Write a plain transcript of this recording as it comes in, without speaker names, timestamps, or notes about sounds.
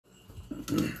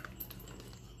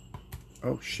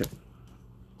Oh shit.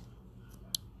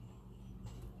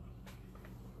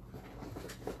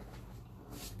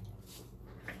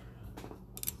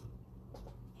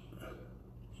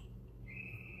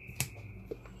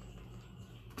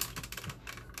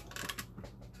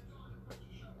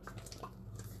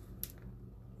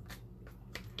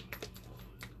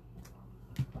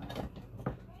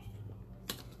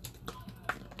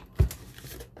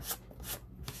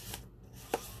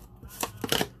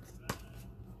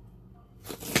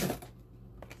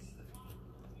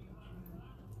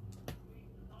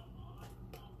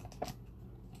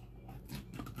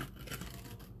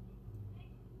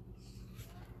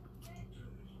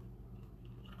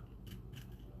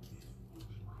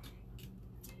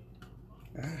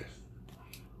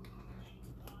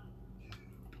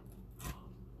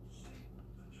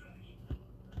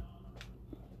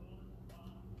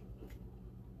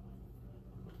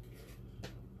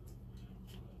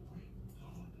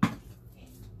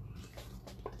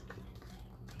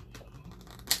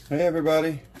 Hey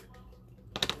everybody.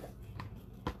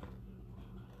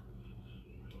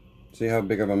 See how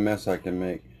big of a mess I can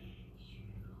make.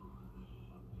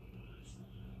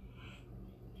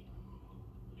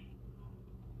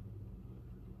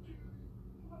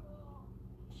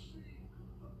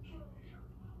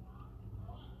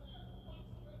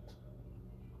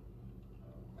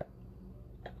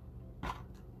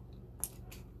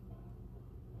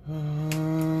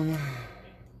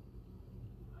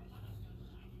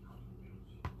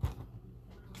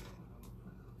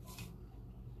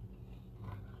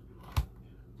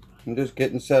 I'm just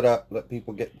getting set up, let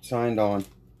people get signed on.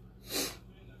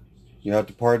 You have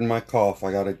to pardon my cough,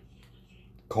 I got a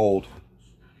cold,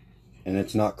 and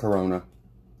it's not corona.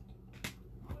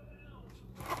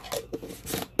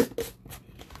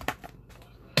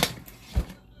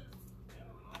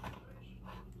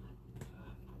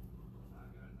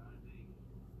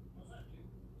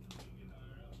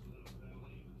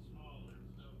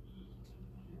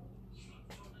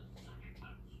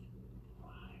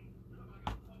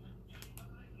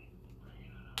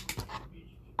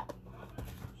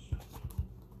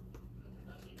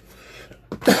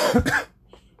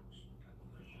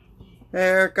 Hey,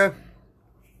 Erica.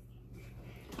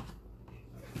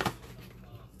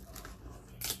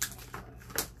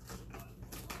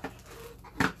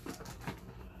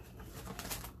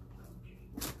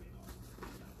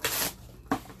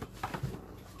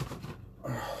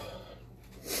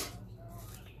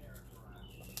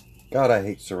 God, I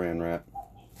hate saran wrap.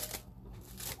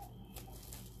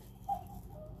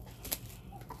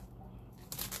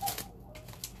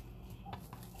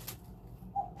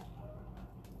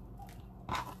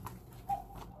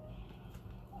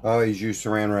 I always use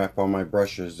saran wrap on my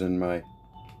brushes and my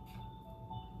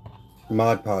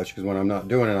Mod Podge because when I'm not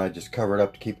doing it, I just cover it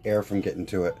up to keep air from getting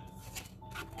to it.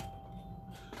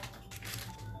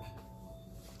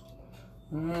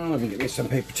 Let me get me some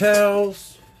paper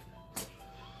towels.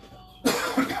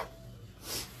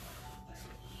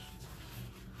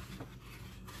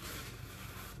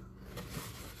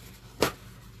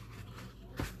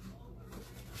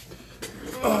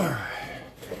 Alright.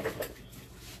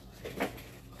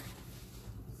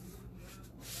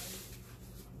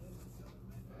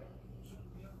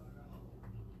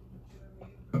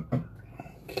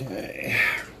 Okay.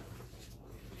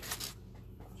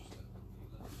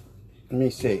 Let me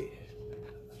see.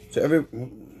 So let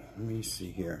me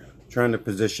see here. I'm trying to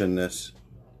position this.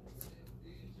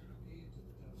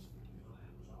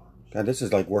 God, this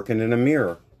is like working in a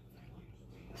mirror.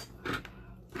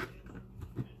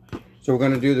 So we're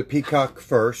going to do the peacock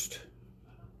first.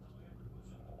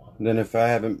 And then if I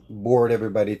haven't bored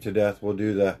everybody to death, we'll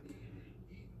do the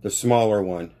smaller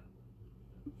one.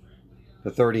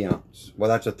 The 30 ounce. Well,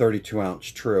 that's a 32 ounce,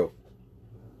 true.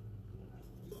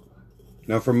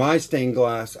 Now for my stained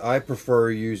glass, I prefer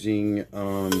using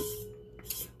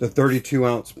the 32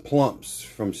 ounce plumps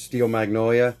from Steel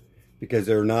Magnolia because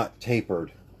they're not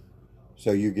tapered.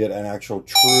 So you get an actual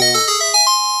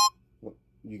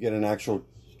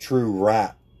true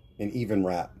wrap, an even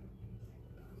wrap.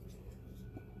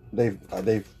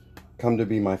 They've come to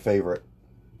be my favorite.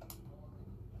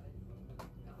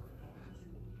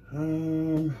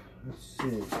 Let's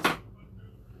see.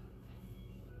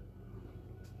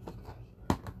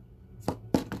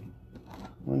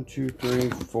 One, two, three,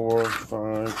 4,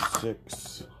 5,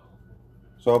 6.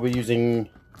 So I'll be using,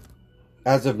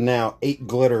 as of now, 8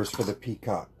 glitters for the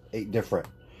peacock. 8 different.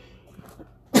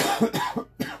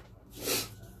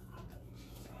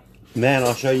 Then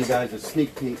I'll show you guys a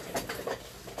sneak peek.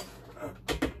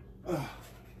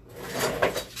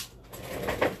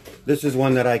 This is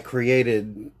one that I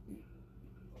created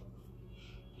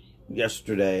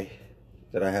yesterday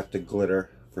that I have to glitter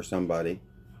for somebody.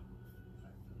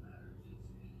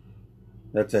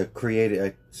 That's a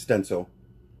creative stencil.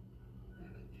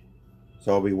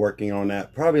 So I'll be working on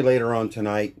that probably later on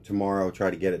tonight, tomorrow,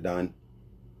 try to get it done.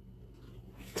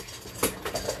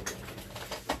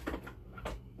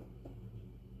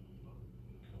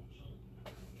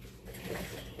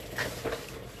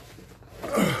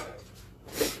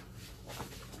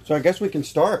 So I guess we can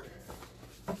start.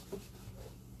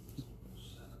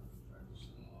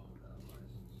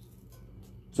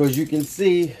 So as you can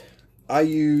see, I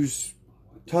use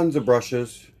tons of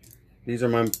brushes. These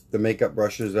are the makeup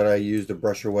brushes that I use to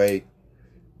brush away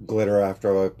glitter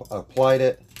after I applied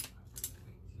it,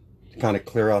 to kind of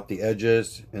clear out the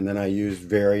edges. And then I use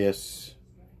various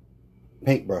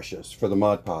paint brushes for the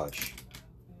Mod Podge.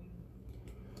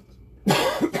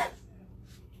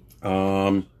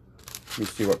 Let me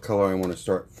see what color I want to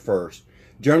start first.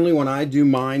 Generally, when I do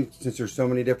mine, since there's so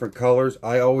many different colors,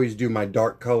 I always do my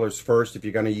dark colors first. If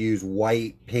you're going to use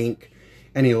white, pink,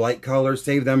 any light colors,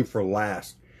 save them for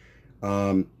last.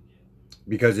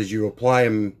 Because as you apply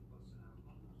them,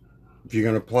 if you're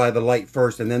going to apply the light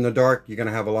first and then the dark, you're going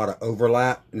to have a lot of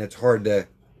overlap, and it's hard to,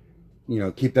 you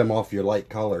know, keep them off your light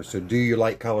colors. So do your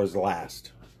light colors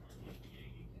last.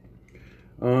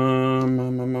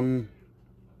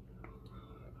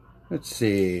 Let's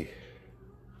see.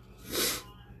 I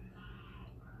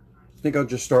think I'll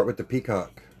just start with the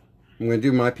peacock. I'm going to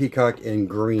do my peacock in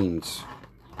greens.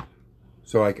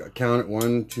 So I count it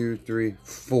 1, 2, 3,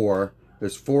 4.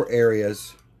 There's 4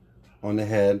 areas on the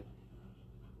head.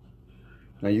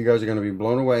 Now you guys are going to be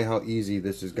blown away how easy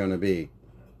this is going to be.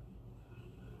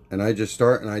 And I just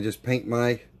start and I just paint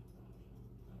my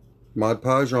Mod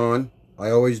Podge on.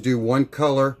 I always do one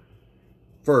color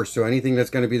first. So anything that's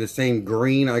going to be the same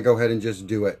green, I go ahead and just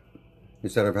do it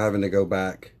instead of having to go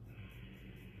back.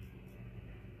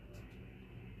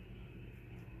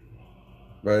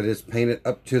 But I just paint it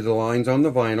up to the lines on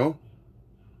the vinyl.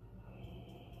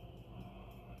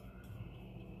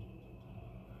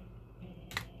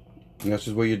 And this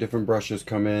is where your different brushes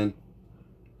come in.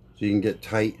 So you can get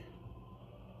tight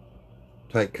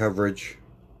coverage.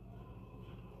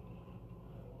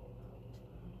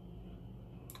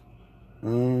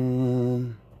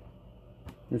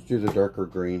 Let's do the darker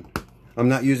green. I'm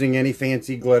not using any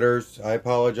fancy glitters. I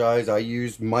apologize. I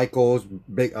use Michael's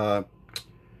big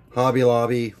Hobby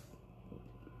Lobby,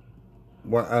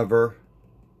 whatever.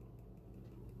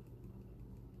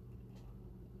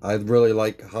 I really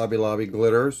like Hobby Lobby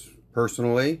glitters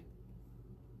personally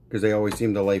because they always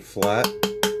seem to lay flat.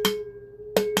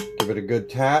 Give it a good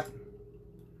tap,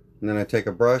 and then I take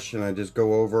a brush and I just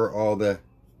go over all the,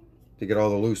 to get all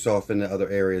the loose off in the other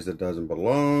areas that doesn't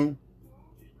belong.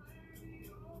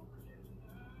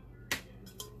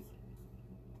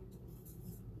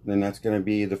 Then that's going to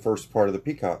be the first part of the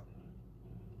peacock.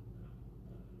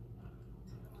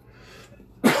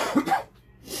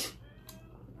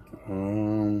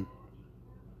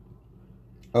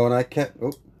 Oh, and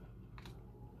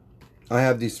I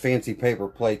have these fancy paper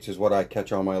plates is what I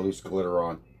catch all my loose glitter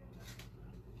on.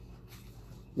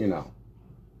 You know,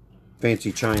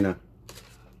 fancy china.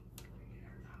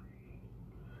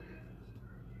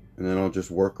 And then I'll just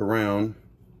work around.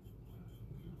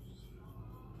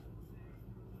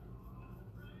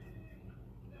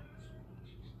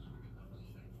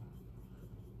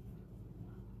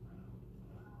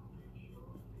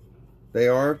 They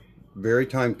are very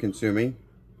time consuming.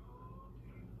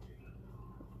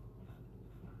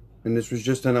 And this was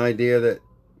just an idea that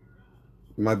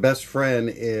my best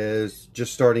friend is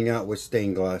just starting out with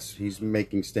stained glass. He's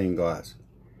making stained glass.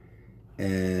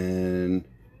 And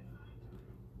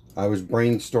I was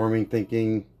brainstorming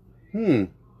thinking, I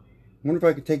wonder if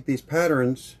I could take these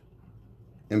patterns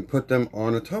and put them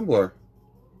on a tumbler.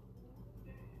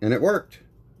 And it worked.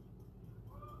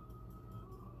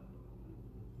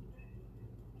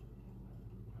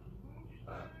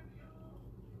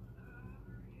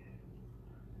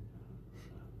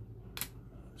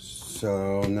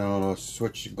 So now I'll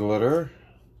switch glitter.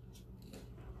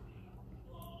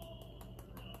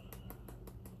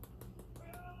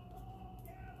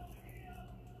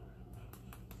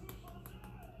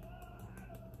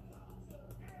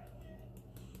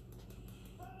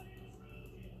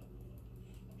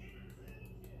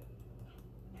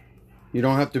 You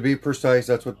don't have to be precise.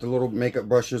 That's what the little makeup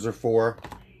brushes are for.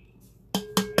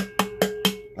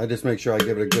 I just make sure I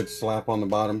give it a good slap on the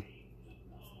bottom.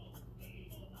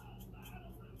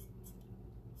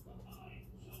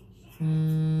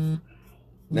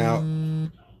 Now,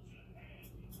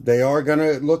 they are going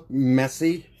to look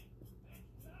messy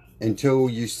until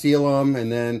you seal them,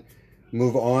 and then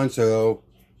move on, so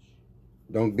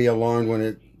don't be alarmed when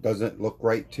it doesn't look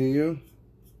right to you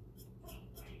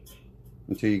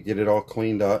until you get it all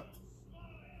cleaned up.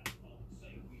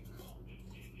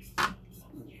 So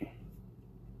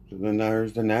then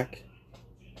there's the neck.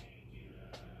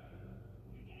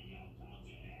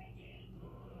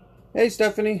 Hey,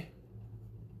 Stephanie.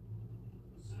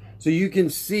 So you can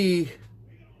see,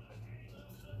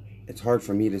 it's hard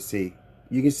for me to see.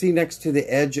 You can see next to the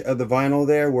edge of the vinyl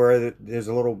there where there's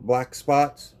a little black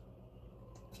spots.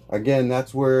 Again,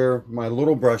 that's where my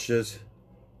little brushes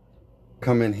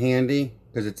come in handy,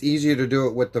 because it's easier to do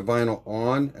it with the vinyl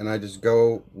on, and I just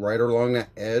go right along that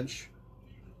edge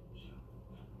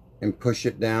and push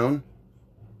it down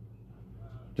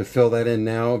to fill that in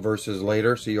now versus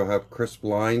later, so you'll have crisp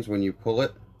lines when you pull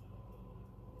it.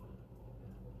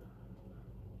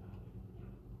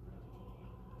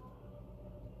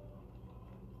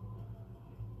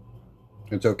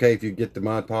 It's okay if you get the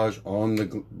Mod Podge on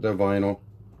the vinyl.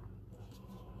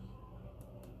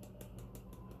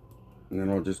 And then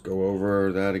I'll just go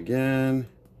over that again.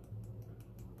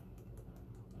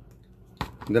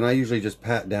 And then I usually just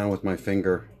pat down with my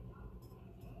finger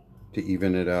to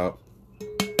even it out.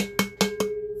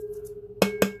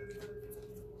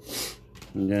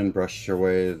 And then brush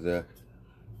away the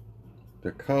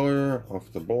color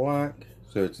off the black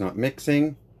so it's not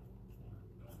mixing.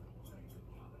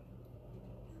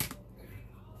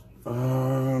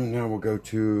 Now we'll go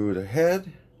to the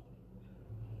head.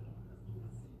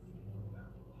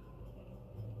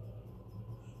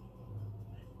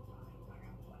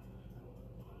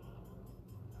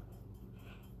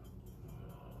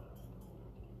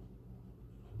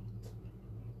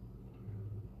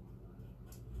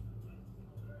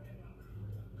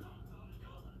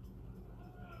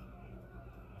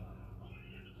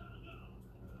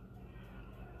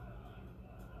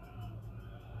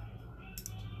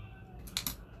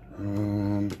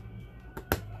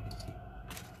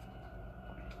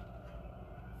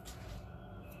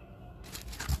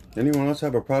 Anyone else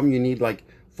have a problem? You need like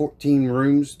 14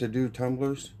 rooms to do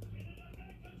tumblers?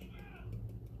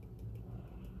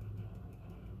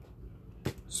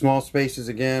 Small spaces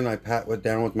again, I pat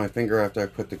down with my finger after I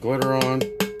put the glitter on.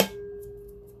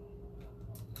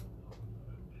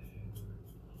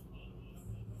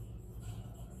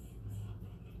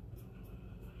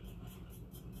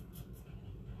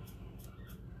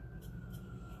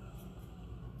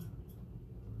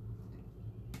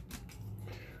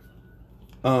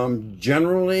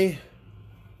 Generally,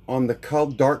 on the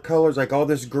dark colors, like all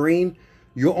this green,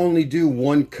 you'll only do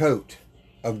one coat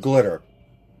of glitter.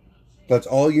 That's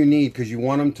all you need, because you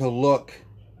want them to look...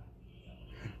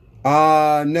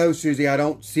 No, Susie, I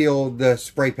don't seal the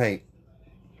spray paint.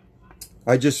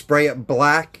 I just spray it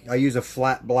black. I use a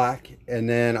flat black, and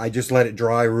then I just let it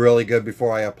dry really good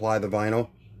before I apply the vinyl.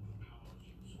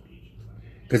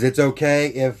 Because it's okay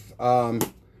if...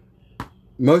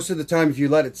 most of the time, if you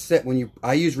let it sit,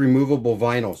 I use removable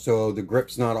vinyl, so the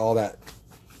grip's not all that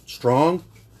strong.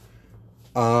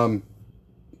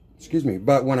 Excuse me,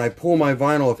 but when I pull my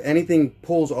vinyl, if anything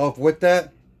pulls off with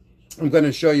that, I'm going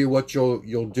to show you what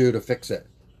you'll do to fix it,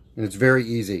 and it's very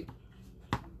easy.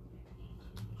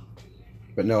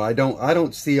 But no, I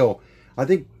don't seal. I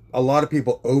think a lot of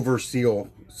people over seal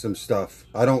some stuff.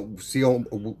 I don't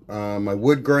seal my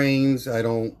wood grains.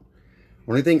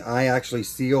 Only thing I actually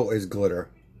seal is glitter.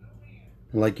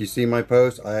 And like you see my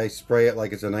post, I spray it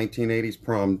like it's a 1980s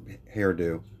prom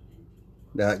hairdo.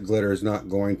 That glitter is not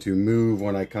going to move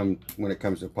when it comes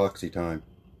to epoxy time.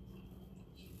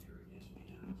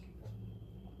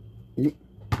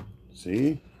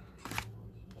 See?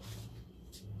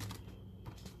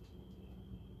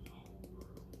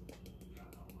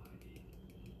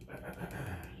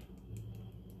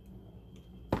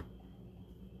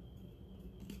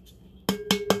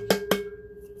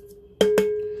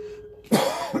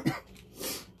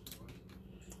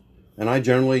 And I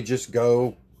generally just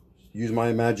use my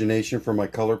imagination for my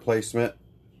color placement.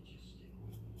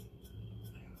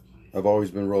 I've always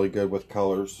been really good with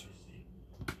colors.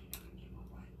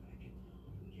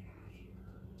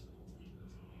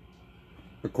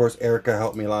 Of course, Erica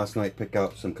helped me last night pick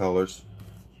out some colors.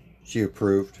 She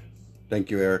approved. Thank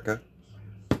you, Erica.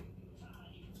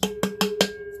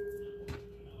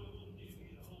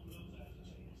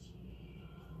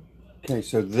 Okay,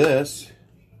 so this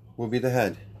will be the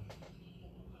head.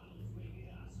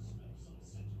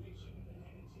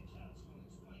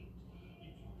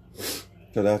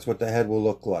 So that's what the head will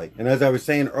look like. And as I was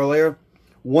saying earlier,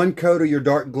 one coat of your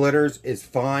dark glitters is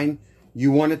fine.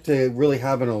 You want it to really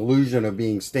have an illusion of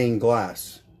being stained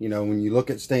glass. You know, when you look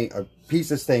at a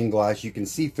piece of stained glass, you can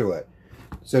see through it.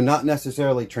 So not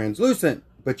necessarily translucent,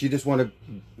 but you just want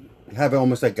to have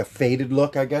almost like a faded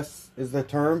look, I guess is the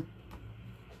term.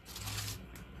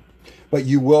 But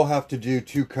you will have to do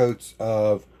 2 coats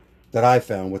of, that I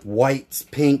found, with whites,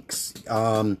 pinks,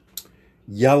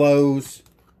 yellows.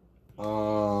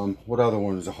 What other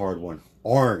one is a hard one?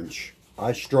 Orange.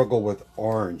 I struggle with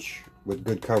orange with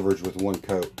good coverage with 1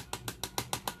 coat.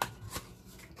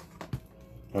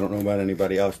 I don't know about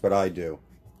anybody else, but I do.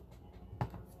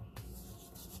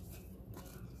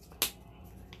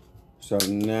 So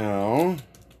now,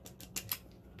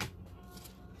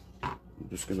 I'm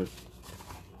just going to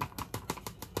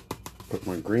put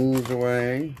my greens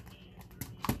away.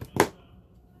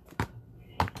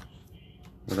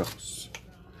 What else?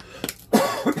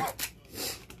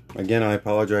 Again, I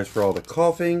apologize for all the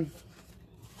coughing.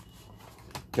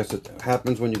 Guess it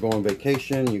happens when you go on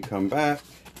vacation, you come back.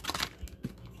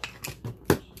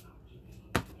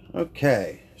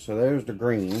 Okay, so there's the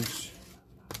greens.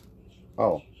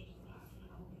 Oh.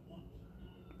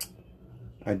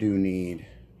 I do need...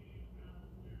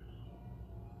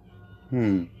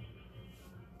 I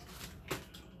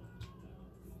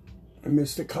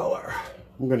missed the color.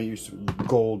 I'm going to use some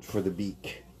gold for the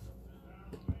beak.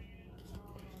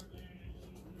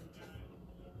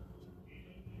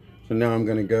 So now I'm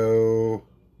going to go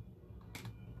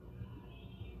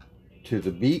to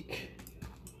the beak.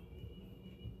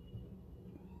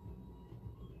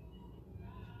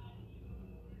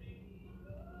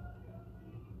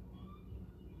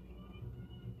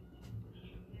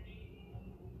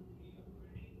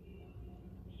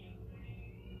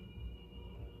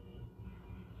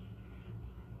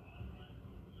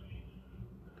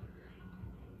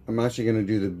 I'm actually going to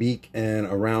do the beak and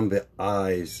around the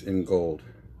eyes in gold.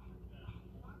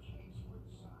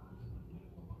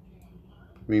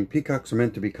 I mean, peacocks are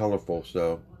meant to be colorful,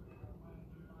 so.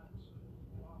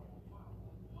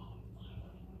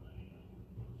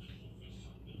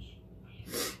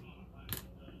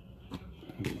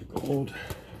 Gold.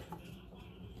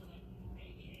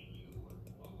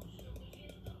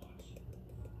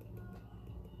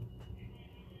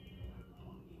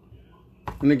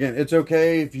 And again, it's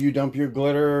okay if you dump your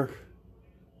glitter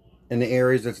in the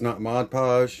areas that's not Mod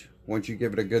Podge. Once you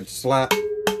give it a good slap,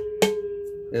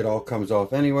 it all comes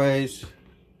off anyways.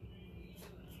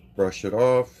 Brush it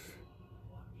off.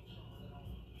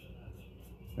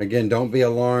 Again, don't be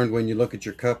alarmed when you look at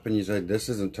your cup and you say, this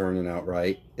isn't turning out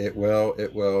right. It will,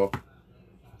 it will.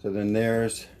 So then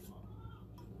there's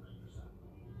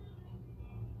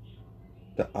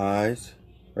the eyes,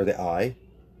 or the eye.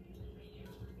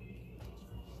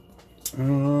 I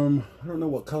don't know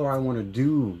what color I want to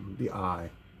do the eye.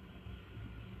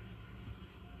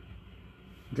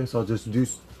 I guess I'll just do,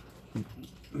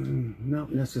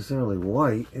 not necessarily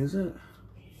white, is it?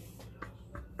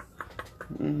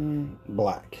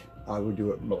 Black. I would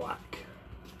do it black.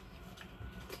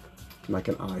 Like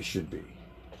an eye should be.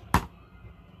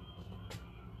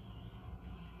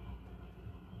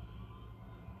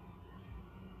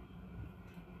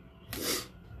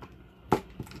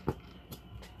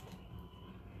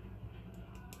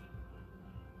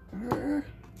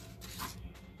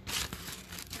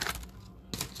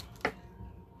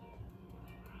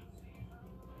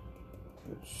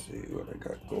 Let's see what I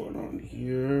got going on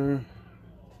here.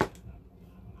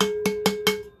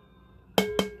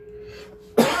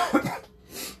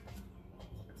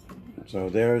 So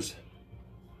there's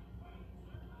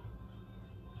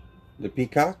the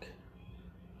peacock,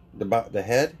 the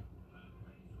head,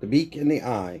 the beak, and the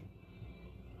eye.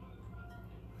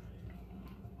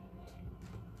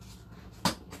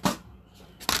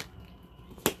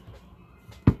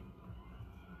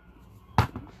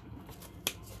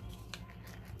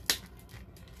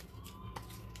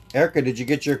 Erica, did you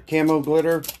get your camo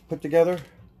glitter put together?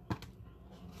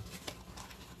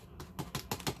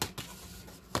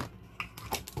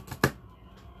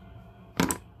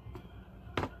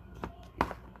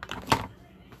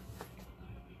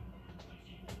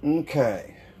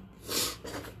 Okay.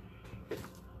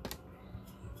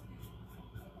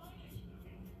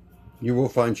 You will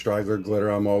find straggler glitter.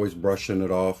 I'm always brushing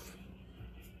it off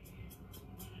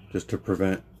just to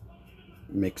prevent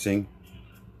mixing.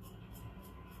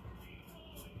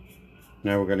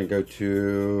 Now we're going to go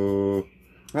to...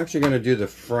 I'm actually going to do the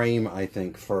frame, I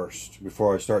think, first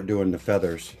before I start doing the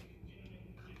feathers.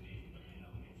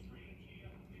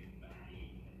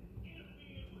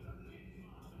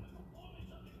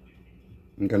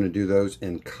 I'm going to do those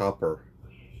in copper,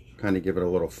 kind of give it a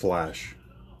little flash.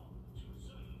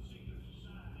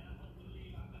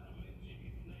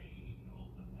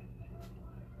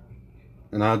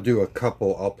 And I'll do a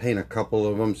couple, I'll paint a couple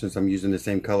of them since I'm using the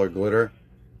same color glitter.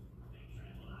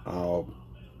 I'll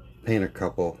paint a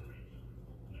couple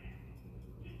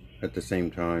at the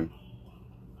same time.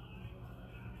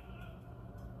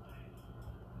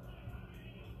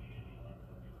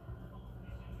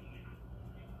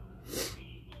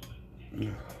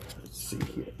 Let's see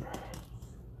here.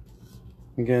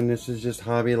 Again, this is just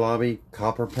Hobby Lobby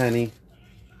copper penny.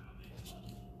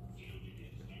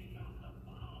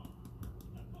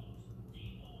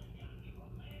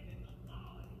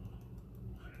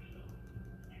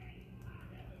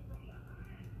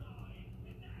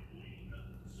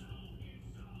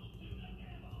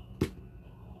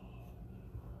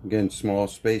 Again, small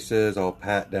spaces, I'll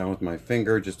pat down with my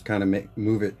finger, just kind of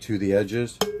move it to the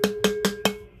edges.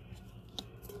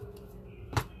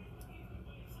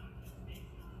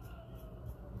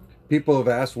 People have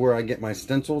asked where I get my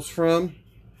stencils from.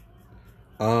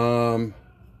 I'm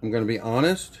going to be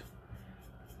honest.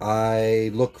 I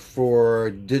look for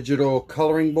digital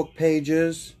coloring book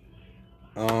pages.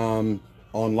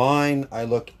 Online, I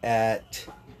look at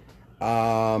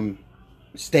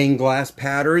stained glass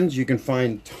patterns. You can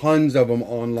find tons of them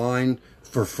online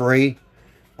for free.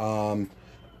 I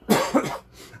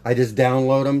just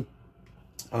download them,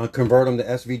 convert them to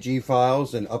SVG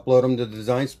files, and upload them to the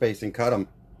Design Space and cut them.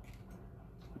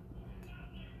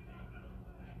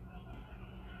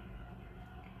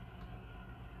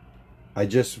 I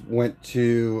just went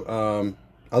to,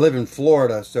 I live in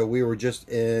Florida, so we were just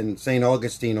in St.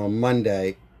 Augustine on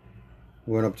Monday.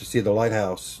 We went up to see the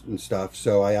lighthouse and stuff,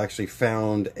 so I actually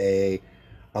found a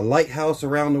lighthouse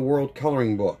around the world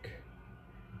coloring book.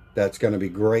 That's going to be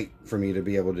great for me to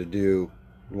be able to do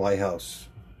lighthouse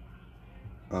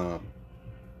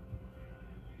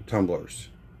tumblers.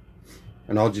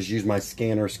 And I'll just use my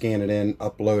scanner, scan it in,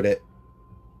 upload it,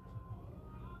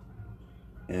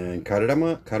 and cut them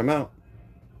out.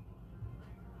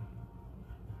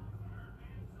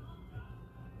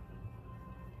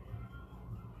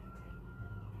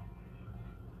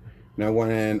 Now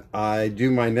when I do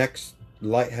my next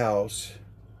lighthouse,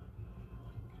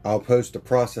 I'll post a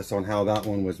process on how that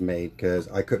one was made, because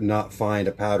I could not find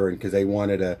a pattern because they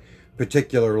wanted a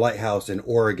particular lighthouse in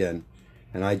Oregon,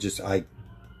 and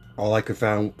all I could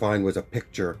find was a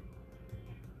picture.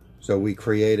 So we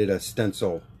created a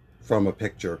stencil from a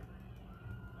picture,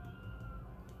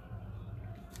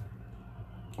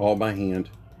 all by hand,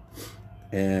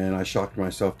 and I shocked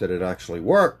myself that it actually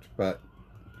worked. But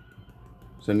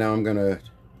so now I'm going to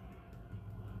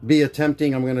be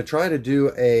attempting, I'm going to try to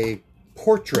do a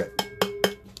portrait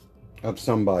of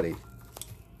somebody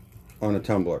on a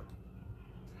tumbler.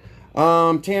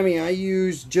 Tammy, I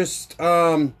use just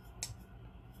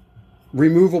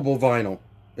removable vinyl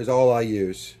is all I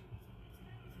use.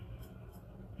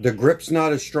 The grip's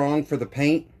not as strong for the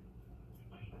paint.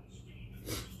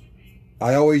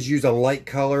 I always use a light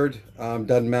colored,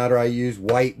 doesn't matter, I use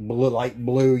white, blue, light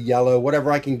blue, yellow,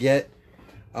 whatever I can get.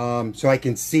 So I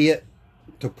can see it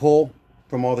to pull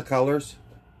from all the colors.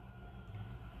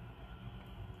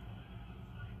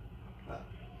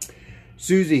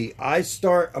 Susie, I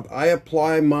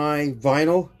apply my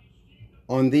vinyl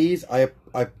on these. I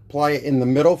apply it in the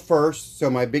middle first, so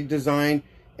my big design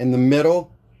in the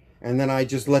middle, and then I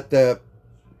just let the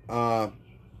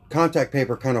contact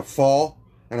paper kind of fall,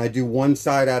 and I do one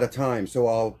side at a time. So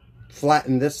I'll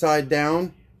flatten this side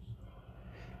down,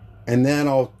 and then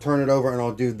I'll turn it over and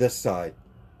I'll do this side.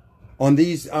 On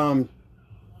these plump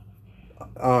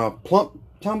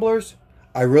tumblers,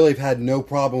 I really have had no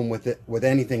problem with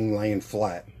anything laying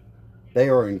flat. They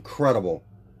are incredible.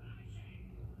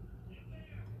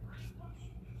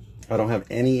 I don't have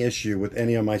any issue with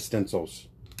any of my stencils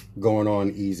going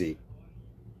on easy.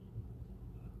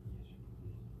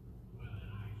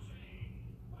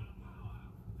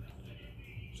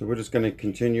 So we're just going to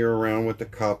continue around with the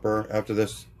copper. After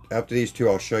these two,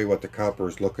 I'll show you what the copper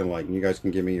is looking like, and you guys can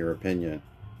give me your opinion.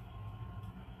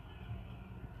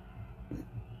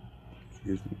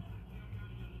 Excuse me.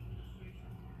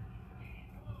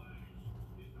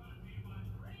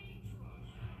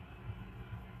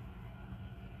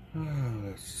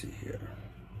 Let's see here.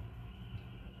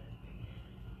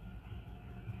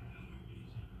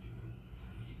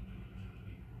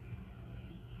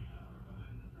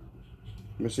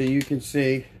 Let me see, you can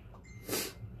see.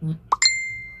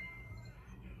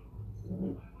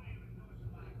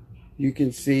 You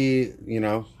can see, you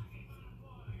know,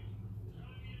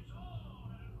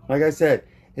 like I said,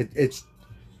 it's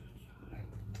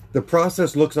the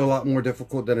process looks a lot more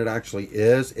difficult than it actually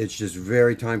is. It's just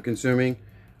very time consuming.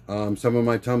 Some of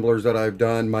my tumblers that I've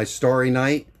done, my Starry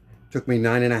Night, took me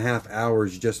 9.5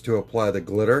 hours just to apply the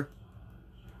glitter.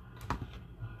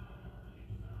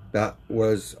 That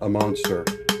was a monster.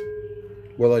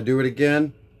 Will I do it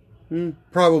again?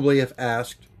 Probably if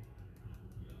asked.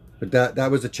 But that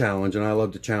was a challenge, and I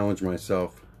love to challenge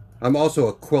myself. I'm also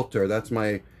a quilter. That's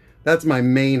my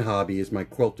main hobby, is my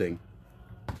quilting.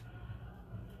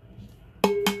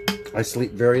 I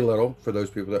sleep very little, for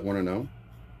those people that want to know.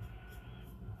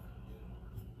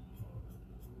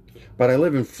 But I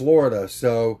live in Florida,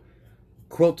 so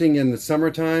quilting in the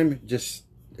summertime,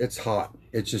 it's hot.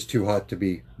 It's just too hot to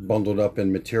be bundled up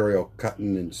in material,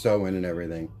 cutting and sewing and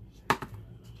everything.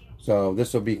 So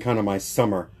this will be kind of my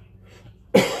summer.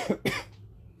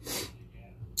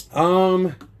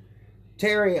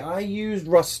 Terry, I used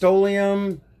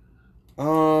Rust-Oleum.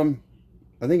 I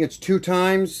think it's 2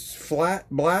 times flat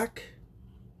black.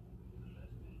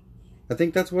 I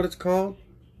think that's what it's called.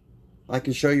 I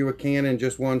can show you a can in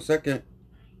just 1 second.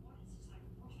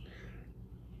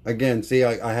 Again, see,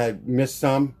 I had missed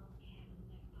some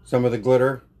of the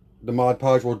glitter. The Mod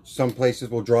Podge will, some places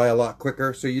will dry a lot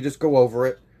quicker, so you just go over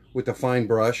it with a fine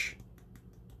brush,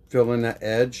 fill in that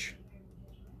edge.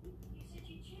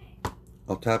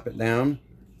 I'll tap it down,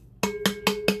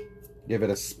 give it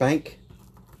a spank,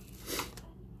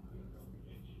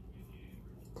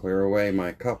 clear away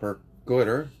my copper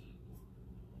glitter,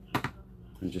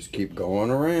 and just keep going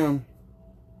around.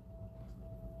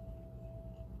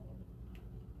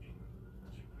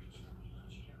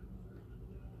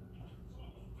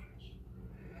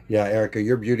 Yeah, Erica,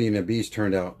 your Beauty and the Beast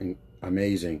turned out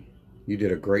amazing. You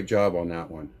did a great job on that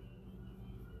one.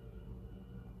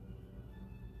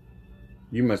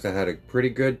 You must have had a pretty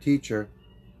good teacher.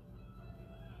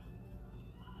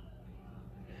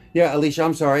 Yeah, Alicia,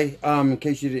 I'm sorry. In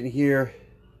case you didn't hear.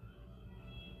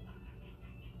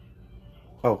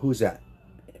 Oh, who's that?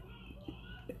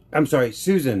 I'm sorry,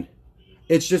 Susan.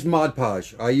 It's just Mod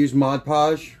Podge. I use Mod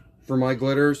Podge for my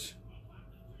glitters.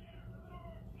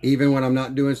 Even when I'm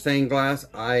not doing stained glass,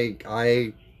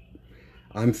 I'm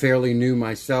fairly new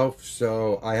myself,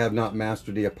 so I have not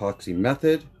mastered the epoxy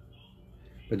method.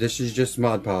 But this is just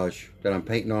Mod Podge that I'm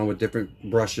painting on with different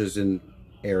brushes and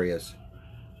areas.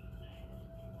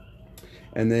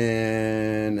 And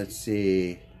then, let's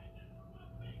see.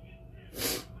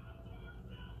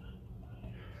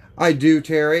 I do,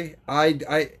 Terry. I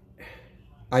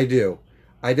do.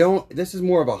 I don't, this is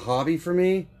more of a hobby for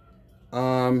me.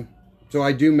 So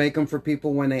I do make them for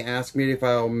people when they ask me if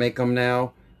I'll make them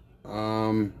now.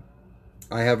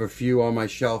 I have a few on my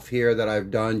shelf here that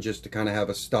I've done just to kind of have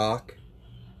a stock.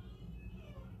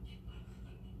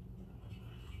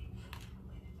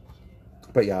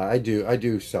 But yeah, I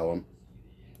do sell them.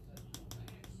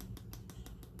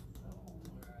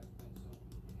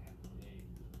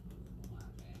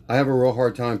 I have a real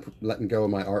hard time letting go of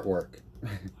my artwork.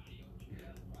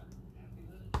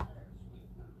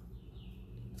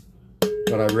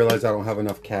 But I realize I don't have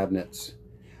enough cabinets.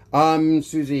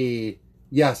 Susie,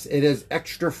 yes, it is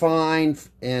extra fine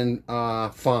and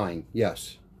fine,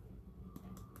 yes.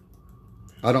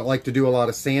 I don't like to do a lot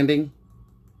of sanding,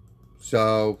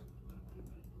 so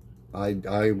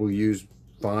I will use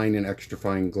fine and extra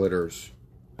fine glitters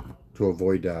to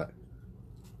avoid that.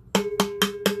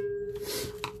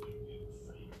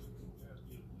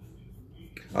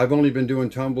 I've only been doing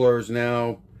tumblers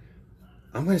now,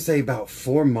 I'm going to say about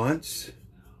 4 months.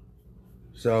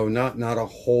 So not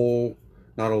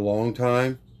a long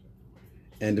time.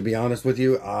 And to be honest with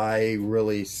you, I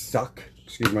really suck,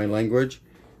 excuse my language,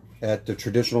 at the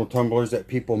traditional tumblers that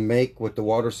people make with the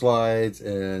water slides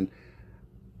and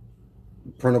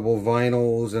printable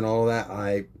vinyls and all that.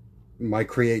 My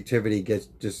creativity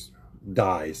just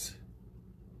dies.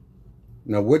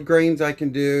 Now wood grains I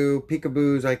can do,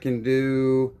 peekaboos I can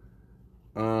do,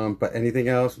 but anything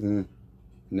else,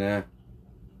 nah.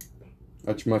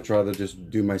 I'd much rather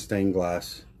just do my stained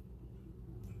glass.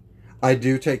 I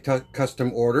do take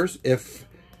custom orders if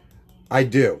I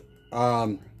do.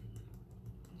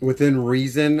 Within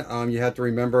reason, you have to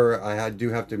remember I do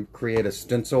have to create a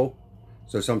stencil.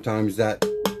 So sometimes that's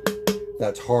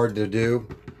hard to do.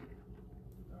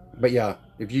 But yeah,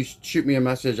 if you shoot me a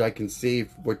message, I can see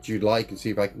what you'd like and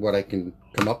see what I can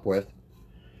come up with.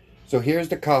 So here's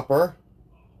the copper.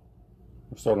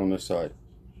 I'll start on this side.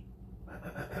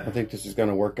 I think this is going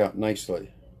to work out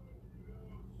nicely.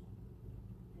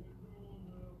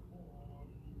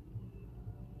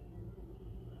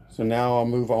 So now I'll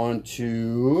move on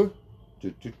to...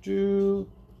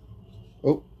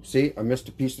 Oh, see, I missed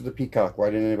a piece of the peacock.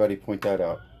 Why didn't anybody point that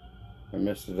out? I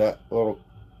missed that little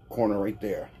corner right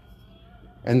there.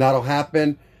 And that'll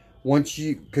happen once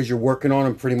because you're working on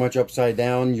them pretty much upside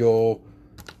down, you'll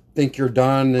think you're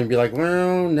done and be like,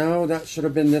 well, no, that should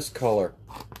have been this color.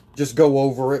 Just go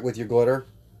over it with your glitter.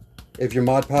 If your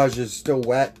Mod Podge is still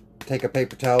wet, take a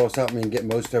paper towel or something and get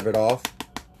most of it off.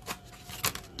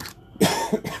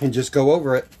 And just go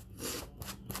over it.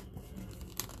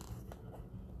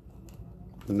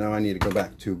 And now I need to go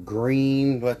back to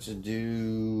green. We'll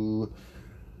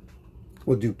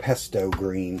do pesto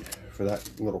green for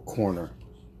that little corner.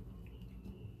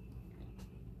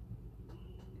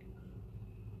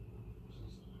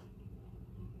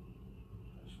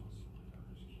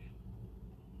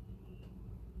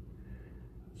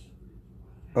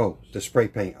 Oh, the spray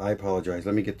paint. I apologize.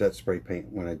 Let me get that spray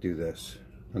paint when I do this.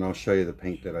 And I'll show you the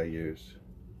paint that I use.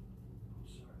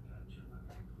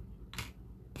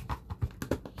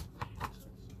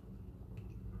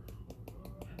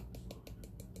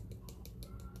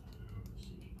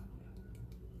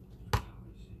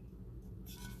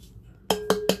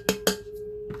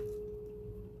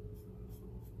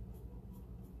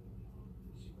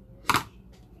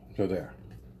 So there.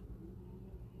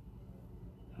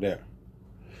 There.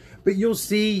 But you'll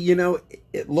see, you know,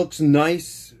 it looks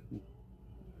nice,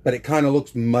 but it kind of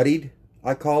looks muddied,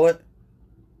 I call it.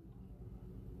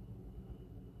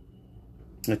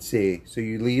 Let's see. So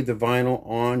you leave the vinyl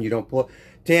on, you don't pull it.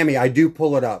 Tammy, I do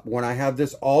pull it up. When I have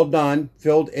this all done,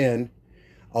 filled in,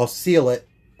 I'll seal it.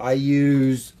 I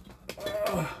use,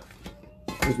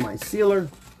 here's my sealer.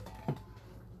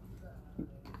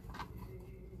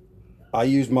 I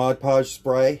use Mod Podge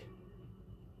spray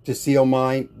to seal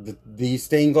these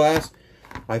stained glass.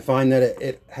 I find that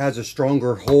it has a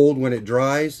stronger hold when it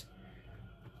dries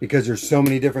because there's so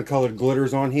many different colored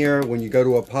glitters on here. When you go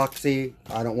to epoxy,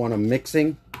 I don't want them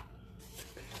mixing.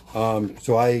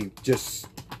 So I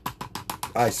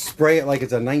spray it like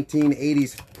it's a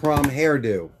 1980s prom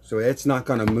hairdo. So it's not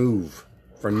gonna move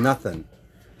for nothing.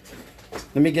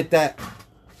 Let me get that.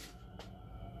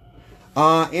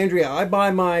 Andrea,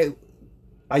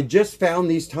 I just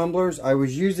found these tumblers. I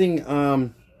was using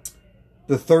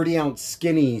the 30-ounce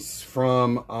skinnies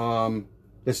from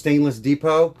the Stainless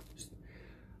Depot,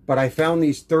 but I found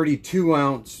these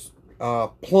 32-ounce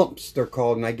plumps, they're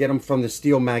called, and I get them from the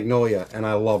Steel Magnolia, and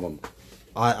I love them.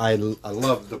 I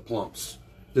love the plumps.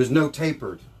 There's no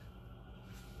tapered.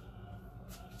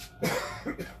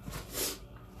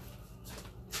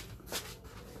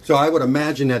 So I would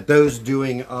imagine that those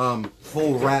doing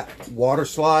full wrap water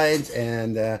slides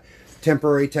and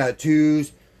temporary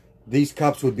tattoos, these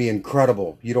cups would be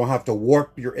incredible. You don't have to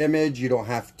warp your image, you don't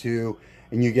have to,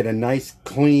 and you get a nice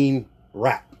clean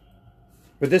wrap.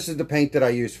 But this is the paint that I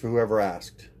use for whoever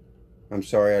asked. I'm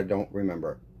sorry, I don't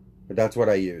remember. But that's what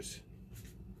I use.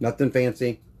 Nothing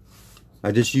fancy.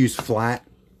 I just use flat.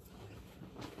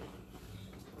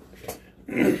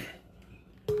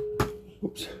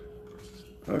 Oops.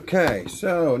 Okay,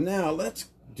 so now let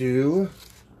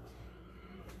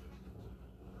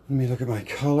me look at my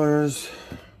colors.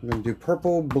 I'm going to do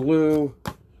purple, blue,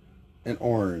 and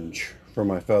orange for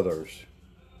my feathers.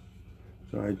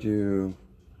 So I do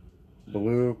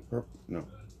blue, purple, no.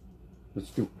 I'm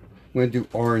going to do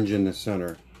orange in the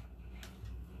center.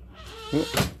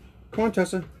 Oh, come on,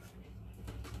 Tessa.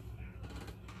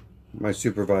 My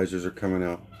supervisors are coming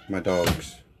out, my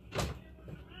dogs.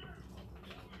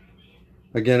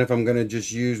 Again, if I'm going to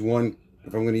just use one,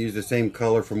 if I'm going to use the same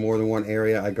color for more than one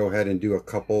area, I go ahead and do a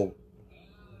couple.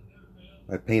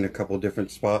 I paint a couple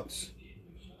different spots.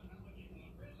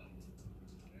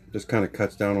 Just kind of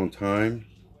cuts down on time.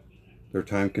 They're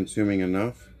time consuming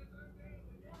enough.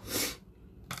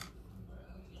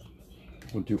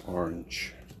 We'll do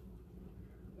orange.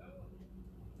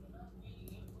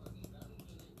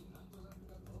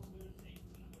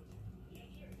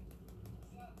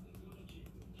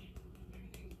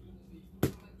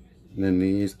 And then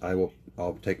these,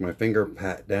 I'll take my finger,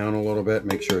 pat down a little bit,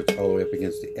 make sure it's all the way up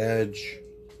against the edge.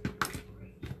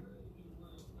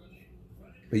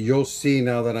 But you'll see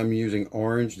now that I'm using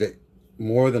orange that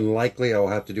more than likely I'll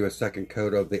have to do a second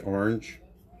coat of the orange.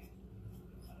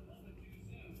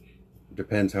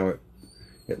 Depends how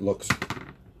it looks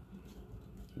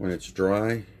when it's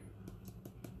dry.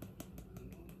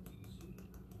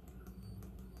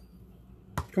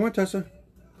 Come on, Tessa.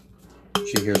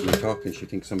 She hears me talking, she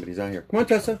thinks somebody's out here. Come on,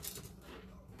 Tessa.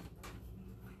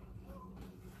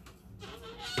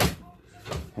 I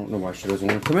don't know why she doesn't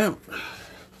want to come out.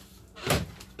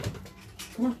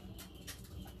 Come on.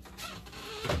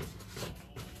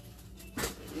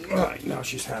 Alright, now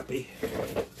she's happy.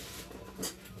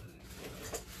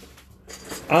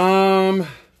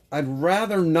 I'd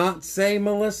rather not say,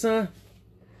 Melissa.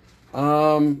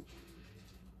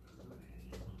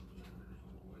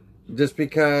 Just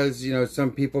because, you know,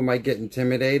 some people might get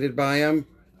intimidated by them.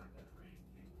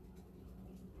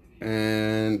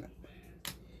 And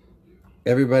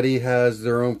Everybody has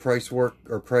their own price for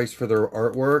their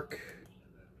artwork.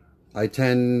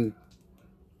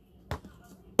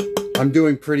 I'm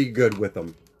doing pretty good with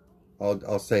them.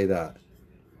 I'll say that.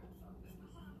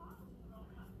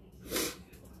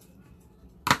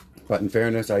 But in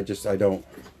fairness, I don't.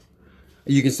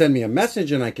 You can send me a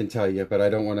message and I can tell you, but I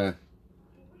don't want to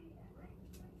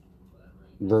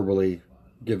verbally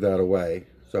give that away.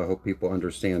 So I hope people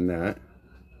understand that.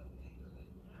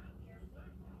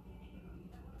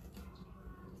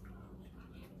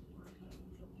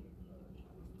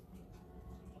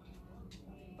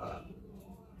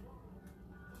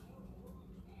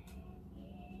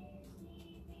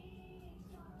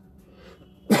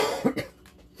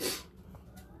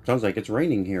 Sounds like it's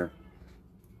raining here.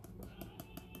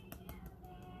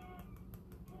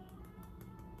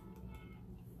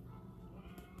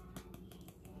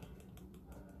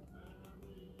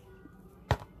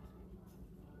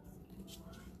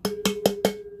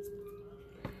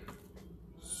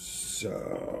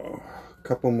 So, a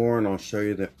couple more and I'll show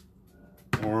you the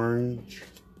orange.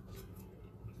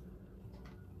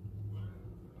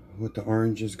 What the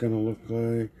orange is going to look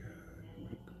like.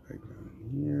 Right down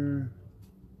here.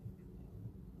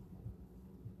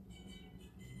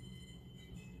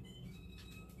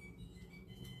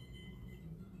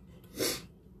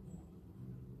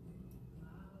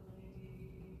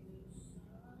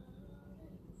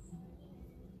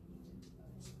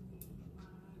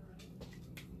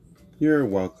 You're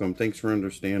welcome. Thanks for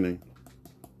understanding.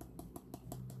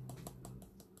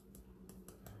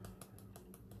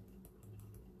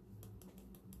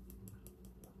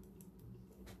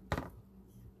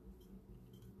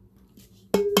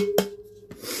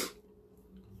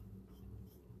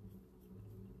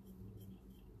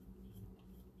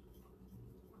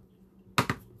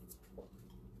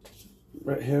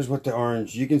 Right, here's what the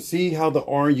orange. You can see how the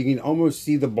orange, you can almost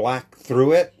see the black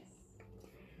through it.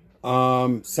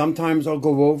 Sometimes I'll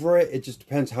go over it. It just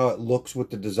depends how it looks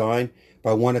with the design. If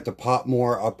I want it to pop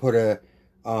more, I'll put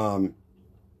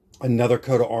another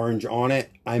coat of orange on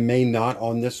it. I may not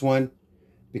on this one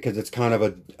because it's kind of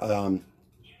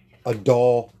a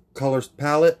dull color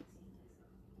palette.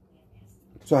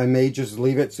 So I may just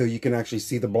leave it so you can actually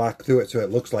see the black through it so it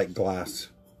looks like glass.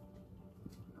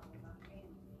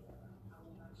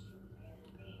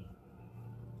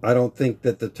 I don't think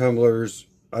that the tumblers,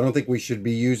 I don't think we should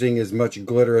be using as much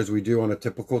glitter as we do on a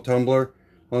typical tumbler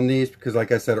on these, because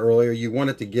like I said earlier, you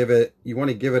want to give it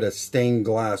a stained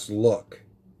glass look.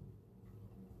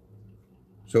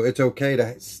 So it's okay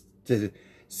to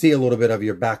see a little bit of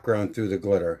your background through the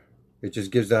glitter. It just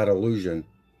gives that illusion.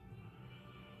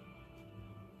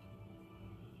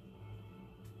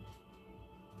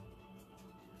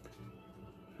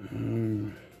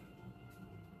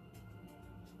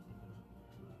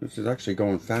 This is actually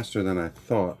going faster than I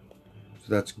thought,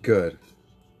 so that's good.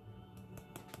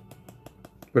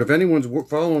 But if anyone's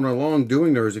following along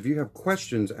doing theirs, if you have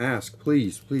questions, ask,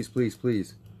 please, please, please,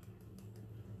 please.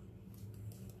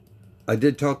 I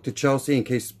did talk to Chelsea in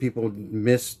case people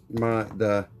missed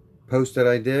the post that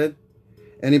I did.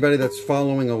 Anybody that's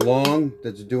following along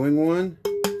that's doing one,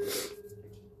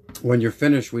 when you're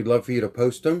finished, we'd love for you to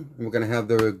post them. And we're going to have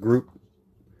the group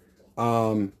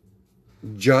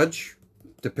judge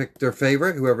to pick their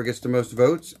favorite, whoever gets the most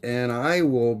votes, and I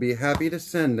will be happy to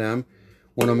send them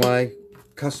one of my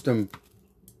custom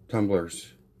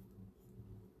tumblers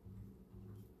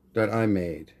that I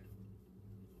made.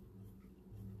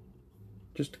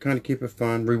 Just to kind of keep it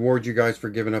fun, reward you guys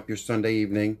for giving up your Sunday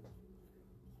evening.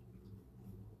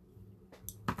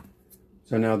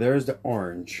 So now there's the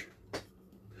orange.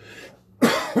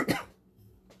 Start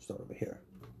over here.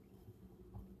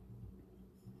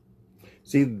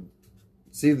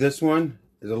 See this one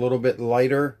is a little bit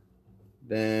lighter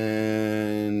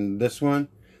than this one.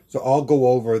 So I'll go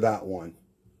over that one.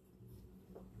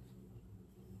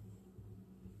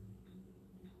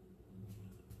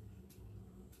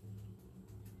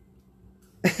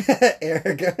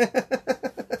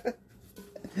 Erica.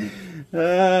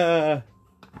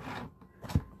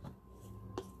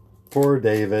 Poor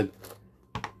David.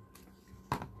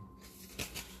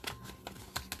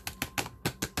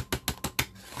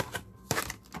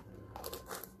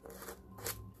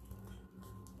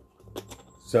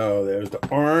 So there's the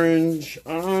orange.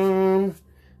 Let's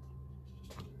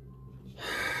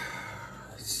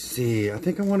see. I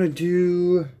think I want to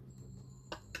do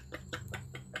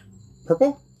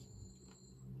purple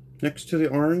next to the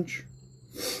orange.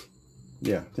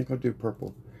 Yeah, I think I'll do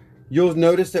purple. You'll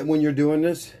notice that when you're doing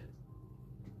this,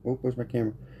 oh, where's my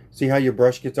camera? See how your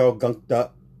brush gets all gunked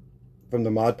up from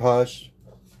the Mod Podge?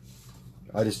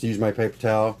 I just use my paper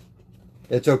towel.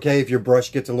 It's okay if your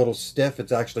brush gets a little stiff.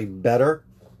 It's actually better.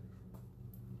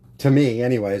 To me,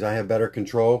 anyways, I have better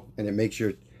control, and it makes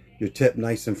your tip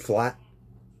nice and flat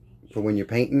for when you're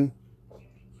painting.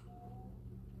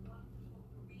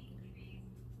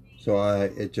 So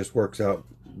it just works out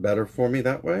better for me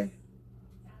that way.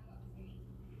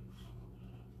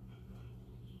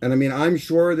 And I mean, I'm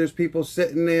sure there's people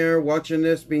sitting there watching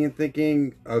this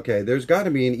thinking, okay, there's got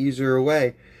to be an easier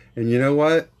way. And you know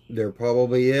what? There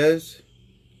probably is.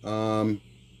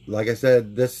 Like I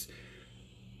said, this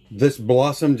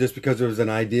blossomed just because there was an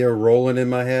idea rolling in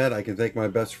my head. I can thank my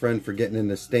best friend for getting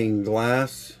into stained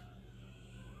glass.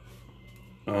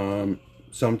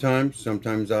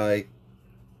 Sometimes I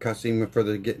cuss him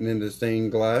for getting into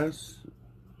stained glass.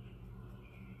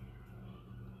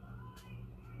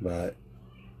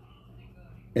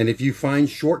 And if you find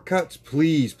shortcuts,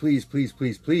 please, please, please,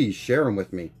 please, please share them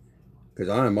with me. Because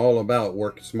I'm all about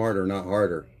working smarter, not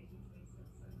harder.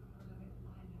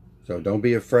 So don't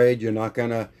be afraid. You're not going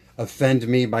to offend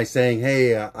me by saying,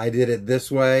 hey, I did it this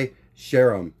way.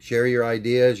 Share them. Share your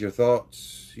ideas, your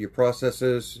thoughts, your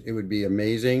processes. It would be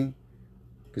amazing.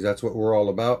 Because that's what we're all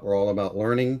about. We're all about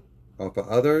learning off of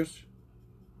others.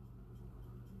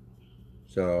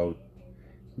 So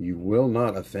you will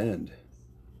not offend.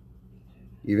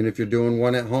 Even if you're doing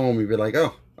one at home, you'd be like,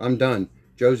 oh, I'm done.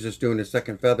 Joe's just doing his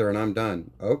second feather and I'm done.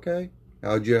 Okay.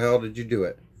 How did you do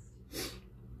it?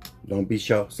 Don't be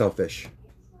selfish.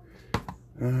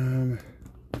 Yeah,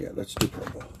 let's do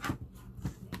purple.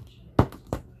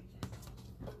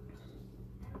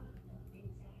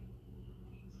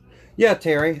 Yeah,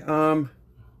 Terry.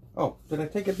 Oh, did I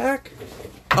take it back?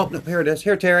 Oh, no, here it is.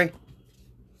 Here, Terry.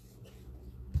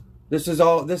 This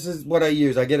is what I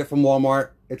use. I get it from Walmart.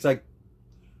 It's like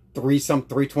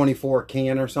 $3.24 a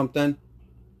can or something.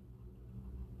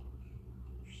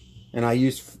 And I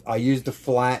use the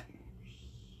flat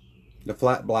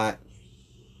black.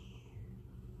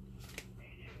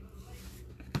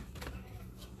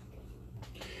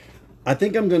 I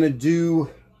think I'm gonna do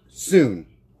soon.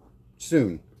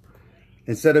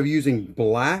 Instead of using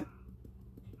black,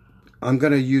 I'm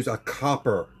gonna use a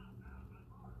copper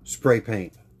spray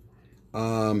paint.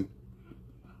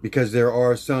 Because there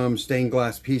are some stained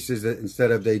glass pieces that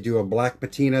instead of they do a black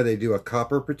patina, they do a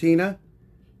copper patina.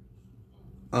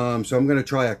 So I'm going to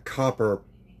try a copper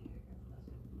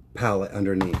palette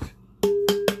underneath.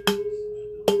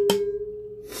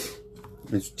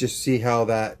 Let's just see how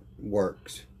that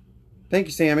works. Thank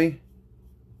you, Sammy.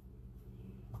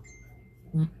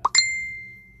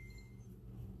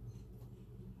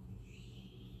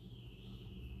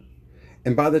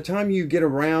 And by the time you get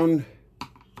around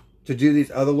to do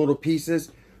these other little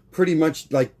pieces, pretty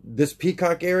much like this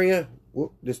peacock area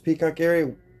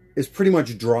is pretty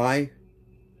much dry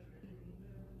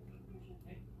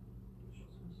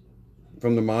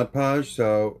from the Mod Podge,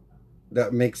 so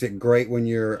that makes it great when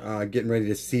you're getting ready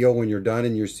to seal. When you're done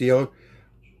and you're sealed,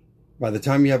 by the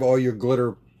time you have all your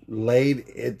glitter laid,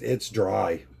 it's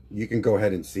dry. You can go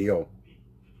ahead and seal.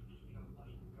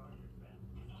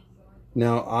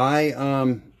 Now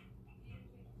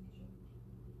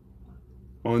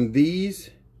on these,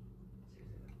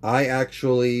 I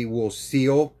actually will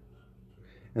seal,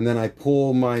 and then I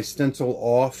pull my stencil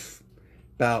off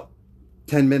about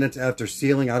 10 minutes after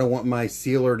sealing. I don't want my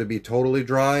sealer to be totally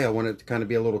dry. I want it to kind of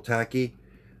be a little tacky,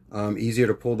 easier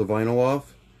to pull the vinyl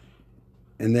off.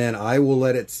 And then I will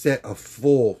let it sit a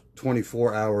full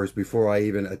 24 hours before I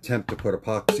even attempt to put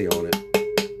epoxy on it.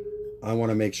 I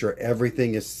want to make sure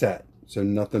everything is set, so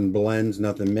nothing blends,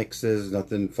 nothing mixes,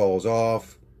 nothing falls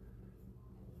off.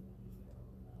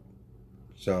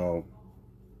 So,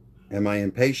 am I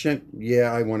impatient?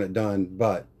 Yeah, I want it done,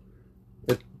 but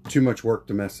it's too much work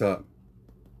to mess up.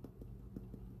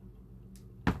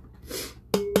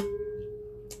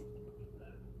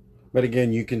 But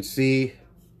again, you can see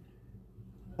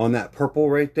on that purple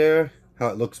right there how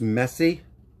it looks messy,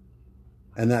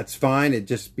 and that's fine. It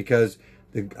just because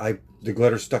the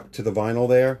glitter stuck to the vinyl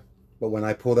there, but when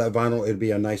I pull that vinyl, it'd be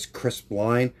a nice crisp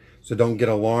line. So don't get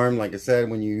alarmed. Like I said,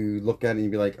 when you look at it, you'd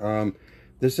be like,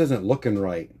 this isn't looking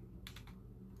right.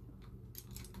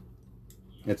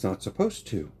 It's not supposed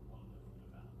to.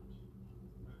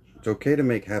 It's okay to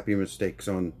make happy mistakes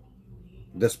on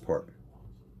this part.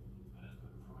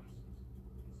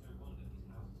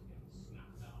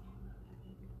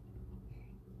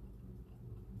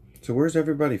 So where's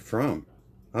everybody from?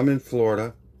 I'm in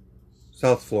Florida,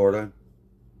 South Florida,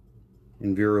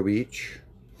 in Vero Beach.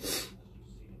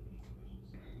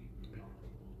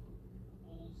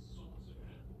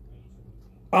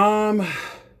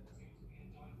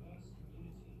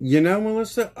 You know,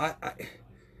 Melissa,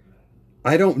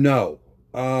 I don't know.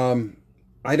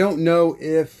 I don't know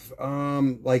if,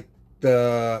 like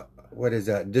the, what is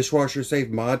that? Dishwasher safe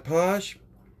Mod Podge.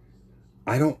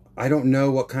 I don't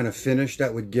know what kind of finish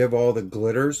that would give all the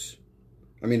glitters.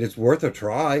 I mean, it's worth a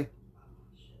try.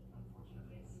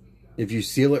 If you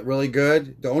seal it really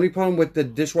good. The only problem with the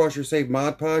dishwasher safe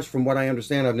Mod Podge, from what I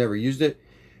understand, I've never used it,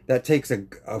 that takes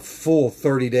a full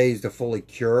 30 days to fully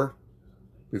cure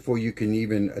before you can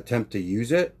even attempt to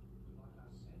use it.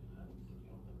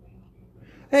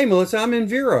 Hey, Melissa, I'm in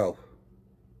Vero.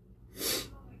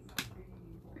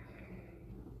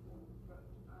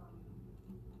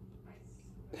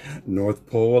 North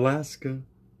Pole, Alaska.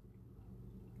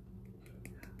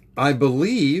 I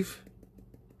believe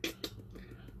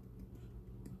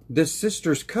this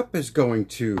sister's cup is going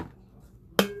to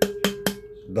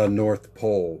the North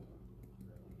Pole.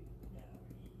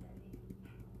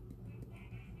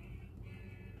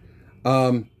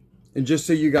 And just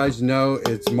so you guys know,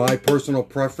 it's my personal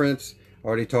preference. I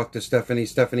already talked to Stephanie.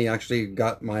 Stephanie actually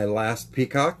got my last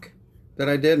peacock that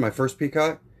I did, my first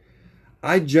peacock.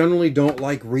 I generally don't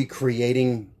like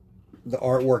recreating the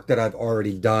artwork that I've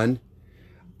already done.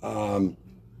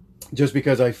 Just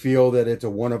because I feel that it's a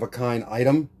one-of-a-kind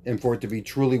item, and for it to be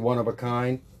truly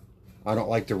one-of-a-kind, I don't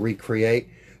like to recreate.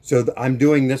 So I'm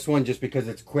doing this one just because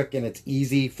it's quick and it's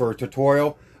easy for a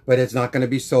tutorial, but it's not going to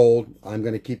be sold. I'm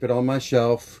going to keep it on my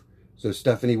shelf. So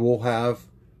Stephanie will have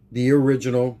the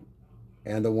original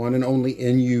and the one and only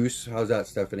in use. How's that,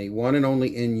 Stephanie? One and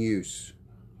only in use.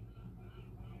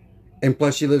 And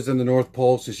plus she lives in the North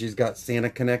Pole, so she's got Santa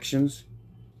connections.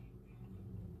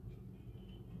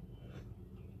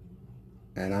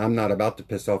 And I'm not about to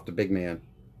piss off the big man.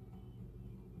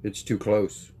 It's too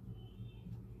close.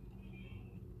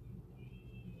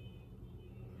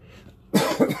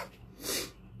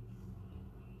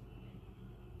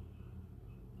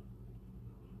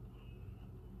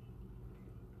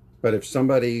 But if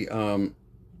somebody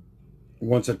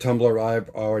wants a tumbler I've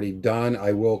already done,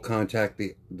 I will contact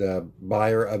the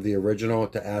buyer of the original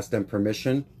to ask them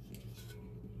permission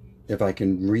if I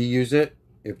can reuse it.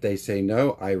 If they say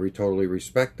no, I totally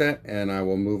respect that, and I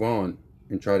will move on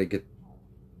and try to get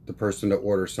the person to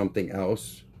order something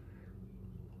else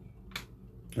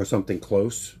or something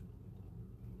close.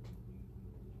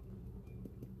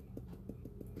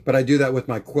 But I do that with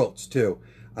my quilts too.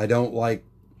 I don't like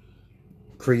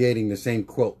creating the same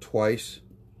quilt twice.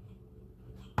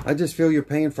 I just feel you're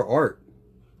paying for art.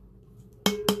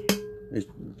 It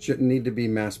shouldn't need to be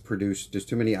mass produced. There's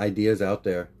too many ideas out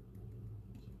there.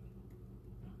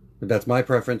 But that's my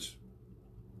preference.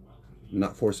 I'm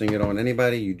not forcing it on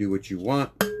anybody. You do what you want,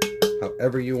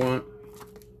 however you want.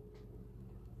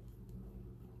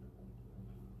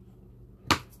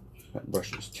 That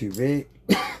brush is too big.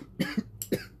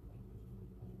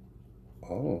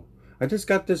 Oh, I just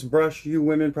got this brush. You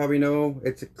women probably know.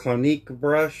 It's a Clinique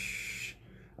brush,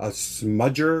 a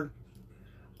smudger.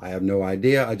 I have no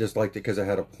idea. I just liked it because I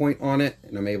had a point on it,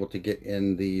 and I'm able to get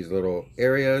in these little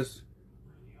areas.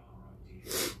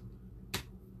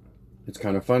 It's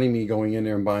kind of funny me going in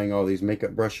there and buying all these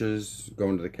makeup brushes,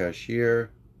 going to the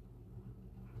cashier.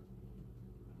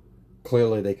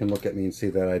 Clearly they can look at me and see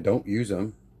that I don't use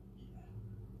them.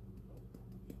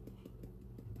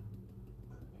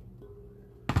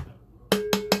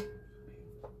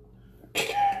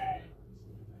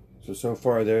 So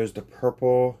far there's the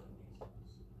purple.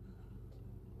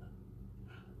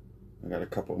 I got a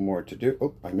couple more to do.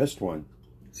 Oh, I missed one.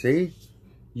 See?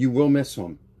 You will miss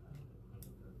one.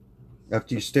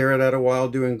 After you stare at it a while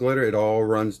doing glitter, it all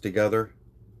runs together.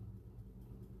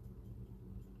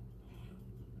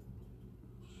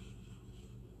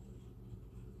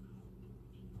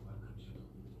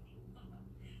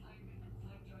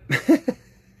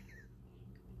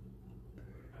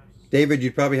 David,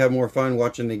 you'd probably have more fun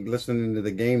listening to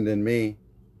the game than me.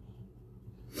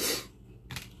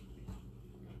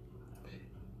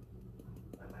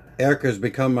 Erica's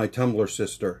become my Tumblr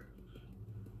sister.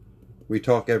 We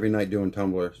talk every night doing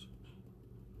tumblers.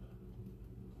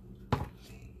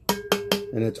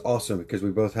 And it's awesome because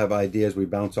we both have ideas. We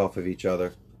bounce off of each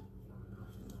other.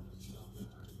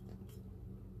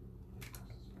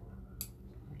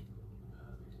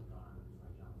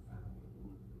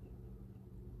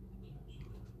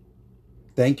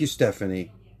 Thank you,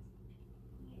 Stephanie.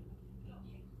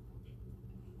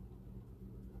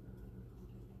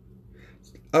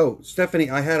 Oh, Stephanie,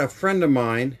 I had a friend of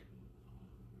mine,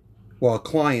 well, a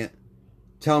client,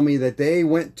 tell me that they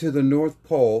went to the North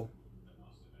Pole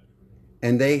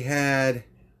and they had,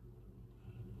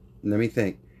 let me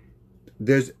think,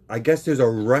 I guess there's a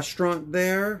restaurant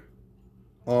there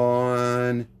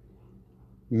on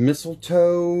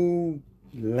Mistletoe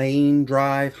Lane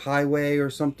Drive Highway or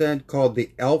something called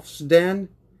the Elf's Den. And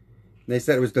they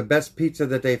said it was the best pizza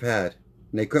that they've had.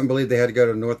 And they couldn't believe they had to go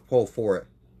to North Pole for it.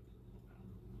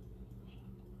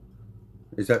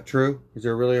 Is that true? Is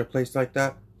there really a place like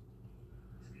that?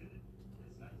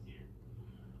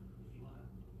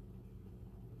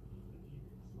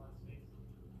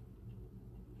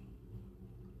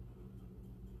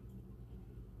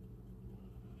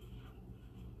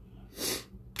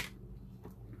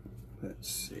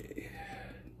 Let's see.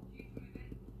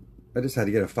 I just had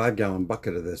to get a 5-gallon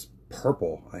bucket of this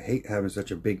purple. I hate having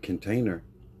such a big container.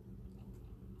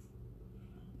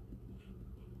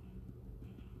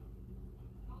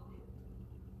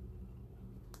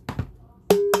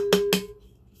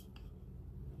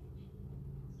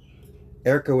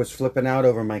 Erica was flipping out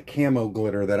over my camo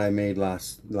glitter that I made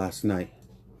last night.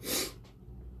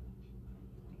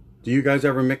 Do you guys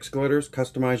ever mix glitters?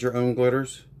 Customize your own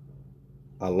glitters?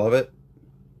 I love it.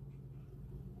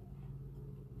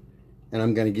 And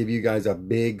I'm going to give you guys a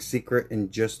big secret in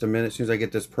just a minute. As soon as I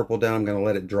get this purple down, I'm going to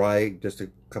let it dry just a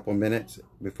couple minutes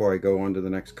before I go on to the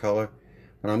next color.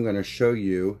 But I'm going to show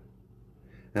you.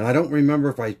 And I don't remember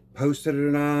if I posted it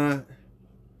or not.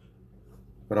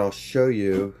 But I'll show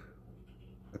you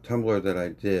a tumbler that I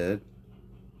did.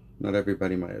 Not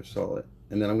everybody might have saw it.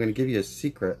 And then I'm going to give you a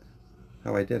secret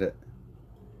how I did it.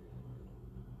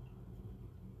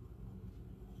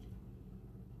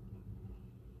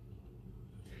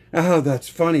 Oh, that's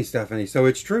funny, Stephanie. So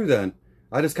it's true then.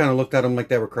 I just kind of looked at them like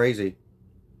they were crazy.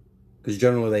 Because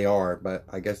generally they are, but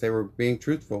I guess they were being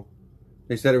truthful.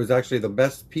 They said it was actually the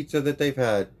best pizza that they've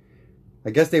had. I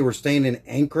guess they were staying in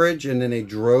Anchorage and then they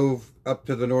drove up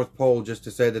to the North Pole just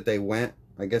to say that they went.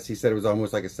 I guess he said it was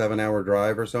almost like a 7-hour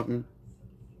drive or something.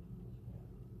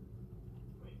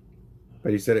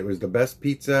 But he said it was the best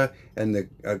pizza and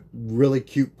a really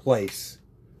cute place.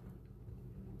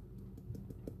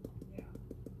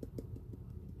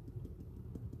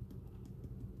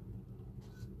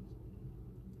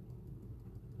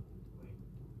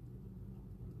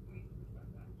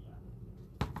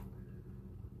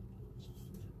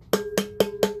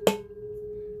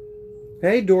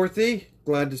 Hey, Dorothy.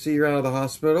 Glad to see you're out of the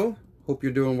hospital. Hope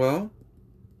you're doing well.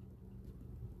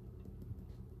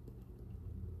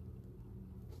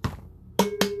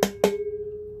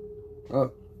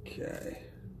 Okay.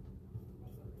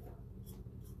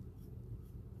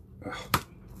 Oh.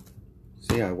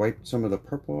 See, I wiped some of the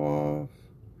purple off.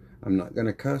 I'm not going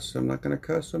to cuss. I'm not going to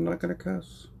cuss. I'm not going to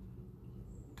cuss.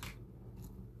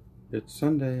 It's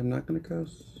Sunday. I'm not going to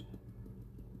cuss.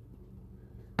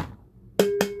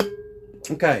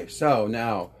 Okay, so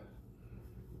now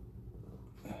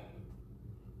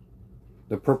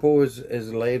the purple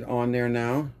is laid on there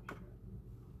now.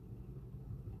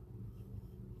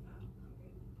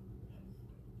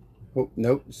 Oh,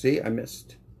 nope, see, I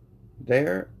missed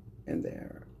there and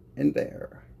there and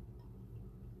there.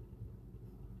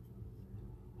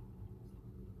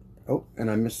 Oh,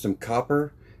 and I missed some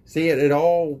copper. See, it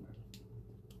all,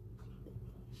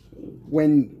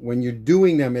 when you're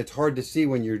doing them, it's hard to see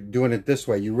when you're doing it this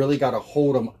way. You really got to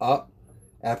hold them up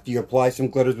after you apply some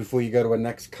glitters before you go to a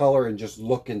next color and just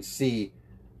look and see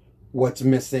what's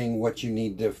missing, what you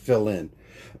need to fill in.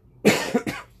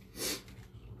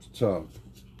 So,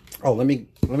 oh, let me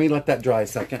let that dry a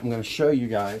second. I'm going to show you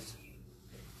guys.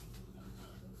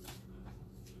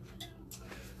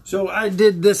 So I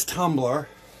did this tumbler.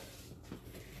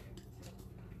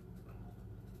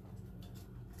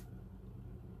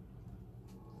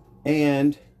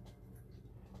 And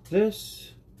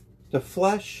this, the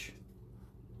flesh,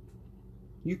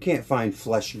 you can't find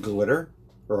flesh glitter,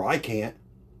 or I can't.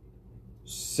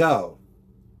 So,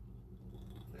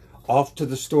 off to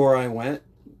the store I went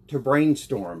to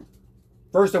brainstorm.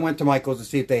 First I went to Michael's to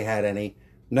see if they had any.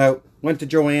 Nope. Went to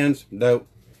Joann's. Nope.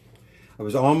 I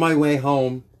was on my way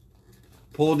home,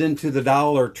 pulled into the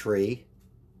Dollar Tree,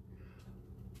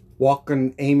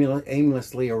 walking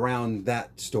aimlessly around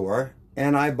that store,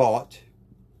 and I bought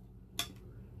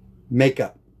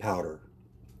makeup powder.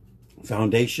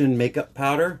 Foundation makeup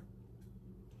powder.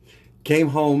 Came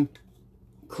home,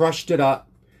 crushed it up,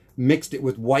 mixed it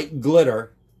with white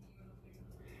glitter,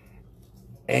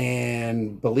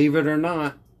 and believe it or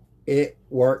not, it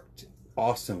worked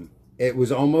awesome. It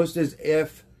was almost as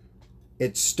if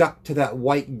it stuck to that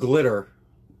white glitter,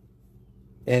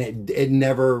 and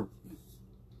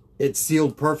it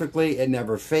sealed perfectly. It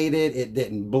never faded. It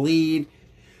didn't bleed.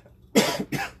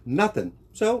 Nothing.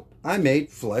 So I made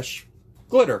flesh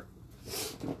glitter.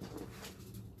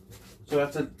 So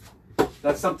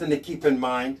that's something to keep in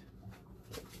mind.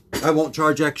 I won't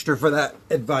charge extra for that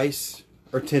advice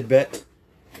or tidbit.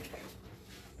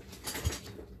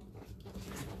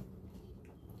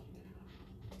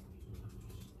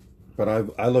 But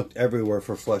I looked everywhere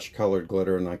for flesh colored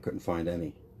glitter and I couldn't find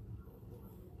any.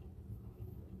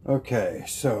 Okay,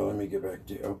 so let me get back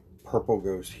to, oh, purple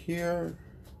goes here.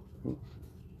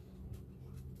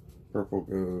 Purple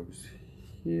goes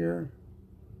here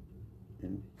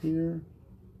and here.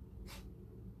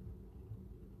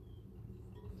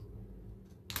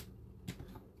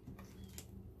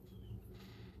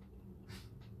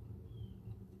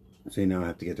 See, now I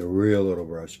have to get the real little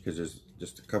brush because there's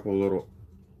just a couple little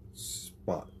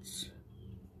spots.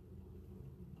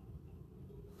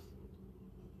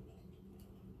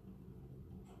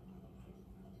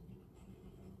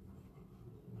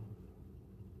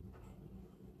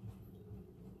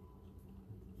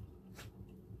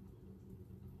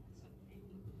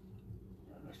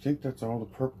 I think that's all the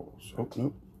purples. Oh,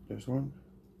 nope, there's one.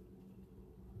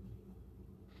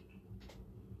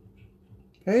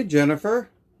 Hey, Jennifer.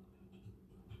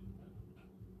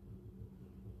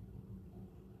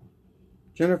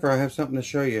 Jennifer, I have something to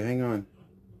show you. Hang on.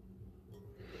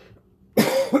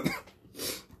 Let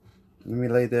me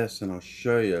lay this and I'll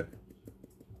show you.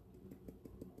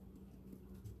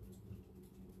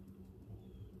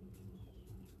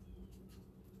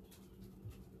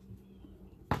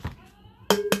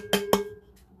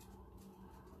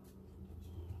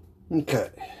 Okay.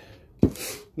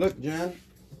 Look, Jen.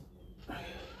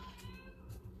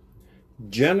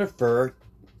 Jennifer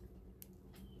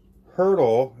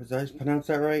Hurdle, did I pronounce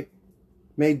that right?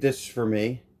 Made this for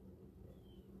me.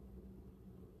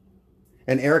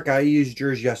 And Eric, I used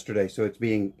yours yesterday, so it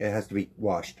has to be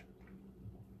washed.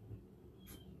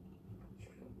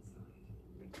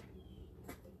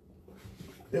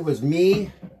 It was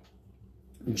me,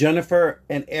 Jennifer,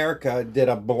 and Erica did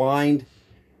a blind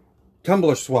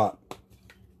tumbler swap.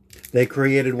 They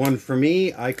created one for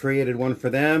me, I created one for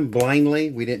them,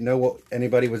 blindly. We didn't know what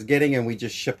anybody was getting, and we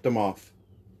just shipped them off.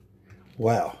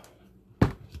 Wow.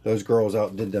 Those girls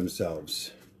outdid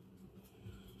themselves.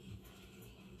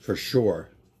 For sure.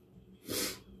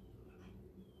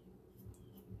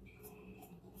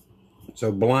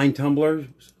 So, blind tumblers.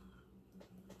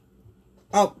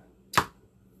 Oh.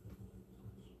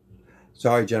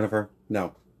 Sorry, Jennifer.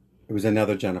 No. It was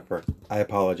another Jennifer. I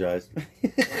apologize.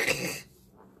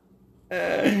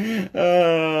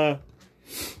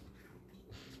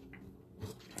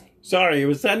 Sorry, it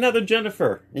was another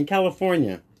Jennifer in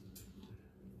California.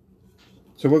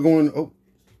 So we're going... Oh.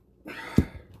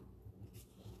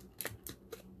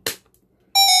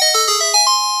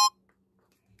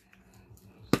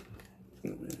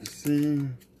 Let's see.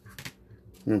 I'm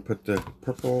going to put the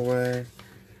purple away.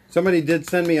 Somebody did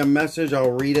send me a message.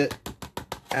 I'll read it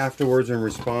afterwards and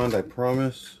respond, I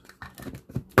promise.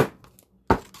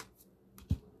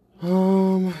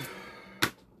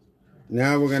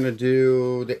 Now we're going to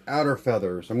do the outer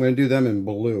feathers. I'm going to do them in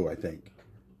blue, I think.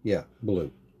 Yeah,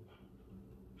 blue.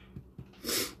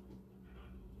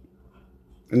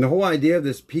 And the whole idea of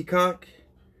this peacock,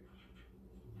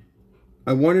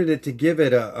 I wanted it to give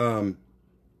it a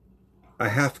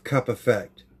half cup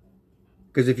effect.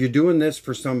 Because if you're doing this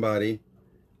for somebody,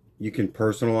 you can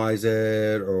personalize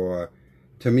it. Or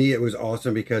to me, it was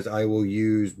awesome because I will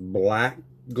use black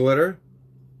glitter.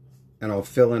 And I'll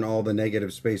fill in all the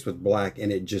negative space with black.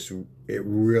 And it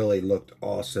really looked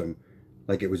awesome.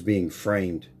 Like it was being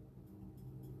framed.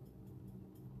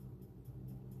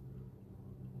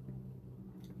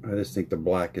 I just think the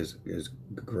black is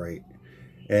great.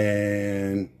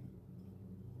 And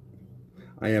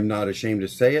I am not ashamed to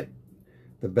say it.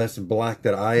 The best black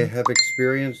that I have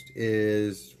experienced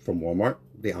is from Walmart,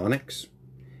 the Onyx.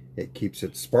 It keeps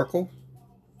it sparkle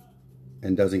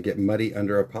and doesn't get muddy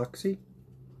under epoxy.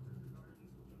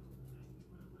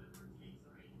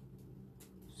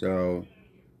 So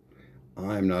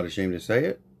I'm not ashamed to say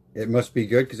it. It must be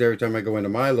good because every time I go into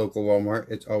my local Walmart,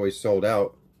 it's always sold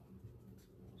out.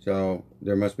 So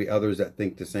there must be others that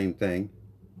think the same thing.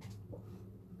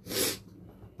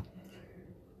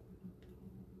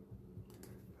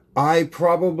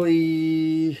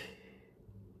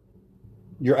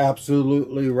 You're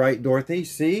absolutely right, Dorothy.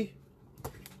 See?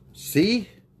 See?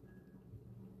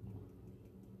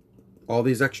 All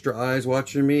these extra eyes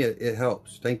watching me, it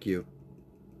helps. Thank you.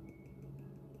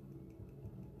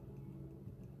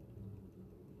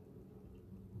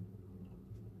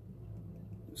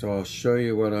 So I'll show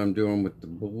you what I'm doing with the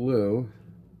blue.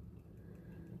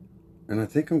 And I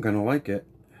think I'm going to like it.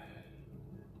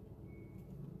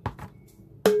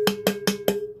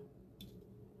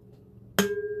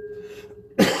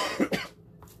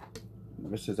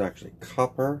 This is actually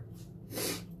copper.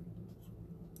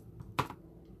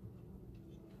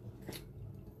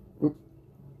 Oop.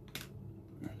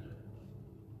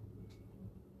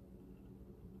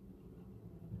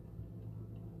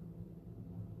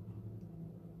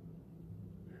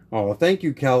 Oh, thank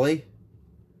you, Kelly.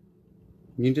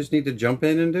 You just need to jump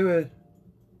in and do it.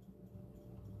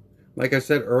 Like I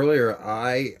said earlier,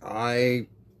 my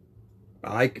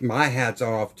hat's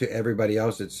off to everybody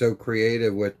else that's so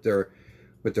creative with their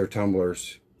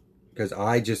tumblers, because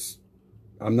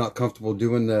I'm not comfortable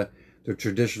doing the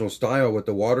traditional style with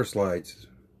the water slides.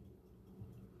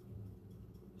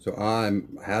 So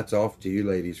hats off to you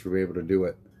ladies for being able to do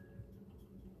it.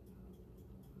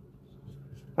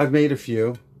 I've made a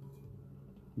few,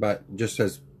 but just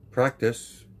as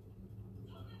practice,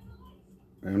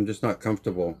 I'm just not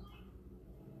comfortable.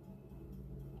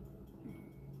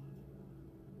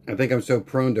 I think I'm so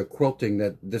prone to quilting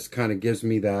that this kind of gives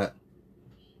me that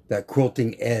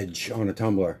quilting edge on a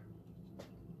tumbler.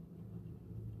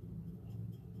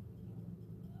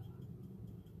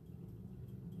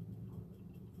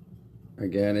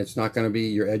 Again, it's not going to be,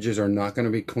 your edges are not going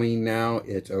to be clean now.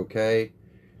 It's okay.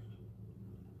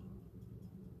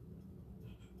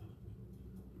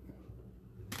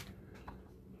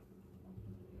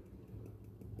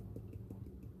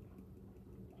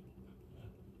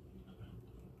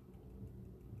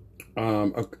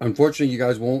 Unfortunately, you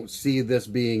guys won't see this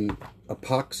being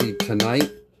epoxy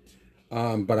tonight.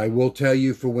 But I will tell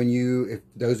you, for if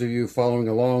those of you following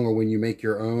along or when you make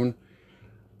your own,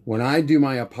 when I do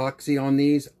my epoxy on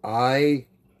these, I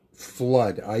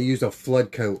use a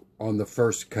flood coat on the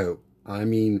first coat. I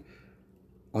mean,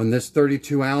 on this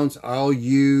 32 ounce, I'll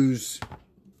use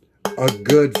a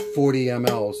good 40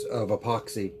 mLs of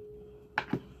epoxy.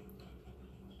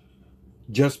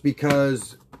 Just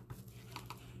because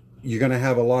you're going to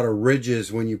have a lot of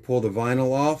ridges when you pull the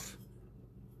vinyl off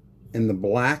in the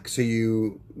black, so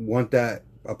you want that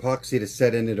epoxy to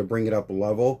set in it to bring it up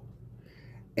level.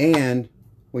 And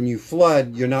when you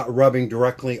flood, you're not rubbing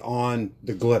directly on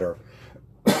the glitter.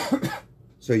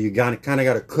 So you kind of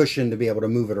got a cushion to be able to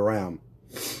move it around.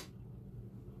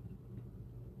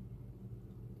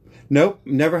 Nope,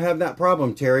 never have that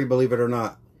problem, Terry, believe it or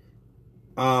not.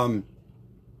 I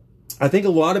think a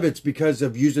lot of it's because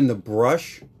of using the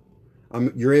brush.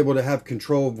 You're able to have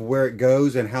control of where it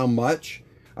goes and how much.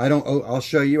 I'll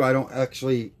show you, I don't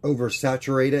actually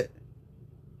oversaturate it.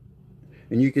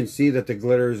 And you can see that the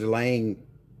glitter is laying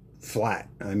flat.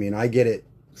 I mean, I get it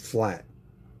flat.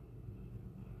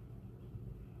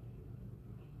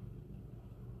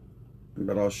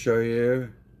 But I'll show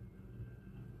you.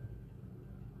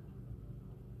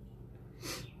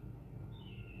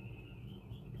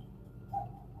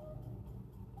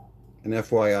 And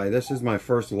FYI, this is my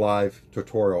first live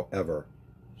tutorial ever.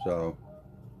 So,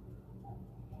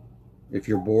 if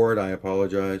you're bored, I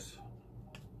apologize.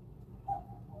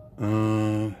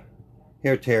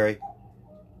 Here, Terry.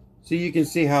 So you can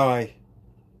see how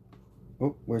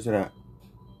oh, where's it at?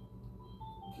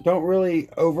 Don't really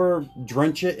over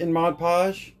drench it in Mod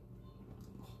Podge.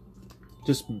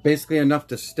 Just basically enough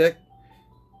to stick.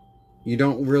 You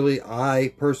don't really,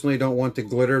 I personally don't want the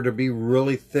glitter to be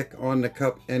really thick on the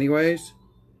cup anyways.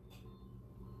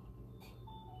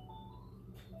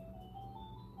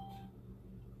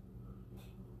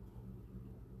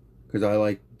 Because I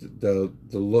like the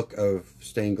look of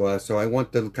stained glass. So I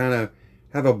want to kind of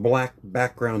have a black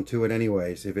background to it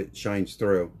anyways if it shines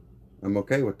through. I'm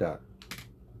okay with that.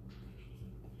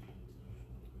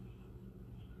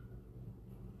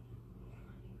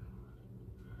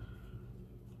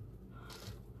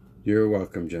 You're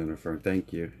welcome, Jennifer.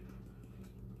 Thank you.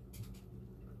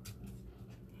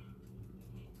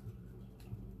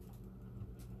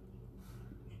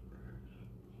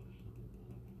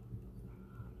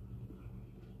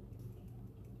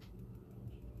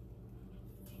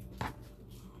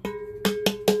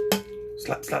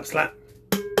 Slap, slap, slap.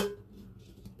 You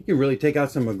can really take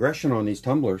out some aggression on these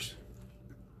tumblers.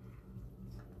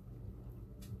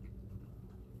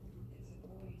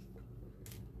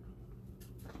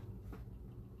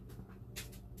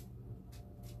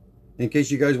 In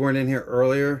case you guys weren't in here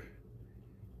earlier,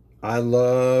 I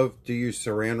love to use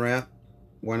saran wrap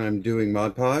when I'm doing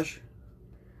Mod Podge.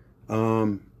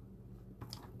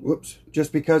 Whoops.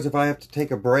 Just because if I have to take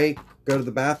a break, go to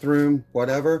the bathroom,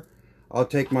 whatever, I'll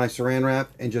take my saran wrap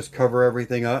and just cover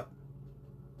everything up.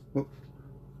 Whoop.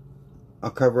 I'll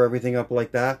cover everything up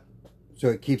like that so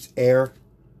it keeps air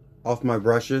off my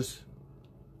brushes.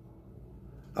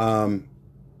 I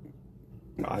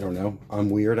don't know.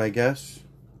 I'm weird, I guess.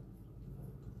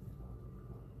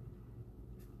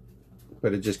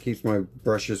 But it just keeps my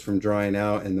brushes from drying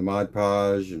out in the Mod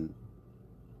Podge. And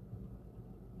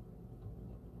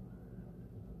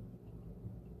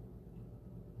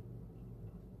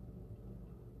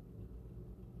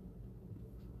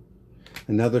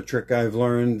another trick I've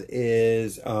learned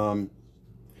is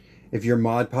If you're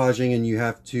Mod Podging and you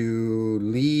have to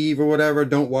leave or whatever,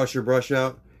 don't wash your brush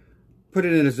out. Put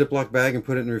it in a Ziploc bag and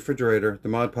put it in the refrigerator. The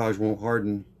Mod Podge won't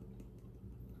harden.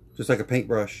 Just like a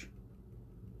paintbrush.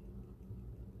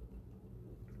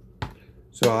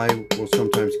 So I will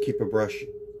sometimes keep a brush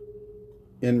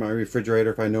in my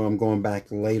refrigerator if I know I'm going back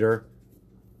later.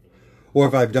 Or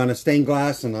if I've done a stained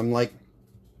glass and I'm like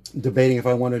debating if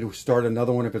I wanted to start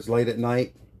another one if it's late at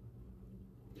night.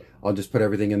 I'll just put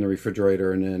everything in the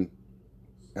refrigerator, and then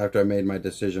after I made my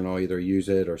decision, I'll either use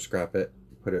it or scrap it,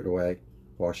 put it away,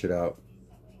 wash it out.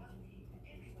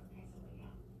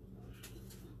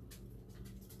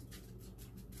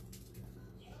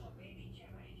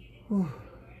 Whew.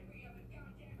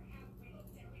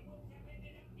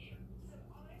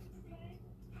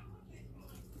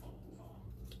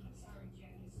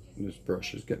 This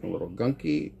brush is getting a little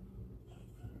gunky.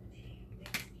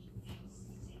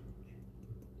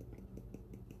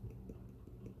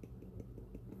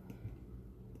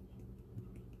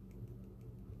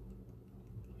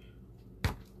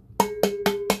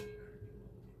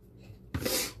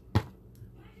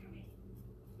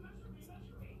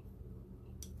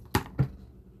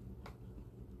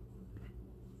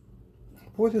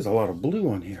 Boy, there's a lot of blue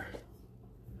on here.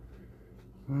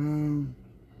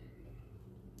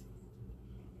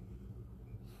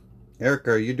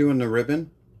 Erica, are you doing the ribbon?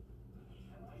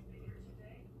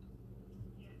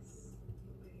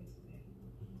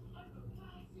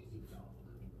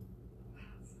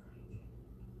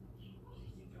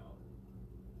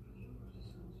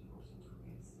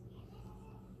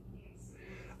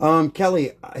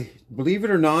 Kelly, believe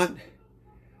it or not,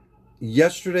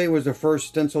 yesterday was the first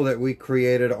stencil that we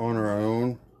created on our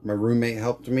own. My roommate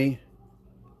helped me.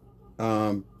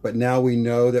 But now we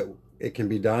know that it can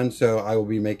be done, so I will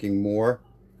be making more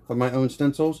of my own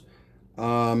stencils.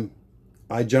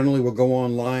 I generally will go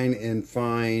online and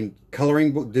find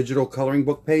coloring book, digital coloring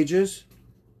book pages,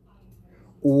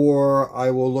 or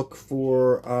I will look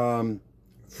for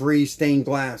free stained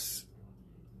glass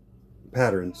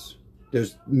patterns.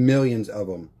 There's millions of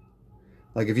them.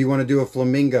 Like if you want to do a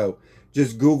flamingo,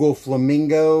 just Google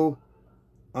flamingo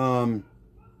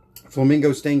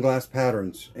flamingo stained glass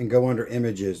patterns and go under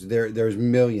images. There's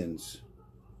millions.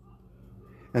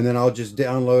 And then I'll just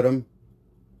download them,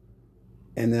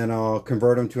 and then I'll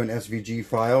convert them to an SVG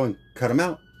file and cut them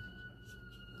out.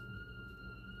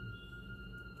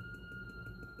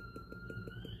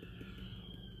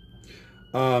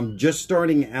 Just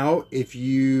starting out, if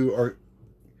you are,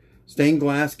 stained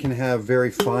glass can have very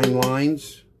fine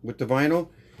lines with the vinyl.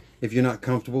 If you're not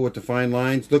comfortable with the fine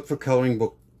lines, look for coloring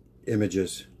book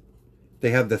images. They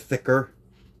have the thicker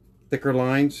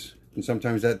lines, and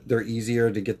sometimes they're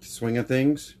easier to get the swing of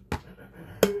things.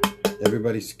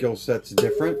 Everybody's skill set's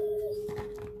different.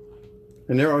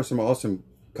 And there are some awesome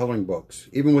coloring books.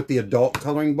 Even with the adult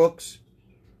coloring books,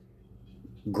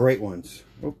 great ones.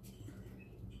 Oh.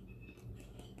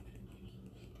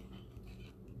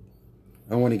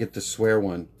 I want to get the swear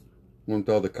one. I want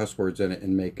all the cuss words in it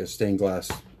and make a stained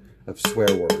glass of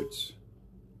swear words.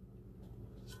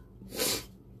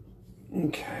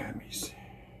 Okay, let me see.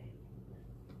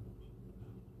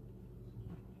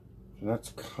 So that's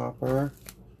copper.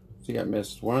 See, I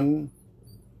missed 1,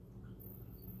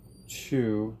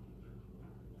 2,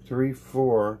 3,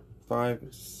 4, 5,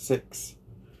 6.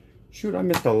 Shoot, I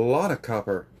missed a lot of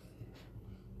copper.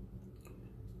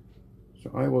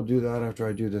 So I will do that after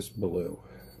I do this blue.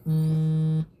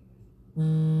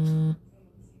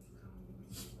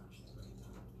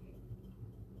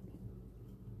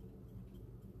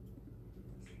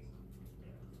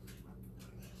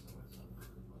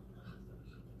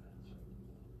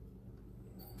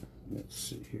 Let's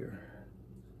see here.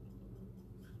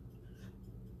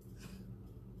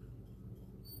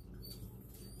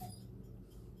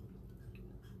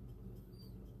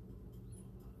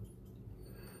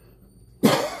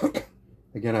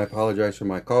 Again, I apologize for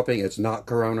my coughing. It's not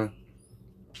Corona.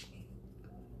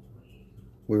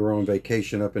 We were on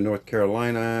vacation up in North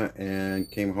Carolina and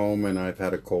came home, and I've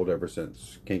had a cold ever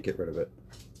since. Can't get rid of it.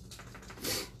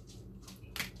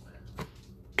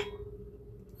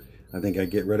 I think I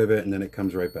get rid of it and then it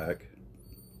comes right back.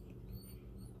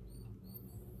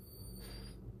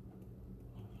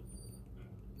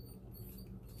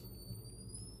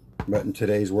 But in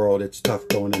today's world, it's tough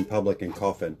going in public and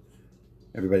coughing.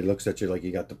 Everybody looks at you like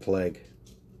you got the plague.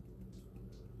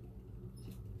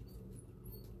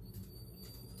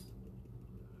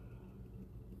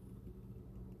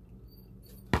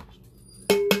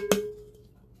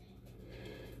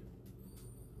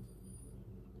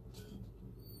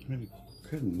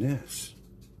 Goodness.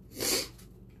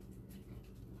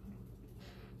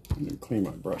 Let me clean my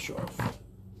brush off.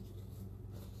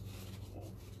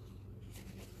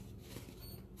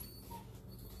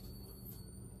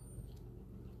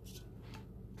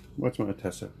 What's my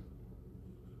Tessa?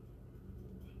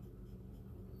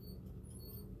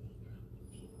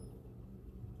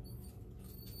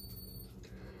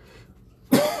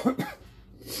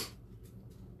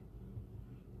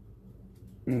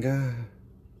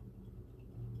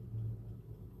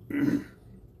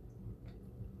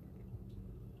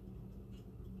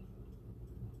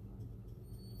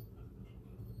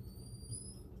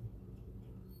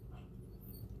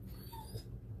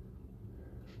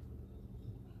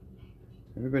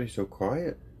 Everybody's so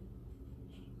quiet.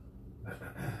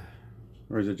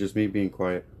 Or is it just me being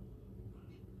quiet?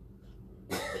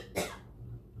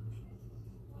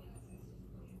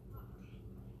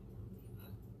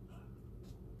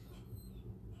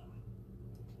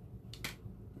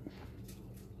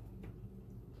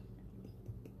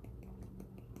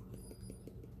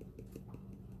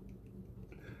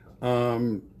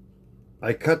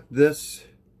 I cut this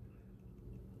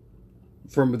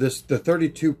from the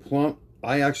 32 plump.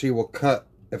 I actually will cut,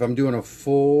 if I'm doing a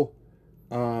full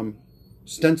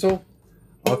stencil,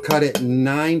 I'll cut it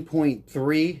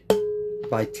 9.3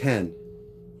 by 10.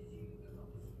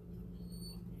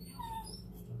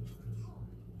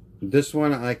 This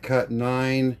one I cut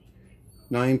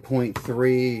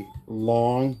 9.3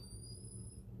 long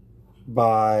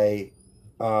by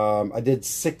I did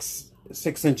 6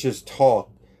 inches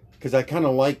tall, because I kind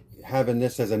of like having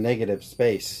this as a negative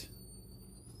space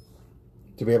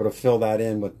to be able to fill that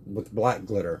in with black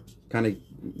glitter. Kind of,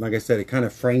 like I said, it kind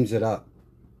of frames it up.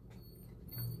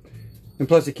 And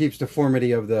plus it keeps the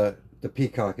deformity of the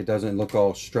peacock. It doesn't look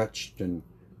all stretched and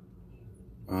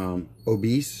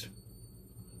obese.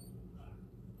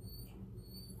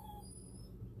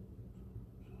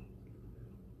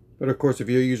 But of course, if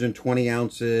you're using 20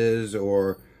 ounces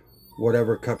or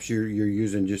whatever cups you're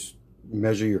using, just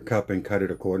measure your cup and cut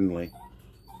it accordingly.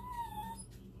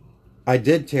 I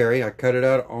did, Terry. I cut it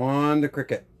out on the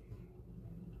Cricut.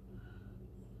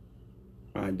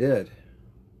 I did.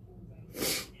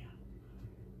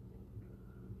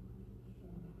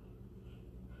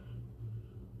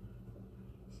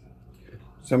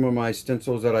 Some of my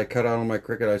stencils that I cut out on my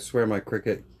Cricut, I swear my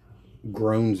Cricut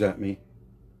groans at me.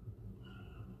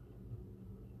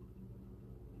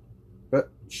 But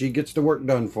she gets the work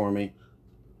done for me.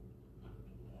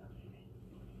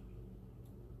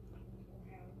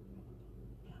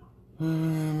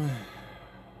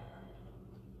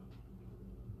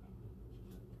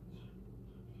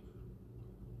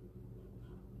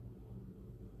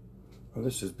 Oh,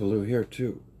 this is blue here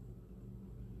too.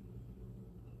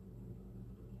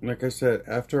 Like I said,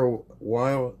 after a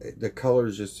while, the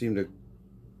colors just seem to,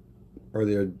 or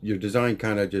your design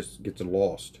kind of just gets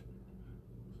lost.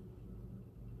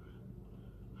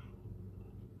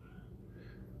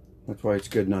 That's why it's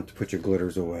good not to put your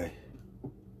glitters away.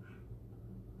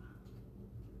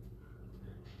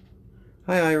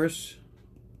 Hi, Iris.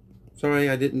 Sorry,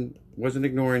 wasn't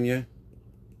ignoring you.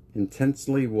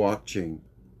 Intensely watching.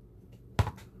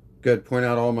 Good, point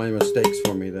out all my mistakes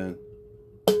for me then.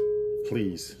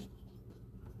 Please.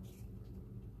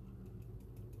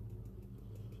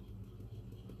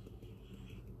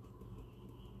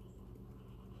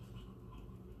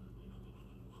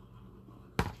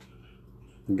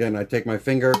 Again, I take my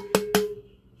finger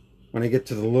when I get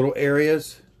to the little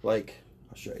areas, like,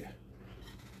 I'll show you.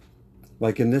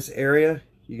 Like in this area,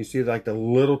 you can see like the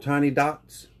little tiny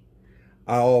dots.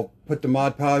 I'll put the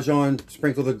Mod Podge on,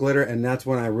 sprinkle the glitter, and that's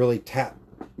when I really tap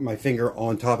my finger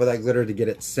on top of that glitter to get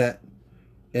it set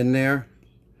in there.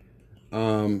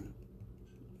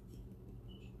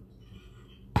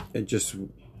 It just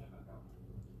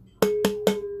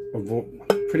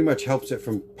pretty much helps it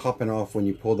from popping off when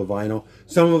you pull the vinyl.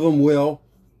 Some of them will,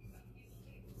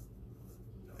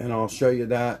 and I'll show you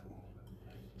that.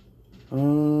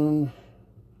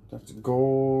 That's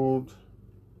gold.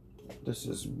 This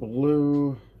is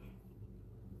blue.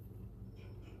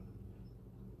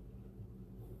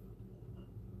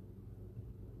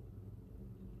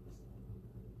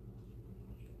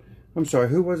 I'm sorry,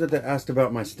 who was it that asked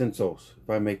about my stencils? If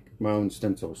I make my own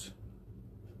stencils.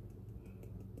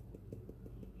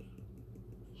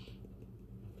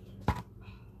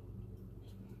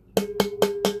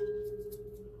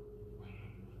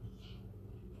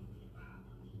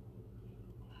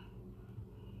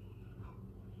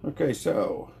 Okay,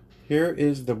 so here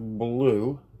is the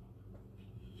blue.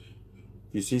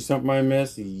 You see something I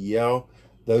missed? Yellow.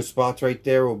 Those spots right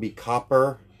there will be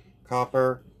copper.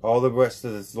 Copper. All the rest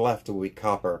of this left will be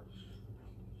copper.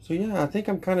 So yeah, I think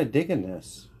I'm kind of digging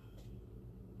this.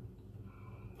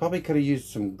 Probably could have used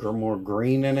some more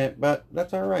green in it, but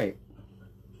that's all right.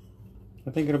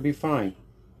 I think it'll be fine.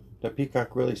 That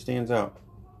peacock really stands out.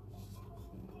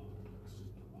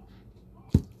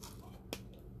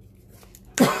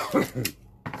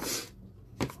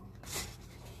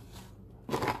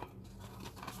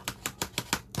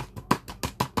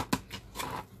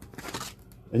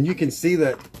 And you can see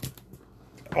that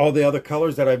all the other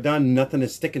colors that I've done, nothing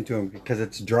is sticking to them because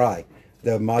it's dry.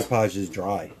 The Mod Podge is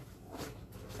dry.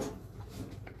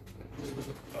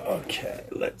 Okay,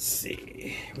 let's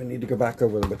see. We need to go back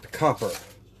over with the copper.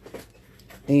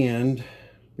 And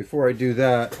before I do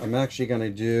that, I'm actually going to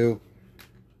do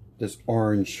this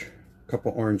orange,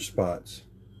 couple orange spots.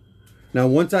 Now,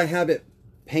 once I have it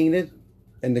painted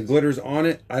and the glitter's on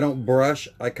it, I don't brush.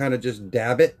 I kind of just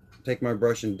dab it. Take my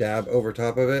brush and dab over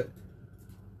top of it.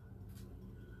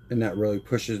 And that really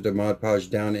pushes the Mod Podge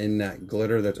down in that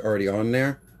glitter that's already on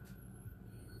there.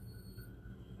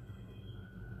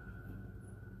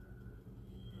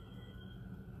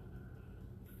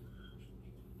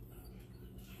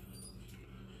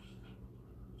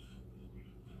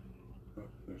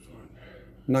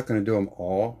 I'm not going to do them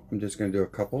all. I'm just going to do a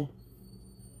couple.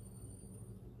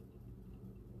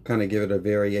 Kind of give it a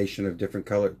variation of different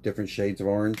color, different shades of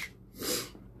orange.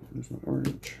 There's my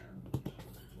orange.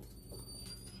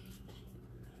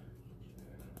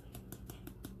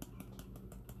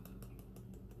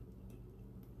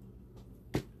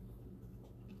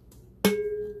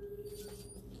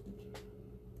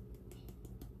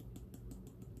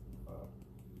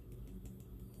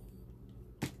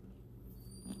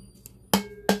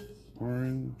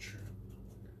 Orange.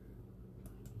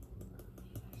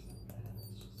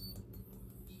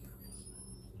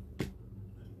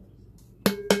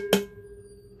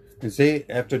 And see,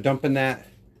 after dumping that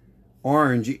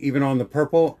orange, even on the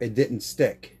purple, it didn't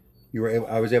stick.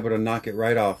 I was able to knock it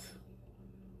right off.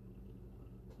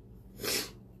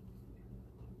 So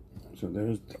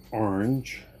there's the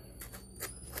orange.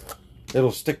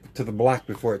 It'll stick to the black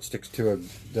before it sticks to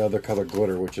the other color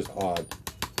glitter, which is odd.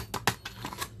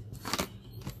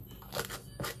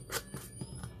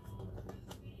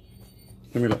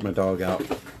 Let me let my dog out.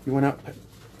 You went out?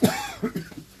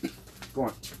 Go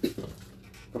on.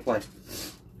 Go play.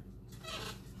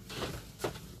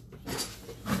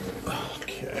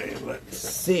 Okay, let's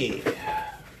see.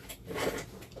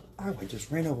 Oh, I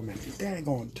just ran over my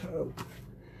daggone toe.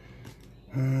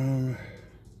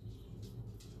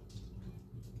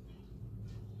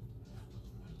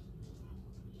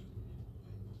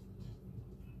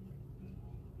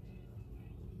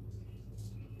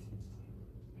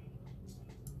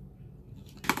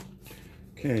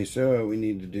 Okay, so we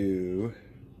need to do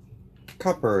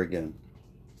copper again.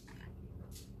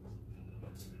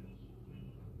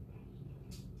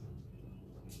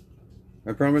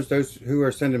 I promise those who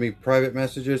are sending me private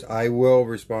messages, I will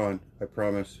respond. I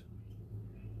promise.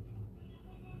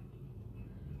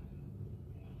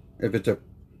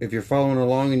 If you're following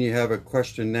along and you have a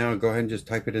question now, go ahead and just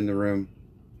type it in the room.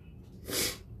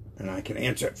 And I can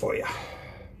answer it for you.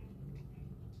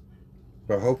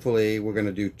 But hopefully we're going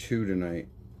to do 2 tonight,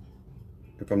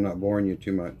 if I'm not boring you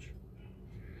too much.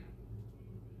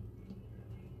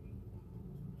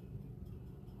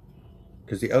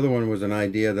 Because the other one was an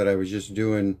idea that I was just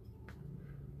doing,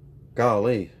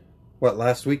 golly, what,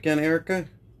 last weekend, Erica?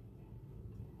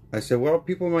 I said, well,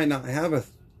 people might not have a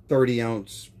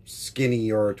 30-ounce skinny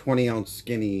or a 20-ounce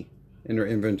skinny in their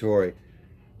inventory.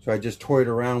 So I just toyed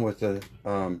around with a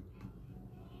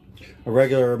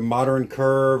regular modern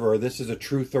curve, or this is a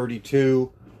true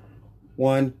 32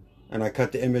 one, and I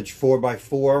cut the image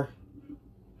 4x4,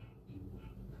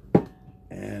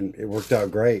 and it worked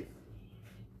out great.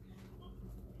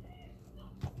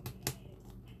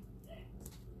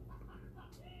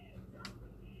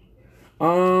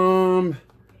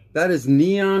 That is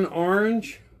neon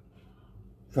orange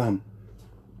from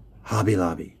Hobby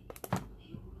Lobby.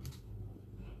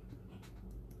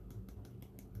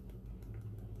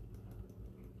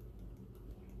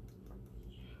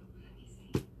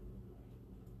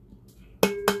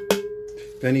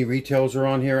 If any retails are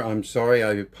on here, I'm sorry,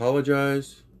 I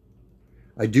apologize.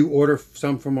 I do order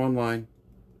some from online.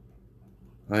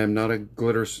 I am not a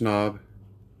glitter snob.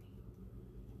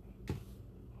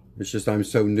 It's just I'm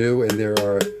so new, and there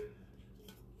are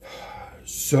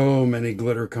so many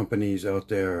glitter companies out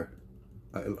there.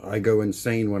 I go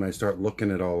insane when I start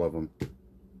looking at all of them.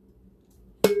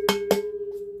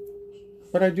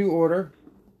 But I do order.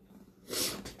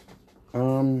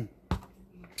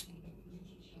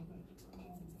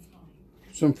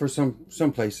 Some for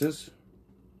some places.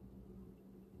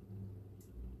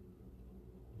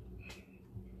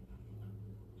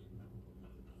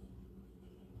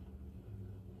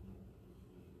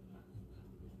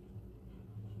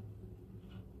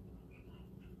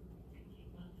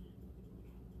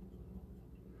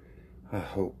 I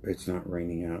hope it's not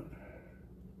raining out.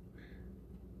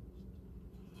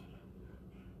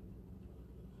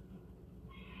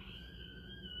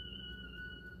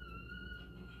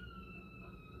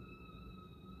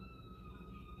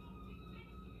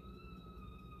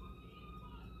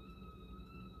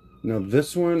 Now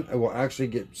this one I will actually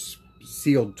get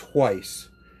sealed twice,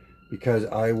 because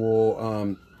I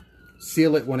will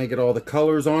seal it when I get all the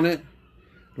colors on it,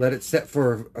 let it set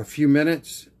for a few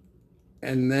minutes,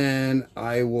 and then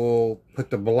I will put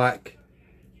the black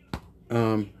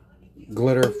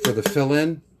glitter for the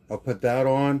fill-in. I'll put that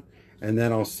on, and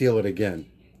then I'll seal it again,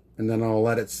 and then I'll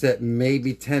let it sit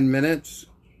maybe 10 minutes,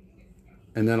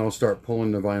 and then I'll start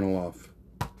pulling the vinyl off.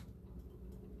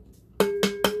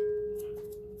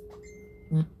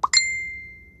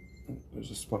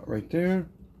 There's a spot right there.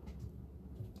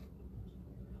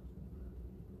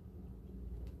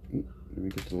 Let me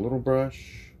get the little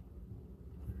brush.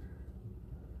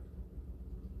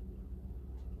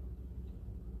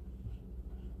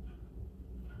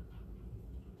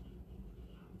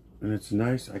 And it's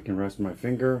nice, I can rest my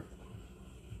finger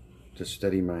to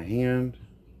steady my hand.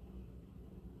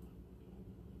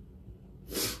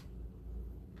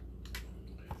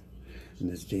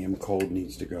 And this damn cold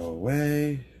needs to go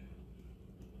away.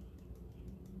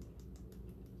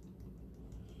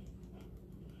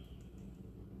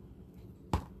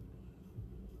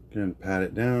 Again, pat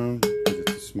it down because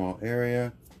it's a small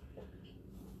area.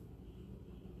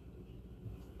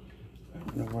 I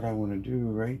don't know what I want to do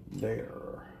right there.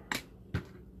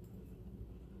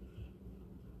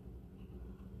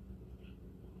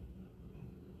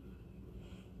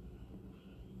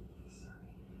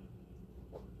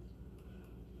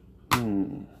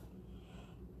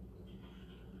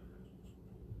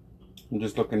 I'm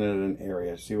just looking at an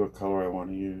area, see what color I want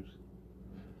to use.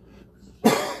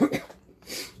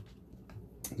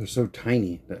 They're so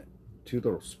tiny, that two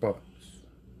little spots.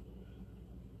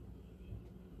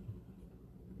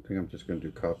 I think I'm just going to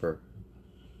do copper.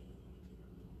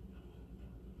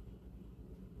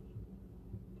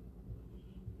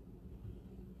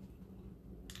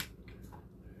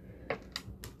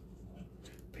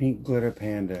 Pink Glitter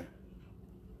Panda.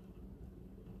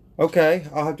 Okay,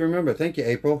 I'll have to remember. Thank you,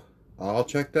 April. I'll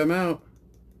check them out.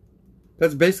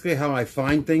 That's basically how I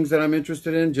find things that I'm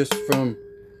interested in, just from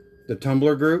the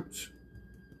Tumblr groups.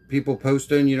 People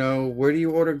posting, you know, where do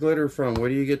you order glitter from? Where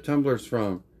do you get tumblers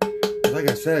from? Like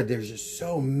I said, there's just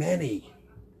so many.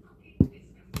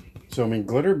 So, I mean,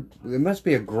 glitter, it must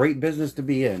be a great business to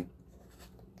be in.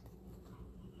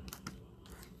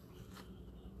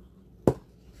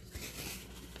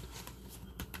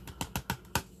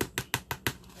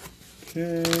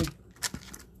 Okay.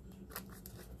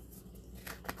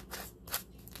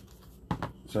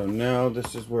 So now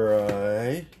this is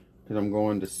where because I'm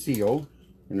going to seal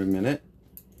in a minute,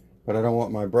 but I don't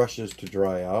want my brushes to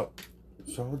dry out.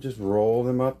 So I'll just roll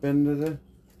them up into the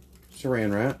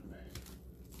saran wrap.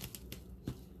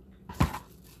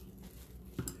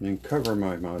 And then cover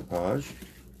my Mod Podge.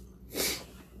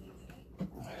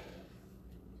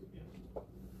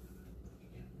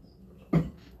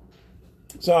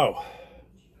 So,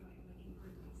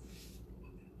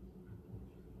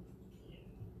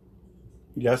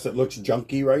 yes, it looks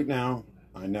junky right now.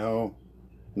 I know.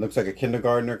 It looks like a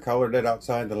kindergartner colored it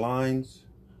outside the lines.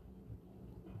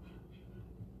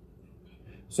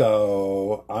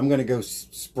 So I'm going to go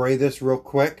spray this real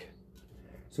quick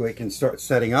so it can start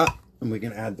setting up, and we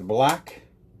can add the black,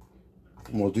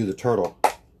 and we'll do the turtle.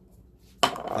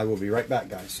 I will be right back,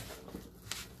 guys.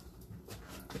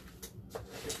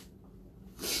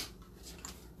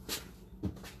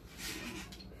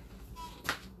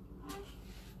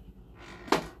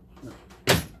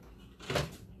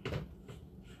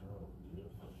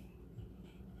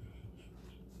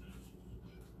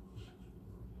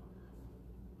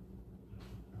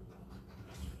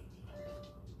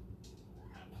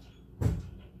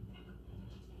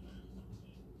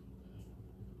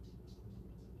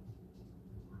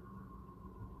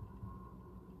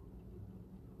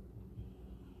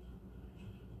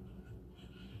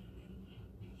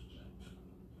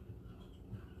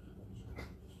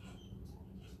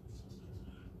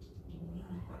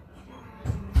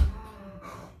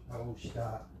 Oh,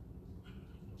 stop.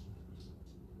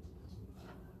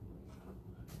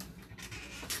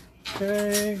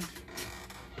 Okay.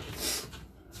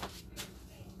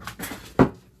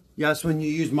 Yes, when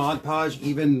you use Mod Podge,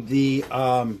 even the,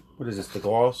 what is this, the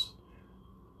gloss?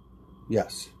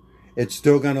 Yes. It's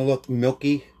still going to look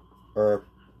milky or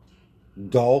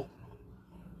dull.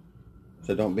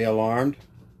 So don't be alarmed.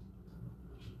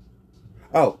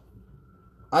 Oh,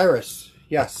 Iris.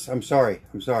 Yes, I'm sorry.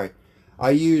 I'm sorry. I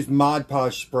used Mod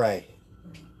Podge spray.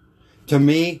 To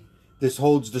me, this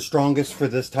holds the strongest for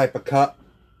this type of cup.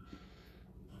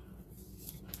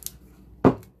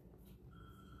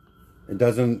 It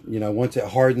doesn't, you know, once it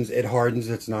hardens, it hardens.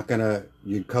 It's not gonna,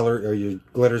 your color or your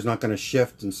glitter's not gonna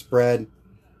shift and spread.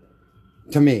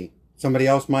 To me, somebody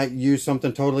else might use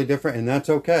something totally different, and that's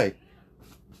okay.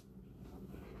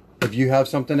 If you have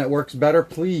something that works better,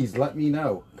 please let me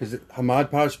know, because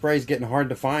Mod Podge spray is getting hard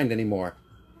to find anymore.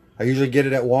 I usually get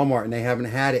it at Walmart, and they haven't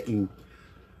had it in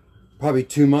probably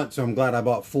 2 months, so I'm glad I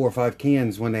bought 4 or 5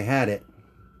 cans when they had it.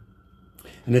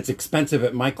 And it's expensive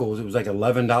at Michael's. It was like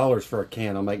 $11 for a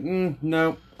can. I'm like,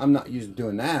 no, I'm not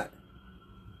doing that.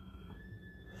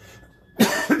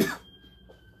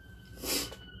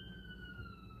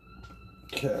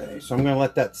 Okay, so I'm going to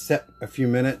let that set a few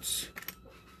minutes.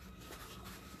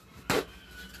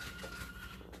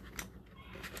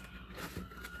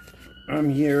 I'm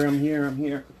here.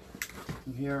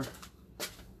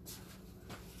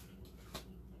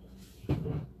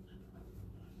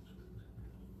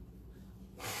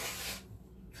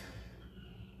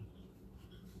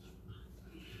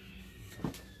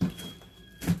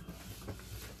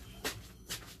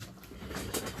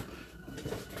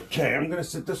 Okay, I'm going to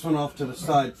set this one off to the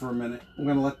side for a minute. I'm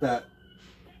going to let that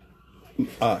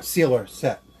sealer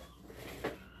set.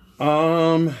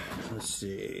 Let's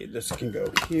see. This can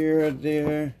go here,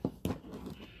 there.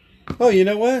 Oh, you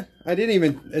know what? I didn't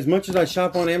even, as much as I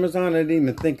shop on Amazon, I didn't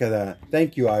even think of that.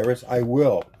 Thank you, Iris. I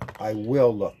will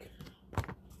look.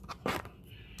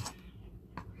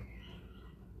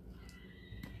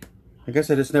 I guess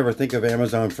I just never think of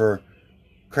Amazon for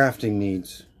crafting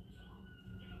needs.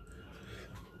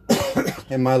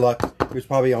 And my luck, it was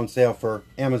probably on sale for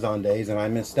Amazon days and I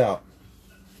missed out.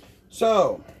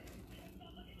 So,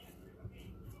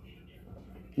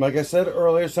 like I said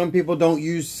earlier, some people don't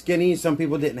use skinnies. Some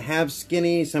people didn't have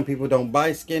skinnies. Some people don't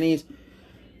buy skinnies.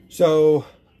 So,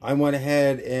 I went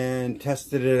ahead and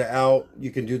tested it out.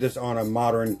 You can do this on a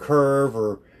modern curve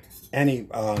or any,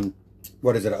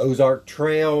 what is it, Ozark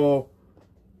Trail,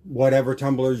 whatever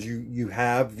tumblers you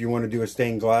have if you want to do a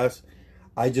stained glass.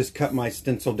 I just cut my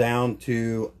stencil down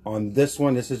to, on this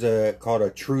one, this is called a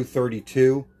True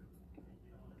 32.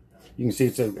 You can see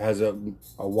it has a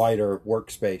wider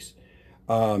workspace.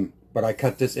 But I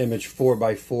cut this image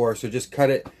 4x4, so just cut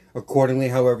it accordingly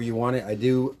however you want it. I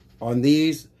do, on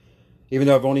these, even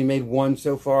though I've only made one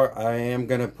so far, I am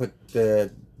going to put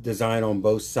the design on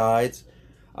both sides.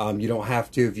 You don't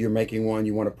have to. If you're making one,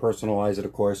 you want to personalize it,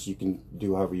 of course, you can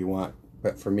do however you want.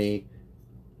 But for me,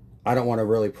 I don't want to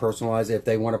really personalize it. If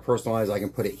they want to personalize, I can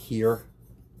put it here.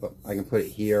 But I can put it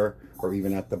here or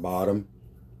even at the bottom.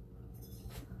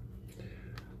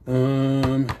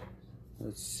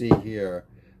 Let's see here.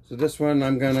 So this one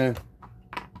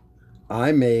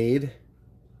I made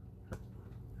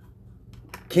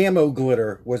camo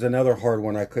glitter was another hard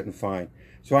one I couldn't find.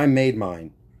 So I made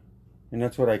mine. And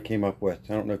that's what I came up with.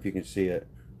 I don't know if you can see it.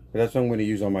 But that's what I'm going to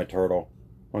use on my turtle,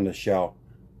 on the shell.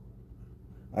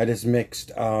 I just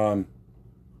mixed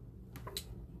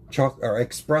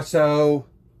espresso.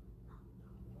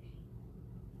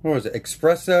 What was it?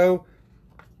 Espresso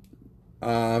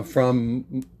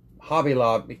from Hobby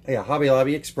Lobby. Yeah, Hobby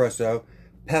Lobby espresso.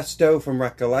 Pesto from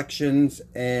Recollections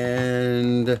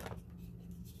and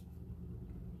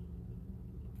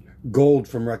gold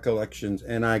from Recollections,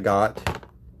 and I got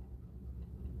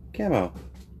camo.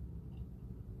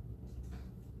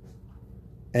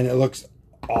 And it looks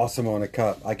awesome on a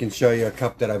cup. I can show you a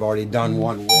cup that I've already done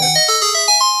one with.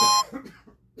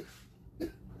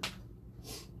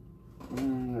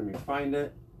 Let me find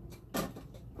it.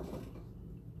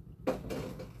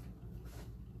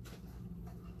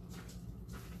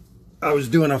 I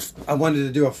wanted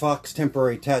to do a fox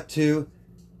temporary tattoo.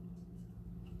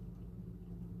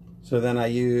 So then I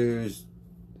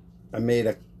made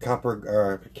a copper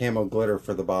or camo glitter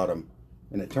for the bottom.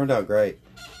 And it turned out great.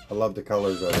 I love the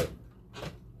colors of it.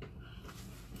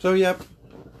 So, yep,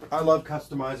 I love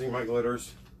customizing my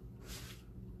glitters.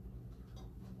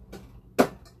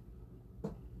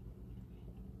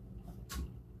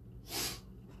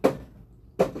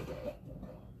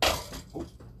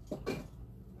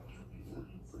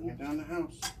 Bring it down the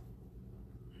house.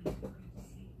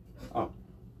 Oh.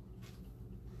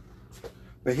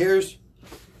 But here's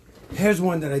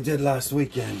one that I did last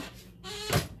weekend.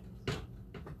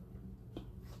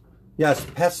 Yes,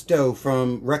 pesto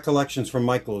from Recollections from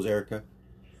Michael's, Erica.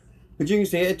 But you can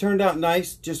see it turned out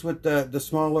nice just with the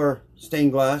smaller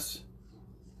stained glass.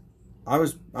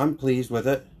 I'm pleased with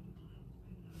it.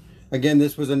 Again,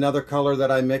 this was another color that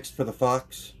I mixed for the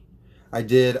fox. I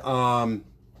did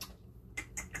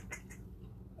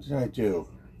did I do?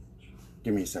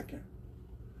 Give me a second.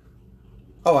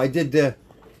 Oh, I did the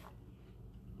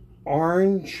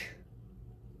orange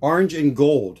and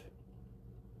gold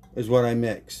is what I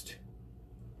mixed.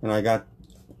 And I got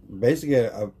basically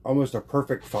almost a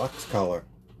perfect fox color.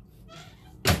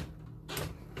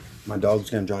 My dog's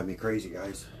gonna drive me crazy,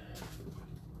 guys.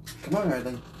 Come on,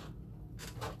 Riley.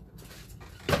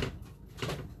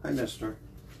 Hi, mister.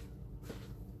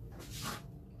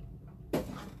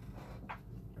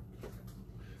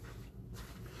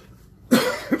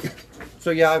 So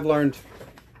yeah, I've learned,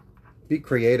 be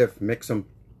creative, mix them.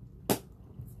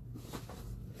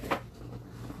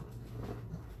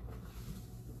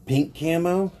 Pink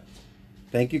camo?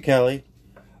 Thank you, Kelly.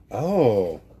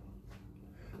 Oh.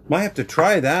 Might have to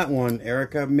try that one,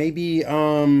 Erica. Maybe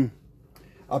a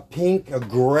pink, a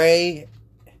gray.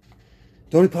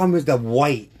 The only problem is the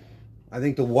white. I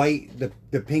think the white,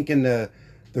 the pink and the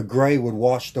gray would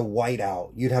wash the white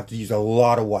out. You'd have to use a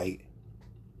lot of white.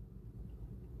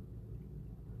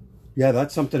 Yeah,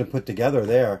 that's something to put together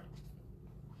there.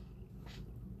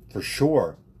 For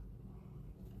sure.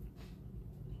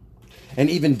 And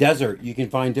even desert, you can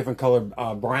find different colored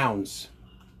browns.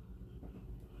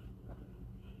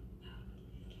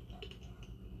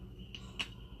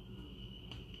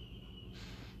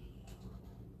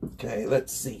 Okay,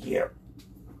 let's see here.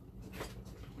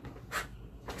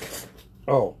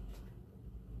 Oh,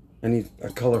 I need a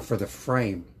color for the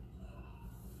frame.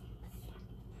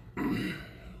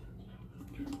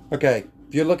 Okay,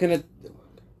 if you're looking at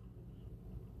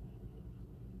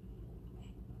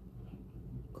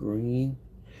green,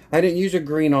 I didn't use a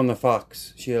green on the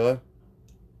fox, Sheila.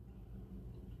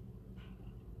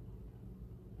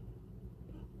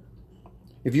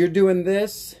 If you're doing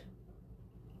this,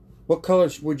 what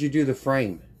colors would you do the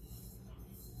frame?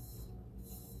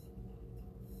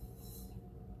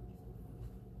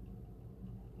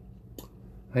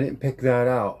 I didn't pick that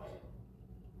out.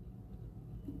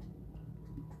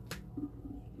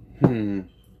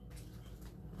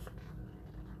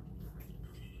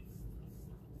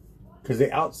 Because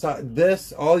the outside,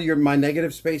 my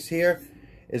negative space here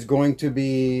is going to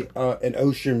be an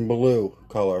ocean blue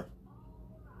color.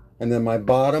 And then my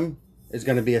bottom is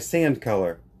going to be a sand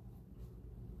color.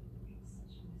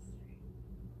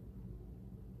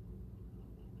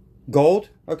 Gold?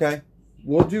 Okay.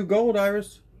 We'll do gold,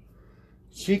 Iris.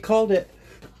 She called it.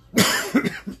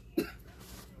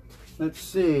 Let's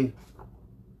see.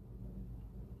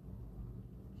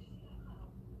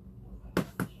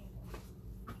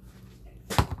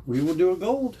 We will do a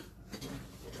gold.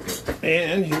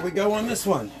 And here we go on this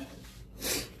one.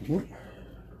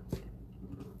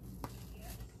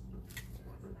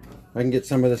 I can get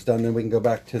some of this done, then we can go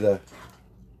back to the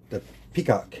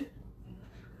peacock.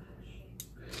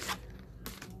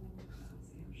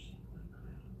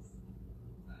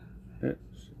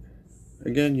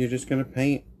 Again, you're just going to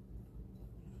paint.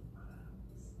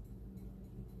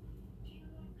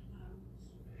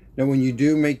 Now when you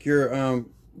do make your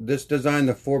this design,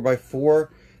 the 4x4,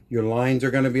 your lines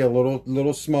are going to be a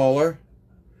little smaller,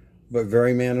 but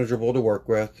very manageable to work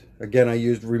with. Again, I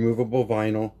used removable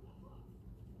vinyl.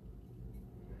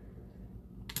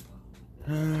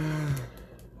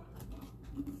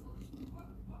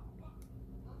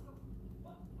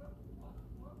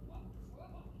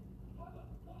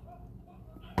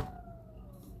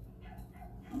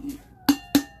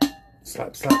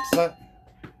 Slap, slap, slap.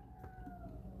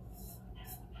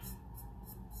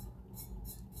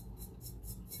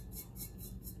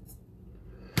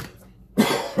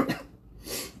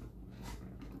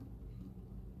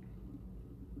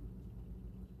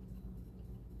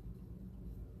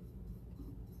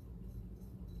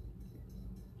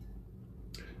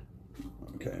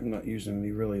 Okay, I'm not using any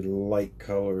really light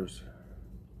colors.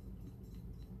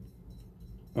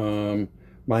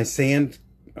 My sand,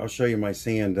 I'll show you my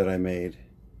sand that I made.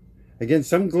 Again,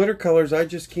 some glitter colors I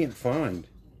just can't find.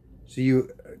 So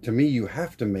to me, you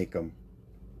have to make them.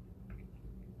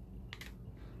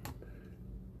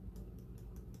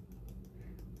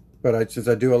 But since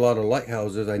I do a lot of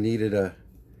lighthouses, I needed a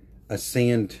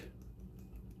sand,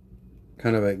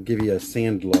 kind of give you a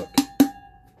sand look.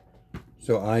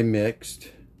 So I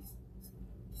mixed.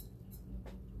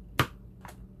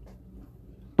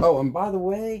 Oh, and by the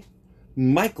way,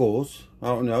 Michael's, I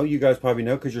don't know, you guys probably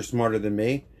know because you're smarter than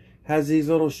me, has these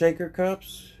little shaker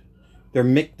cups.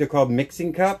 They're called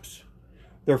mixing cups.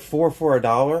 They're 4 for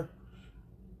 $1.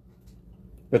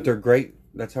 But they're great.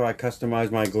 That's how I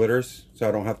customize my glitters, so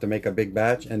I don't have to make a big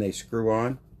batch, and they screw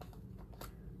on.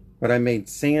 But I made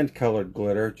sand colored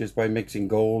glitter just by mixing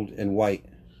gold and white.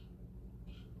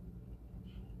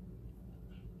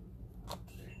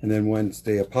 And then once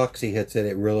the epoxy hits it,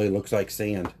 it really looks like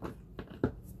sand.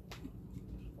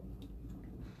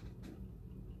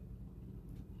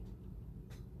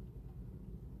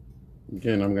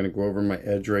 Again, I'm going to go over my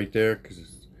edge right there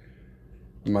because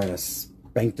I might have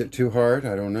spanked it too hard.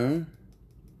 I don't know.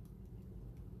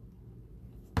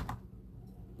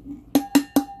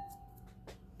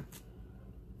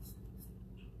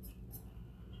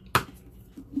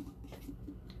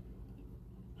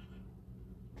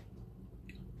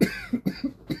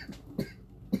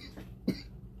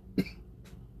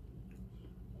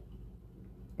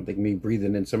 I think me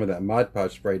breathing in some of that Mod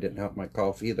Podge spray didn't help my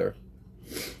cough either.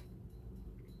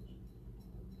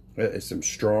 It's some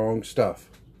strong stuff.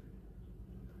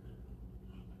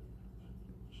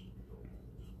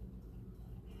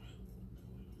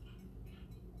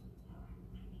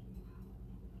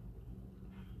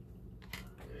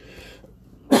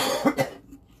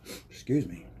 Excuse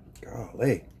me.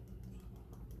 Golly.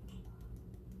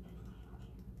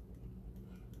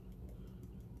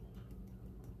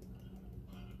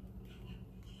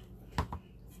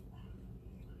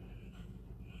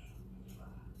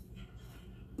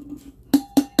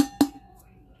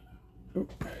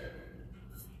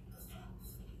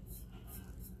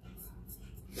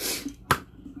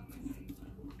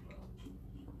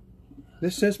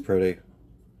 This is pretty.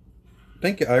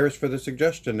 Thank you, Iris, for the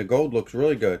suggestion. The gold looks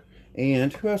really good.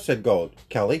 And who else said gold?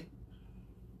 Kelly.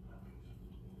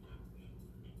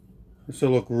 This will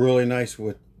look really nice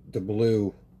with the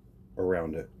blue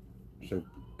around it. So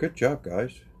good job,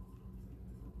 guys.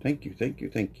 Thank you, thank you,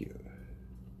 thank you.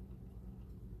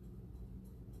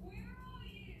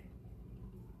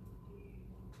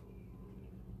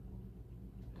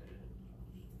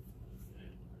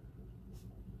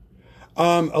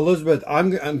 Elizabeth,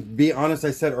 I'm be honest,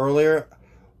 I said earlier,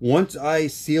 once I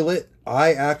seal it,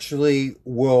 I actually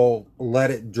will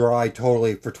let it dry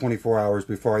totally for 24 hours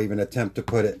before I even attempt to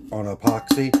put it on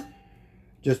epoxy.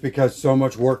 Just because so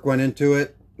much work went into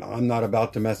it, I'm not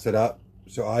about to mess it up.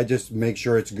 So I just make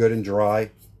sure it's good and dry.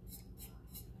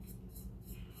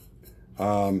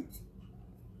 And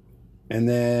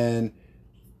then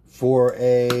for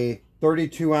a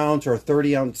 32 ounce or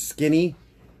 30 ounce skinny,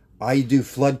 I do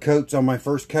flood coats on my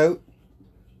first coat.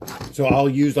 So I'll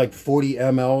use like 40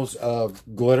 mLs of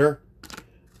glitter.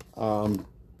 I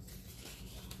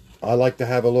like to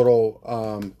have a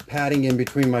little padding in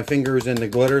between my fingers and the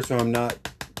glitter so I'm not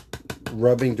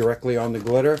rubbing directly on the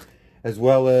glitter. As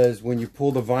well as when you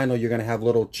pull the vinyl, you're going to have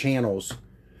little channels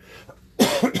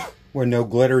where no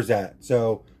glitter's at.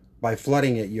 So by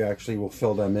flooding it, you actually will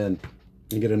fill them in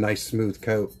and get a nice smooth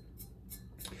coat.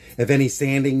 If any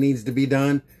sanding needs to be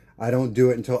done, I don't do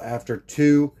it until after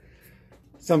 2,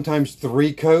 sometimes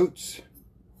 3 coats,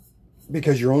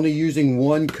 because you're only using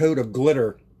 1 coat of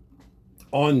glitter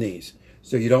on these.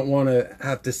 So you don't want to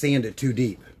have to sand it too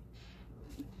deep.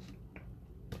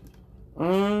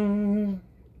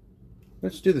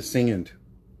 Let's do the sand.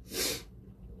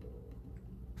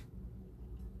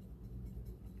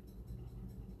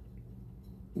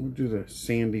 We'll do the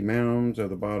sandy mounds at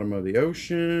the bottom of the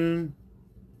ocean.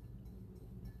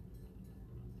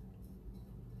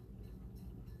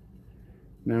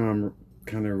 Now I'm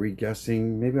kind of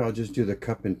re-guessing. Maybe I'll just do the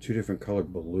cup in 2 different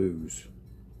colored blues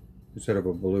instead of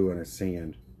a blue and a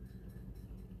sand.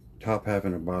 Top half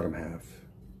and a bottom half.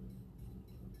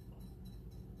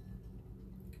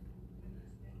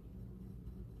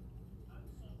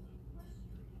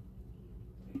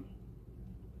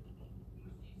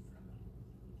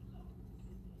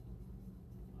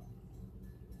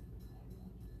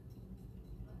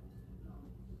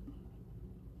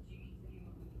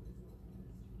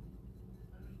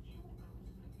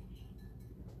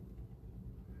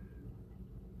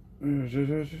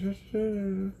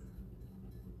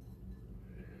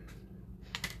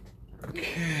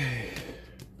 Okay.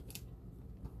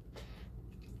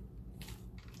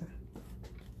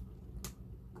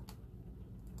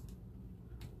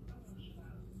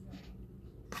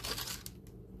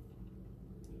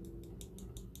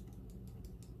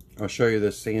 I'll show you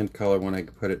the sand color when I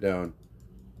put it down.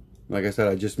 Like I said,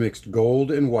 I just mixed gold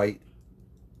and white.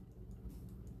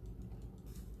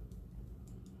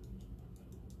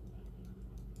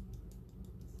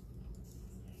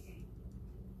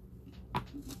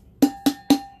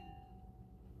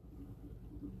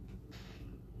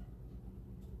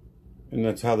 And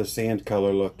that's how the sand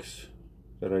color looks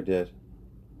that I did.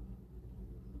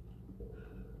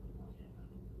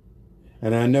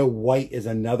 And I know white is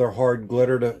another hard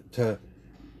glitter to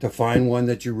find one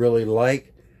that you really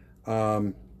like.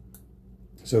 So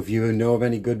if you know of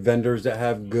any good vendors that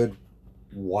have good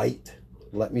white,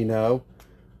 let me know.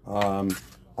 I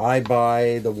I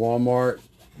buy the Walmart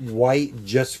white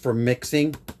just for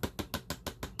mixing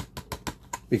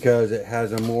because it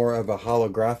has a more of a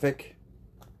holographic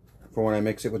for when I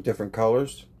mix it with different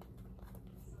colors.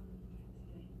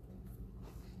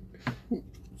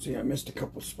 See, I missed a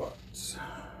couple spots.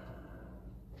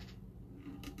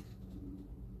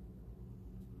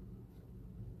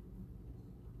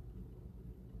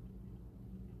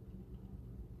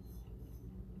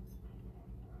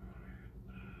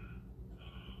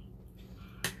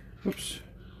 Oops.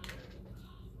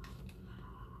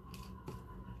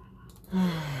 I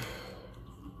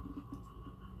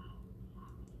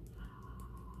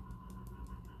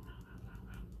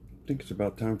think it's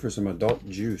about time for some adult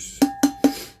juice.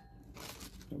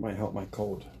 That might help my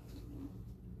cold.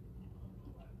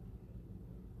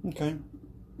 Okay.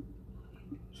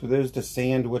 So there's the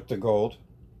sand with the gold.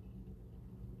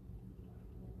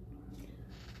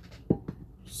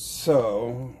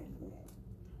 So,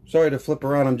 sorry to flip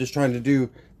around. I'm just trying to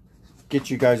get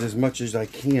you guys as much as I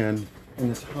can in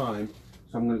this time.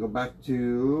 So I'm going to go back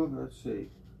to, let's see.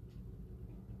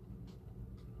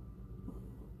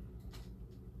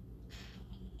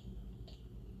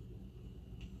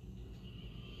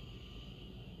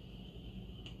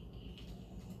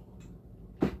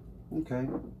 Okay.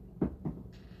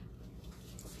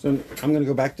 So I'm going to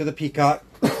go back to the peacock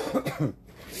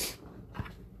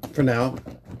for now.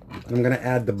 I'm going to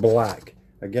add the black.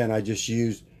 Again, I just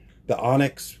used the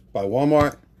Onyx by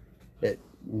Walmart. It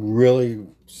really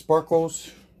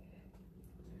sparkles.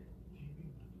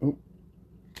 Oh,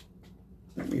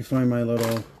 let me find my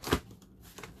little...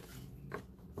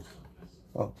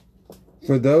 Oh.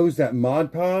 For those that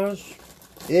Mod Podge,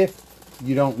 if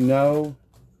you don't know,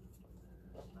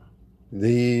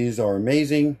 these are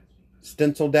amazing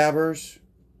stencil dabbers.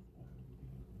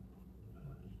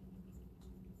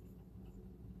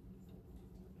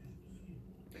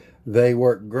 They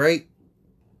work great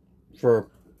for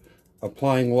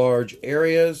applying large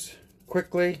areas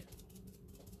quickly.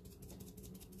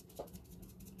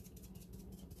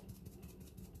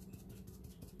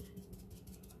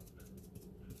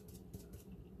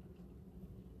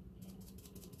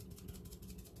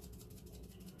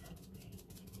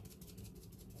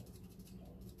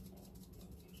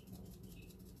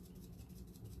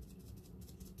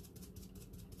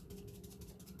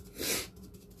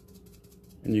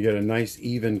 And you get a nice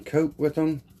even coat with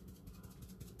them.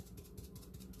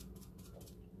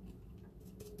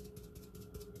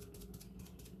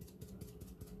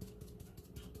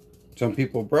 Some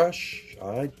people brush.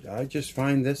 I just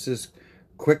find this is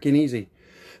quick and easy.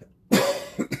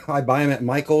 I buy them at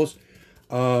Michael's.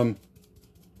 I'm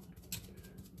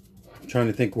trying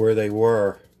to think where they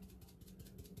were.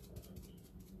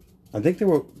 I think they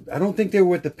were. I don't think they were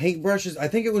with the paintbrushes. I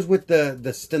think it was with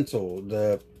the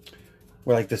stencil,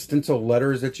 like the stencil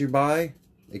letters that you buy.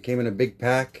 It came in a big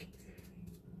pack.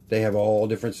 They have all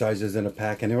different sizes in a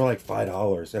pack, and they were like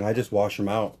 $5. And I just wash them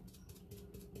out,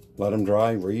 let them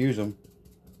dry, reuse them,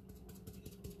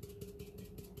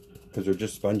 because they're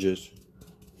just sponges.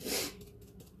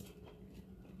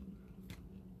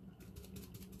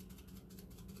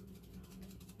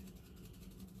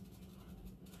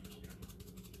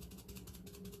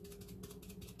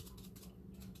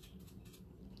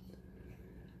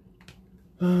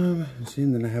 See,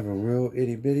 and then I have a real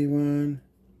itty bitty one.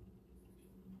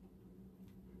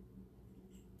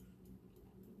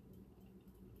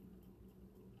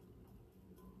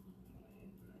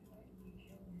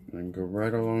 And go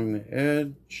right along the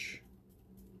edge.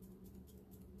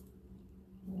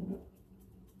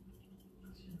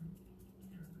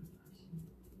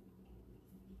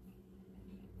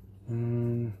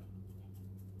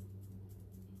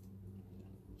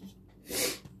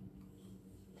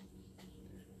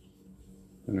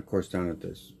 And of course down at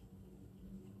this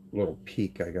little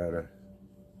peak I gotta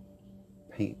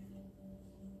paint.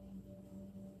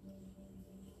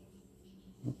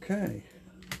 Okay,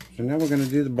 so now we're gonna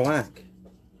do the black.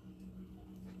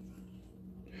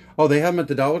 Oh, they have them at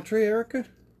the Dollar Tree, Erica?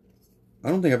 I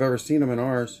don't think I've ever seen them in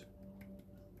ours.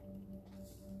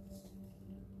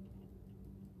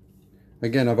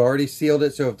 Again, I've already sealed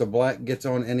it, so if the black gets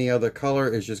on any other color,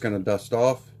 it's just gonna dust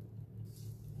off.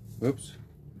 Oops.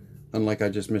 Unlike I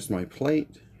just missed my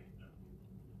plate.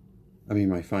 I mean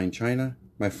my fine china.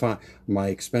 My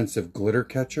expensive glitter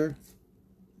catcher.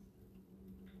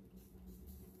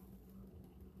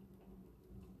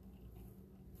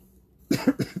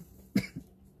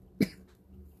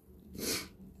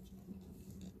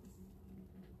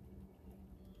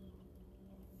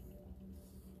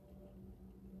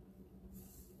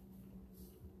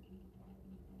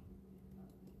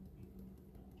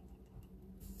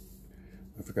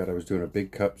 I forgot I was doing a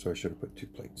big cup, so I should have put 2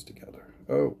 plates together.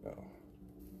 Oh well.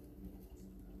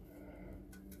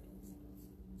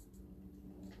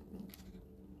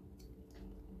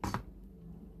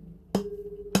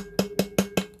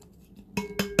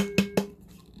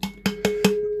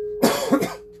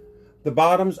 The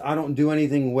bottoms I don't do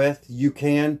anything with. You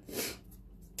can.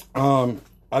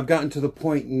 I've gotten to the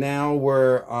point now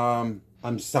where I'm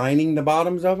signing the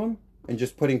bottoms of them and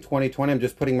just putting 2020. I'm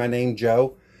just putting my name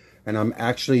Joe, and I'm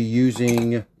actually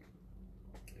using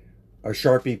a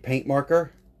Sharpie paint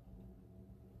marker,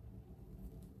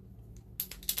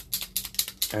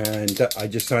 and I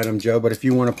just sign them Joe. But if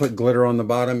you want to put glitter on the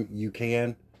bottom, you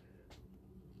can.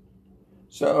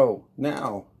 So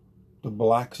now the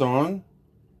black's on.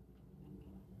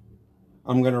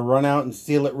 I'm going to run out and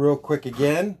seal it real quick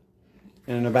again.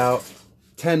 And in about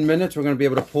 10 minutes, we're going to be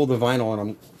able to pull the vinyl on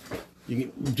them.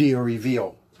 You can do a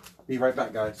reveal. Be right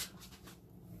back, guys.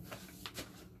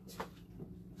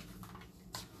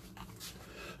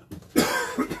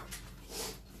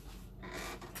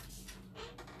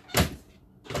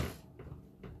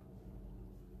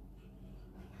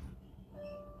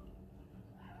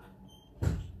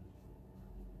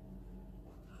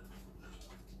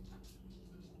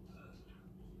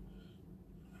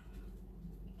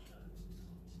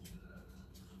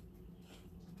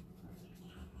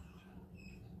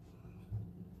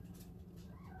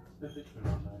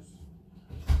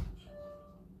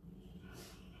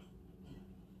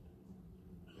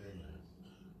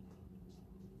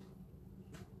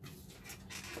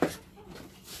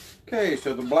 Okay,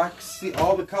 so the black,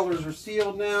 all the colors are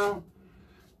sealed now.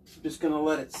 I'm just going to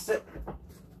let it sit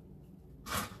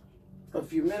a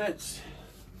few minutes.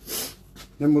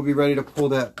 Then we'll be ready to pull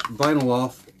that vinyl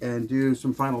off and do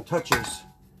some final touches.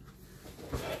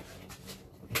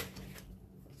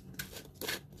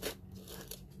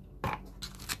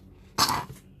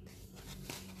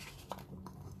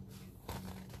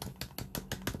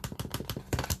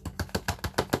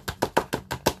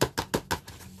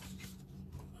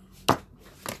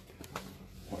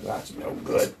 That's no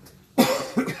good.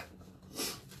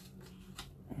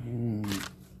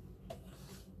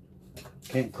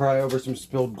 Can't cry over some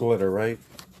spilled glitter, right?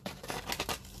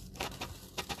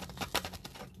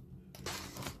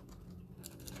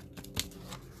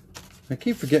 I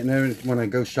keep forgetting when I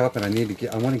go shopping, I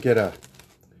want to get a,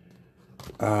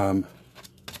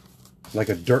 like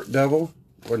a dirt devil,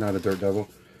 or not a dirt devil.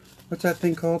 What's that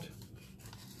thing called?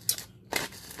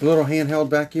 The little handheld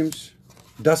vacuums?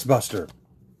 Dust buster.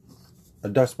 A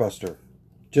dust buster,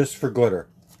 just for glitter.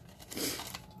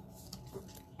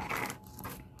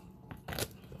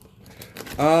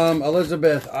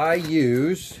 Elizabeth, I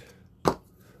use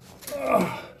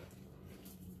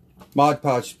Mod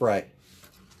Podge spray.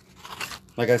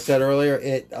 Like I said earlier,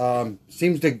 it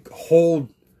seems to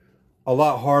hold a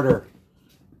lot harder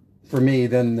for me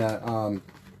than the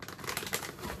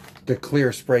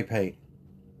clear spray paint.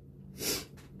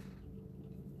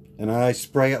 And I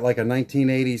spray it like a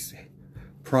 1980s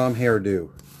prom hairdo.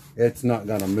 It's not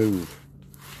gonna move.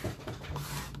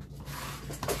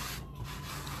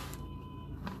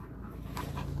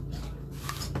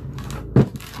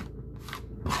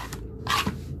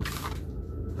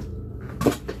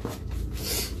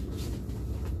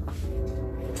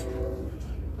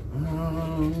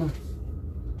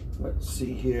 Let's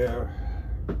see here.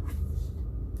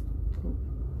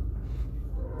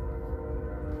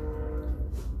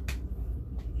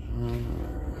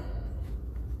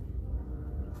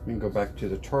 We can go back to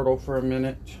the turtle for a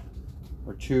minute,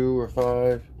 or 2 or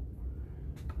 5.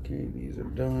 Okay, these are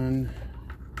done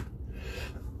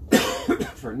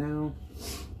for now.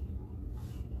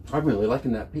 I'm really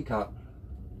liking that peacock.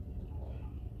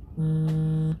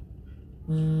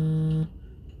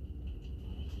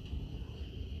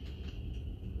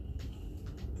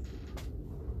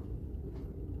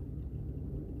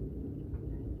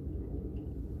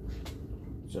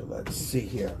 So let's see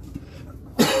here.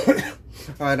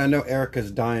 All right, I know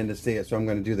Erica's dying to see it, so I'm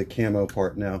going to do the camo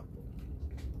part now.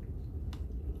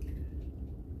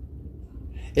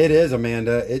 It is,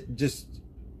 Amanda. It just,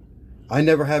 I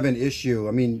never have an issue.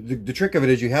 I mean, the trick of it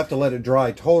is you have to let it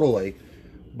dry totally,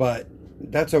 but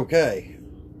that's okay.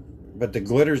 But the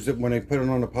glitters, when I put it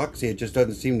on epoxy, it just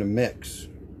doesn't seem to mix.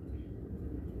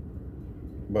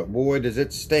 But boy, does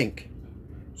it stink.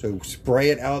 So spray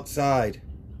it outside,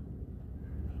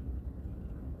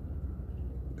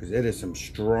 because it is some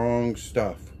strong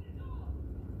stuff.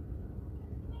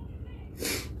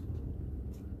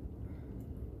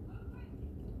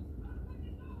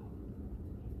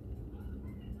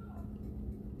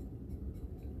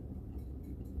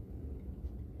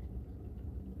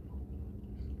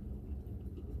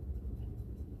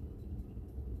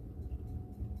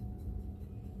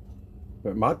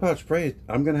 But Mod Podge spray,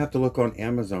 I'm going to have to look on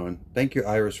Amazon. Thank you,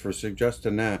 Iris, for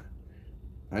suggesting that.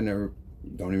 I don't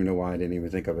even know why I didn't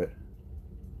even think of it.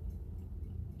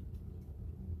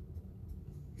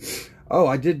 Oh,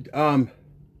 I did,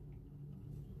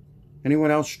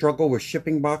 anyone else struggle with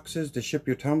shipping boxes to ship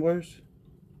your tumblers?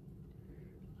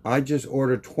 I just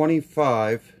ordered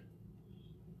 25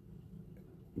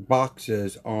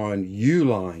 boxes on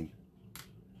Uline.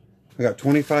 I got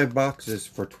 25 boxes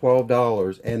for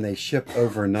 $12 and they ship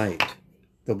overnight.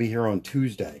 They'll be here on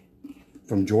Tuesday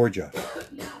from Georgia.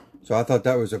 So I thought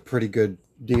that was a pretty good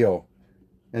deal.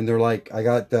 And they're like, I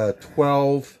got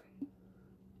 12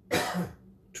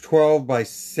 by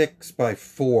 6 by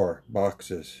 4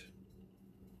 boxes.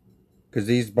 Because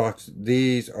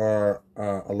these are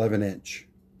 11 inch.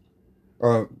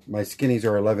 Or my skinnies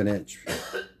are 11 inch.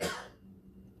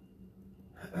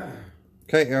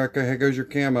 Okay, Erica, here goes your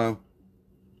camo.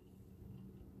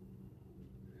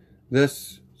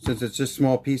 This, since it's just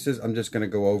small pieces, I'm just going to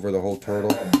go over the whole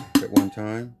turtle at one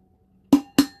time.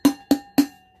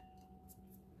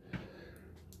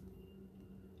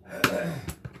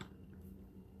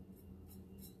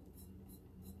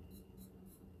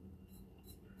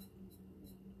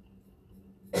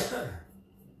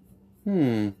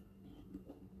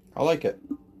 I like it.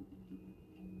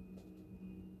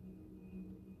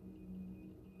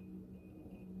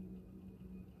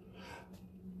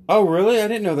 Oh, really? I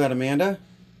didn't know that, Amanda.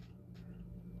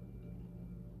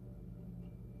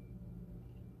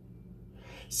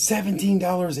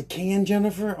 $17 a can,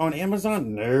 Jennifer, on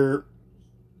Amazon? No.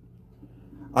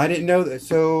 I didn't know that.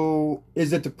 So,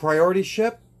 is it the priority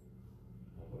ship?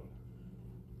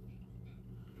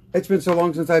 It's been so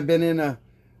long since I've been in a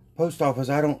post office,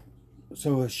 I don't...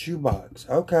 So, a shoebox.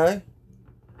 Okay.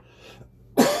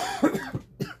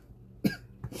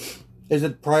 Is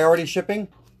it priority shipping?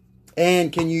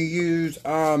 And can you use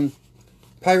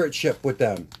pirate ship with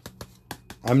them?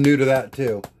 I'm new to that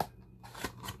too.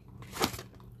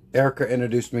 Erica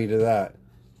introduced me to that.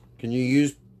 Can you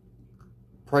use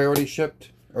priority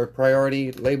shipped or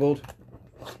priority labeled?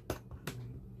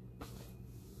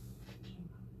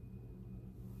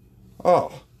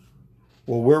 Oh.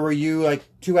 Well, where were you like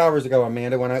 2 hours ago,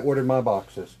 Amanda, when I ordered my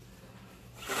boxes?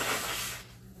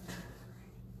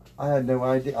 I had no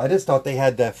idea. I just thought they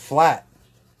had that flat.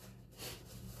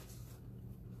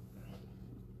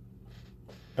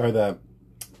 Or the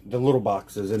little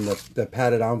boxes and the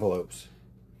padded envelopes.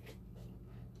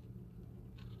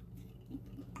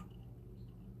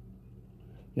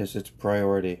 Yes, it's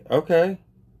priority. Okay.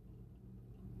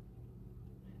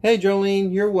 Hey,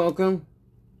 Jolene, you're welcome.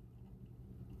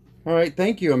 All right,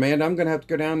 thank you, Amanda. I'm going to have to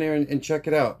go down there and check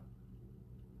it out.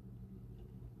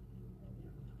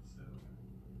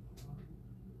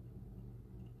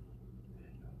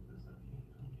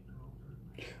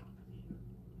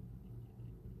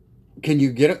 Can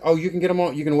you get it? Oh, you can get them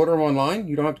all. You can order them online.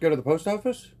 You don't have to go to the post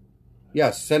office.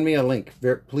 Yes, send me a link.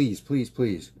 Please, please,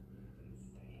 please.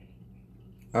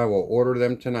 I will order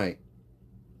them tonight.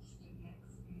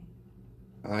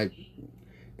 I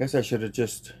guess I should have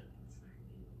just...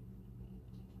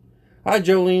 Hi,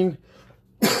 Jolene.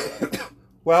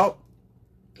 Well,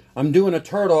 I'm doing a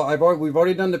turtle. We've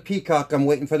already done the peacock. I'm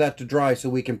waiting for that to dry so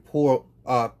we can pull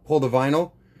the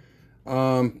vinyl.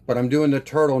 But I'm doing the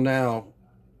turtle now.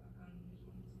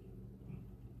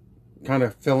 Kind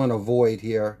of filling a void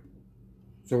here.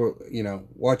 So, you know,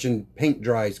 watching paint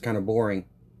dry is kind of boring.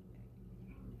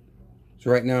 So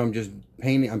right now I'm just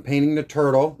painting, I'm painting the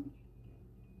turtle.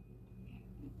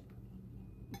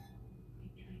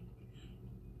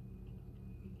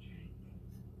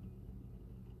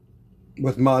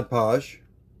 With Mod Podge.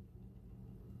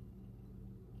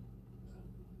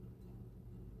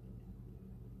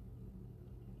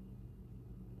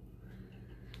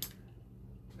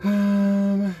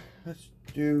 Let's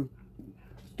do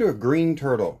a green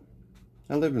turtle.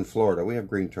 I live in Florida. We have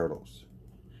green turtles.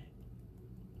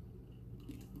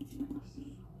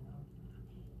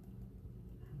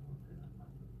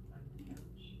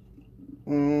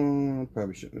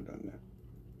 Probably shouldn't have done that.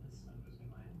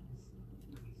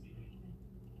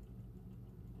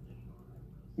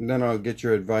 And then I'll get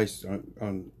your advice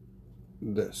on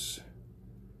this.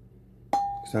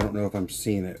 Because I don't know if I'm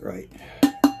seeing it right.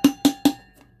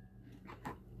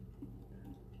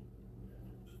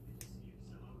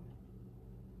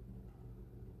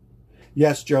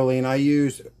 Yes, Jolene, I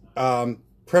use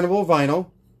printable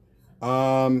vinyl.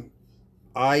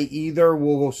 I either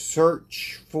will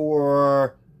search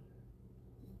for,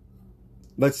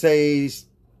 let's say,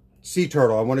 sea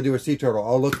turtle. I want to do a sea turtle.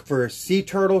 I'll look for a sea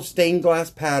turtle stained glass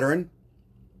pattern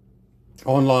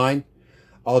online.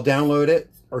 I'll download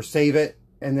it or save it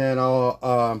and then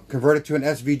I'll convert it to an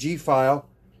SVG file,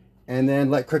 and then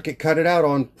let Cricut cut it out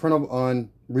on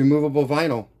removable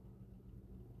vinyl.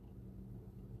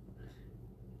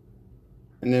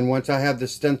 And then once I have the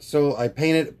stencil, I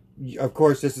paint it. Of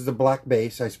course, this is a black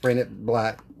base. I spray it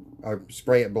black. I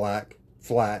spray it black,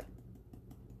 flat.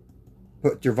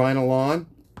 Put your vinyl on,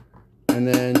 and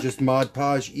then just Mod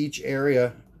Podge each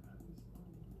area.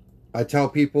 I tell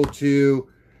people to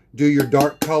do your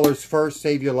dark colors first,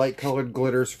 save your light colored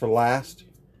glitters for last,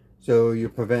 so you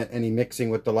prevent any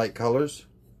mixing with the light colors.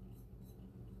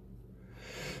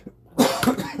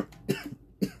 I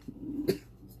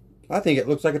think it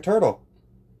looks like a turtle.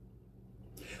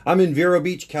 I'm in Vero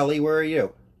Beach, Kelly. Where are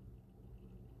you?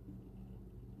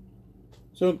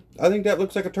 So I think that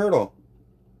looks like a turtle.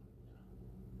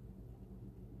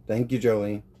 Thank you,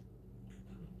 Jolene.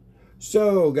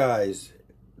 So, guys,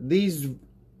 these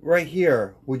right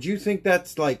here, would you think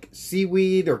that's like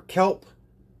seaweed or kelp?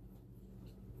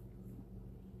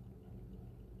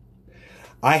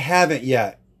 I haven't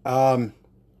yet.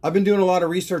 I've been doing a lot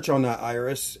of research on that,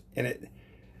 Iris, and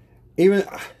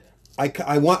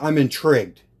I'm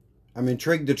intrigued. I'm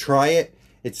intrigued to try it.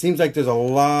 It seems like there's a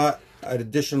lot of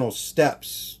additional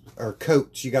steps or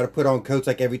coats. You got to put on coats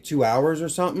like every 2 hours or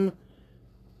something.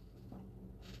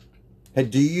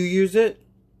 Do you use it?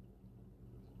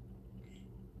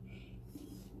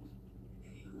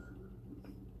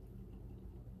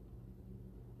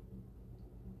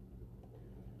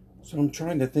 So I'm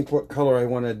trying to think what color I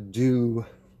want to do.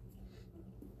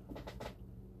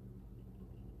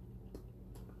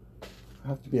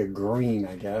 It'll have to be a green,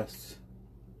 I guess.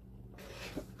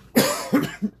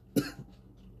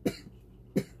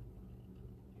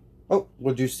 Oh,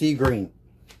 we'll do sea green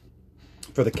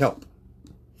for the kelp.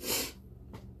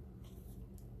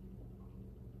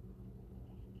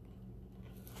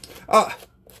 Ah,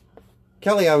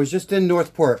 Kelly, I was just in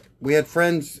Northport. We had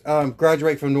friends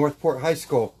graduate from Northport High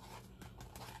School.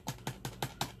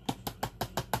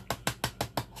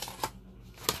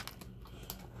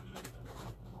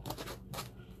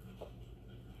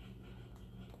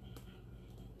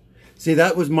 See,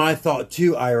 that was my thought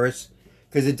too, Iris,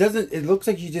 because it looks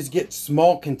like you just get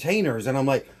small containers, and I'm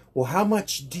like, well, how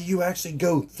much do you actually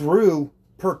go through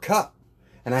per cup?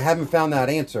 And I haven't found that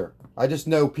answer. I just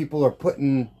know people are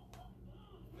putting,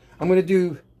 I'm gonna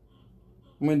do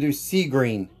sea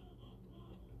green.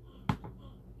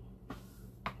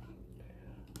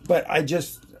 But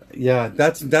yeah,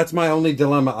 that's my only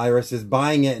dilemma, Iris, is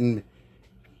buying it. And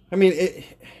I mean,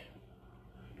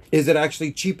 is it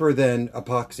actually cheaper than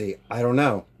epoxy? I don't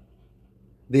know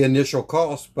the initial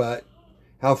cost, but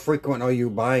how frequent are you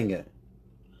buying it?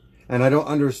 And I don't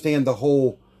understand the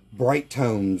whole bright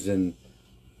tones, and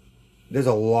there's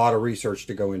a lot of research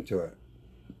to go into it.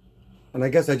 And I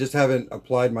guess I just haven't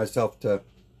applied myself to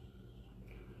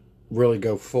really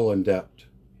go full in depth.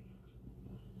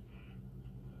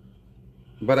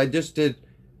 But I'm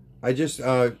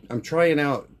trying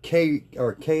out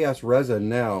KS resin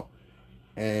now,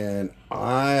 and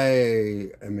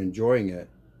I am enjoying it.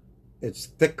 It's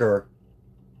thicker,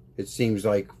 it seems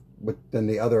like, than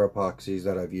the other epoxies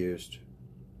that I've used.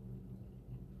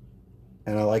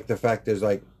 And I like the fact there's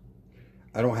like,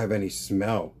 I don't have any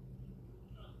smell.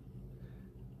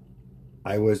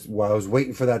 While I was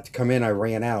waiting for that to come in, I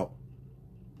ran out.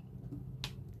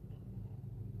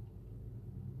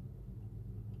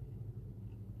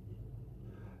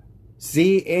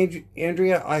 See,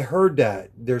 Andrea, I heard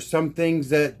that. There's some things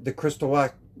that the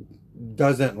Crystalac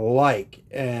doesn't like.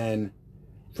 And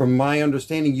from my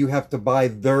understanding, you have to buy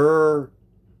their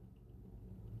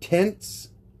tints.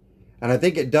 And I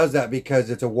think it does that because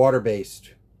it's a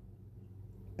water-based.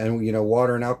 And, you know,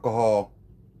 water and alcohol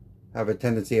have a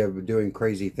tendency of doing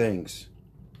crazy things.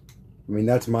 I mean,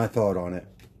 that's my thought on it.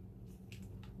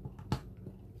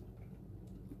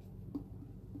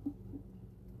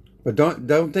 But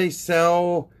don't they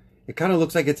sell, it kind of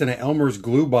looks like it's in an Elmer's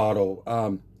glue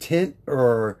bottle, tint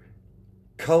or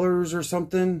colors or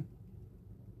something?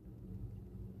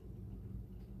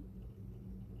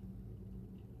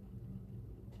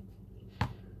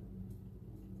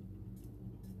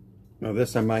 Now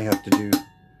this I might have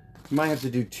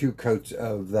to do 2 coats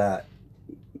of that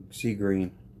sea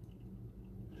green.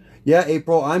 Yeah,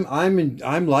 April,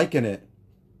 I'm liking it.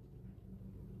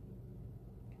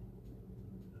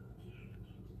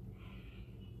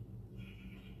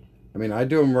 I mean, I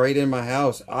do them right in my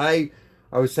house. I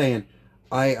was saying,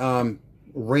 I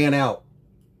ran out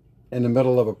in the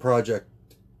middle of a project.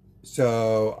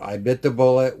 So I bit the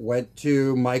bullet, went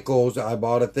to Michael's. I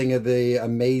bought a thing of the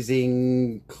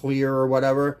Amazing Clear or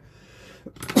whatever.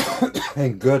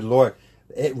 And good Lord,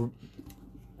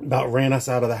 about ran us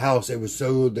out of the house.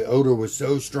 The odor was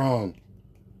so strong.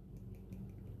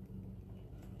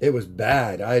 It was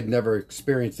bad. I had never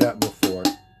experienced that before.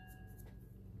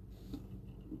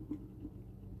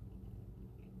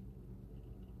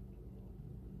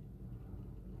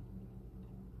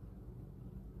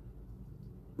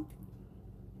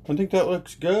 I think that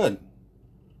looks good.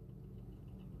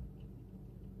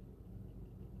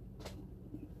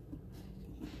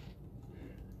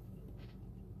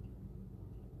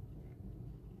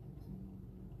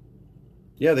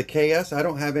 Yeah, the KS, I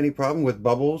don't have any problem with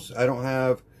bubbles. I don't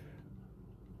have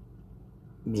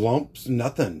lumps,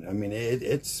 nothing. I mean,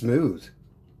 it's smooth.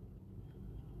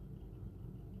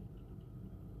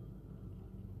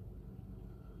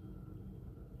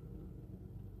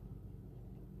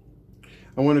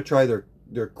 I want to try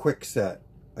their quick set.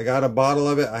 I got a bottle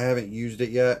of it. I haven't used it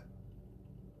yet.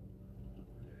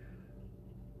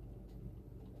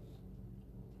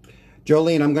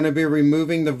 Jolene, I'm going to be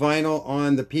removing the vinyl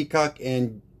on the Peacock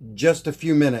in just a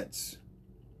few minutes.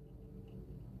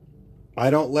 I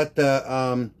don't let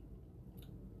the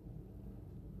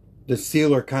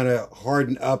sealer kind of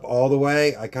harden up all the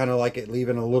way. I kind of like it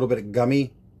leaving a little bit of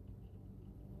gummy,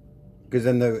 because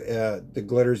then the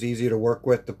glitter's easy to work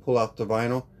with to pull out the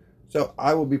vinyl. So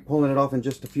I will be pulling it off in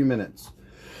just a few minutes.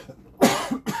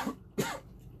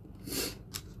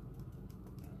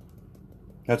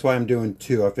 That's why I'm doing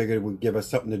two. I figured it would give us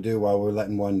something to do while we're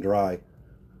letting one dry.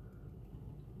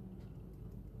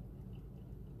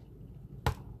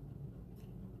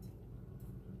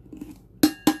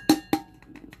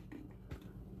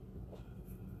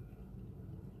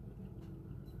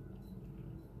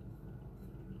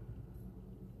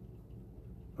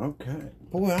 Okay.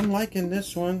 Boy, I'm liking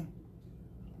this one.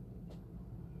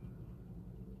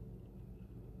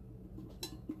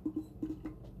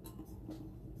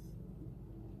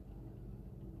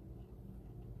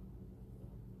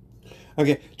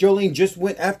 Okay,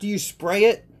 Jolene, after you spray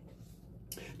it,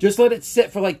 just let it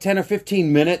sit for like 10 or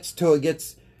 15 minutes till it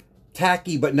gets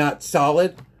tacky but not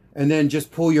solid, and then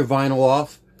just pull your vinyl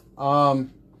off.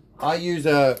 I use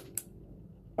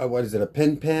what is it, a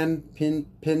pin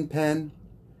pen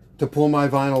to pull my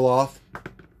vinyl off.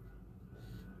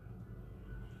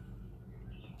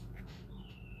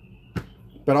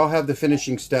 But I'll have the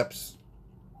finishing steps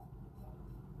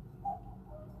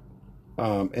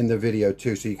in the video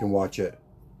too, so you can watch it.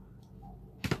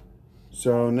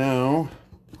 So now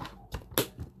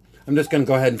I'm just gonna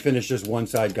go ahead and finish this one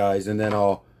side, guys, and then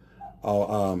I'll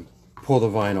pull the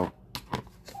vinyl,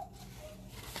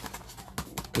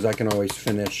 because I can always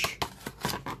finish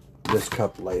this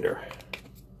cup later.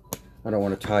 I don't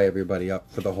want to tie everybody up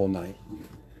for the whole night.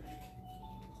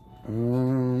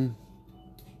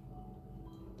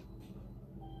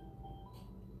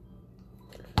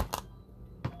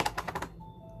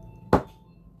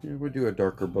 Yeah, we'll do a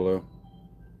darker blue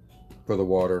for the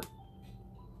water.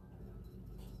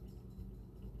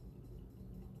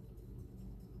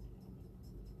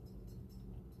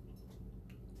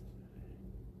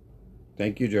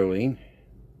 Thank you, Jolene.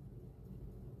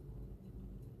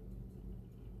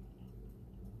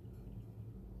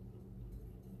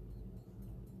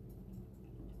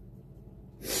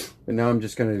 But now I'm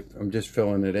just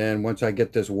filling it in. Once I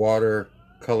get this water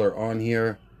color on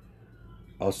here,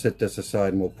 I'll set this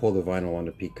aside and we'll pull the vinyl on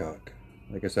the Peacock.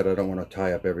 Like I said, I don't want to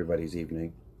tie up everybody's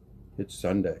evening. It's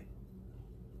Sunday.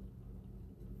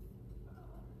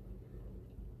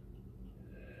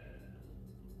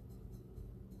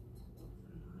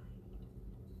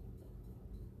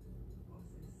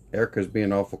 Erica's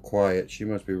being awful quiet. She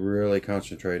must be really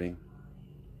concentrating.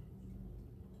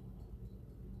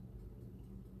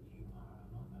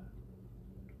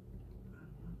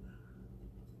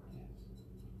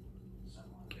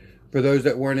 For those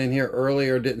that weren't in here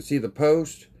earlier or didn't see the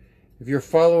post, if you're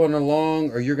following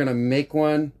along or you're going to make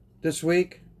one this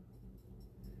week,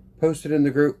 post it in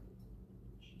the group.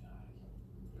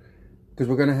 Because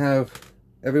we're going to have,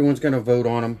 everyone's going to vote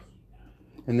on them.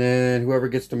 And then whoever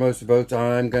gets the most votes,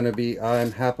 I'm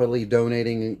happily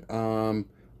donating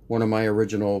one of my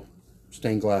original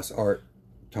stained glass art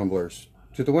tumblers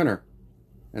to the winner.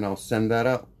 And I'll send that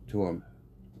out to them.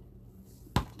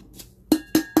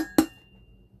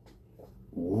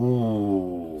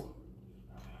 Ooh.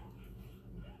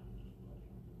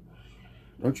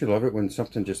 Don't you love it when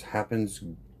something just happens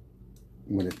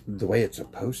the way it's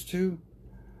supposed to?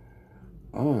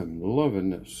 I'm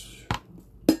loving this.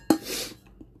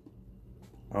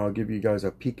 I'll give you guys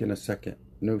a peek in a second.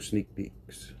 No sneak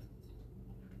peeks.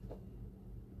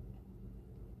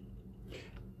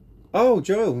 Oh,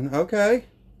 Joe, okay.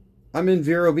 I'm in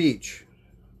Vero Beach.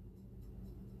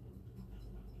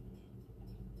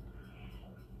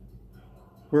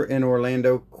 We're in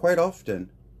Orlando quite often.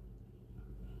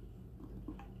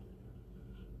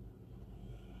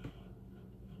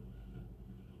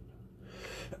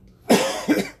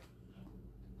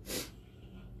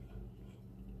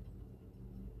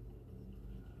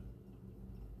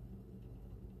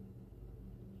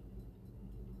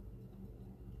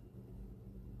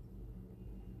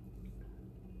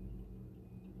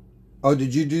 Oh,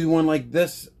 did you do one like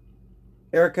this,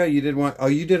 Erica? You did one. Oh,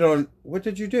 you did on. What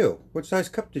did you do? What size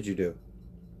cup did you do?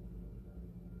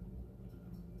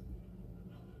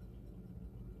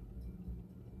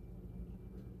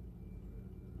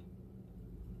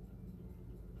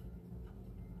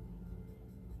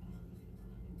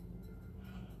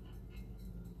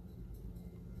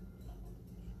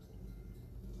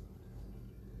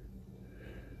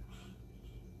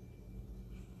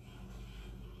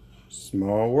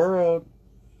 Small world.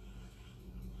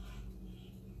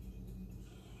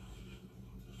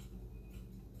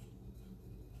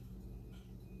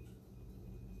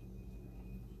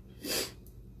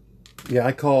 Yeah,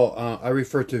 I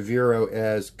refer to Vero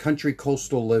as country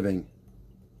coastal living.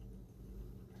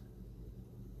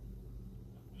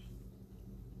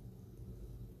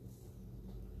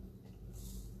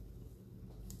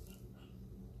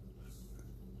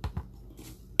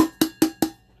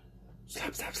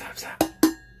 Slap, slap, slap, slap.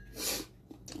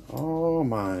 Oh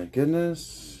my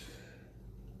goodness.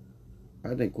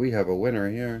 I think we have a winner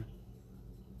here.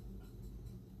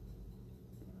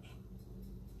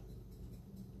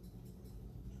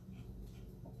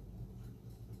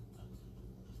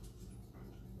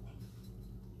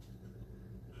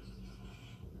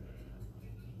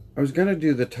 I was going to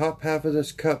do the top half of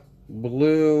this cup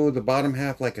blue, the bottom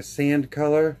half like a sand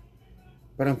color,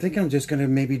 but I'm thinking I'm just going to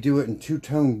maybe do it in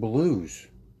two-tone blues.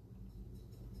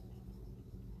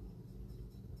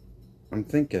 I'm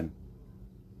thinking.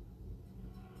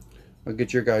 I'll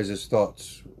get your guys'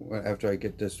 thoughts after I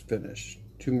get this finished.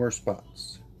 2 more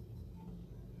spots.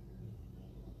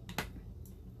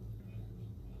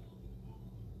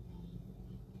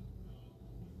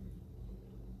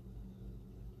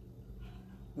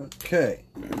 Okay.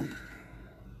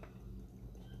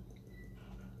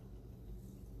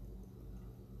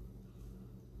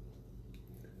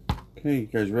 Okay, you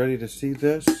guys ready to see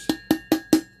this?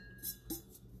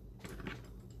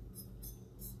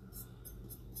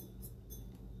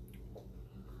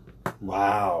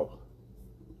 Wow.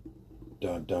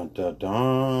 Dun dun dun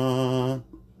dun.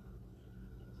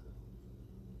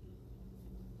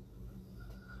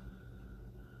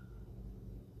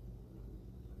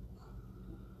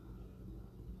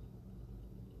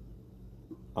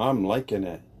 I'm liking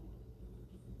it.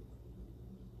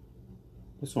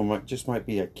 This one might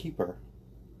be a keeper.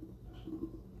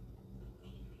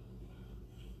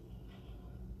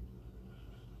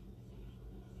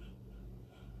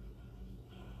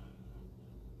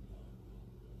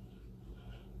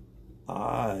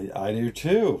 I do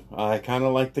too. I kind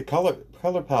of like the color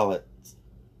palette.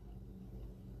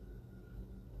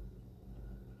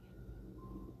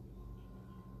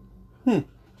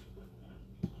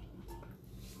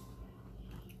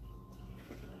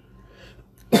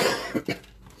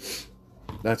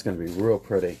 That's going to be real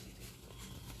pretty.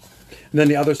 And then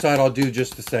the other side I'll do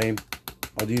just the same.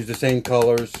 I'll use the same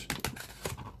colors.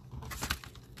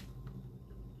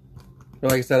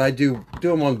 But like I said, I do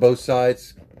them on both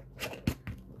sides.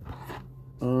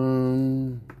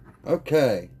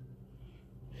 Okay.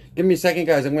 Give me a second,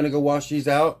 guys. I'm going to go wash these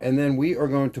out, and then we are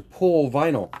going to pull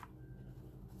vinyl.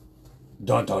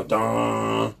 Dun dun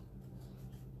dun.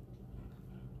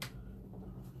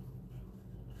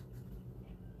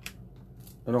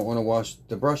 I don't want to wash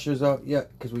the brushes out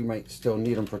yet because we might still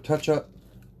need them for touch-up.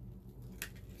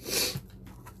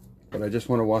 But I just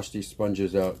want to wash these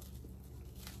sponges out.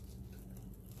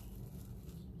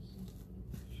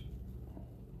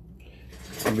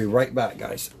 I'll be right back,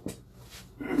 guys.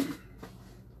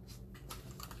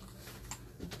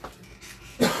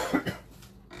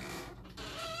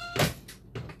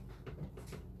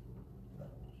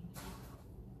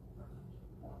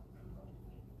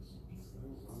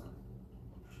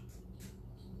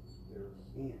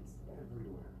 Ants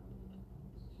everywhere.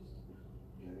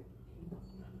 Okay.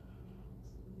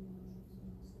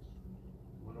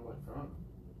 Wonder what from?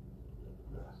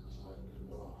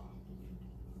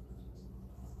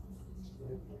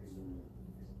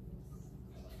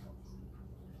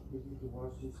 If you can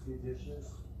wash these 2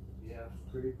 dishes, yeah,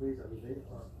 pretty please. I mean, they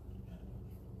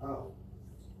are. Oh,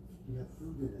 you have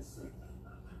food in this sink.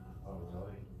 Oh,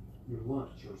 really? Your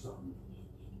lunch or something.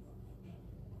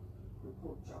 Your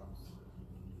pork chops.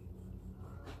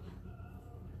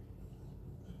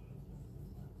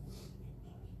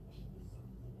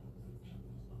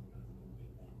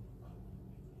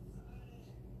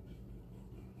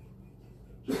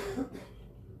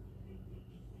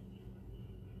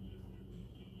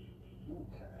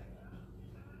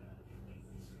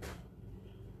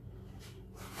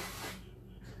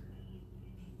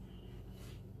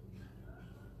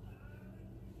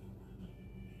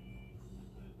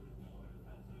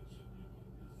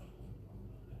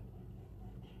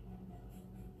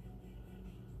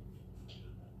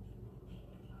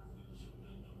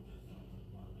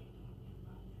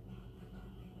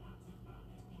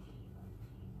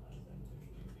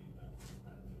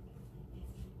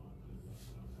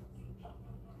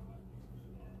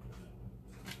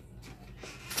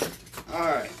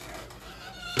 Alright.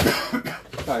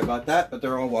 Sorry about that, but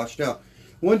they're all washed out.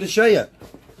 Wanted to show you.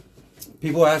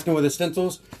 People asking with the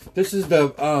stencils. This is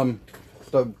the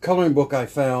coloring book I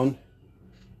found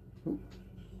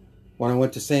when I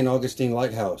went to St. Augustine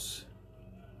Lighthouse.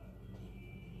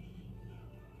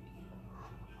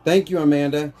 Thank you,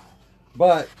 Amanda.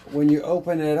 But when you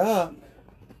open it up,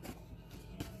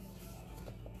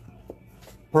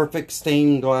 perfect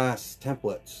stained glass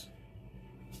templates.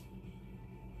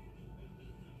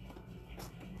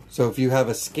 So if you have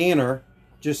a scanner,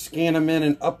 just scan them in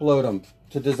and upload them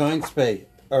to Design Space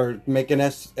or make an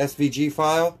SVG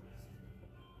file.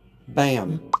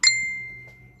 Bam.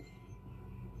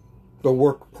 They'll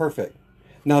work perfect.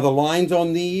 Now the lines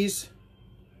on these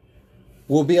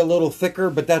will be a little thicker,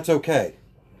 but that's okay.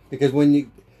 Because when you,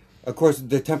 of course,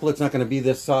 the template's not going to be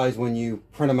this size when you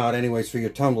print them out anyways for your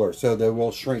tumbler, so they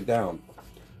will shrink down.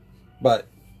 But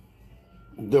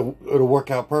it'll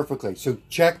work out perfectly. So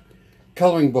check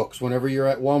coloring books whenever you're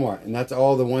at Walmart, and that's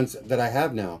all the ones that I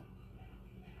have now.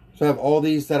 So I have all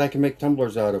these that I can make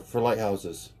tumblers out of for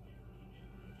lighthouses.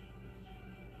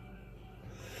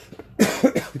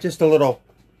 Just a little,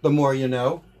 the more you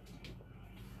know.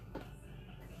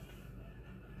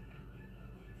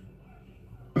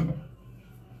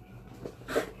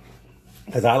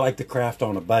 Because I like to craft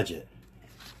on a budget.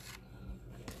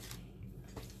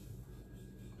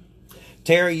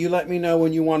 Terry, you let me know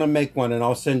when you want to make one and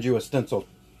I'll send you a stencil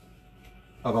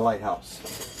of a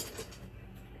lighthouse.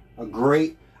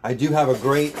 I do have a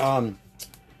great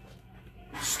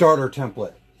starter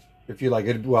template, if you like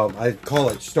it. Well, I call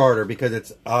it starter because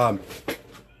it's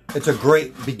a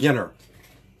great beginner.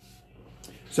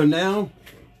 So now,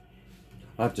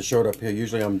 I have to show it up here.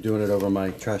 Usually I'm doing it over my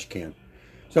trash can.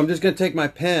 So I'm just going to take my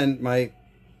pen, my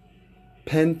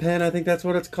pen, I think that's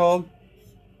what it's called.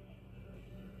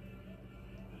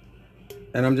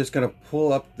 And I'm just going to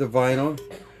pull up the vinyl.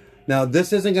 Now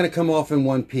this isn't going to come off in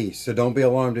one piece, so don't be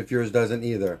alarmed if yours doesn't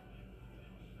either.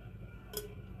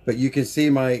 But you can see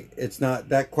it's not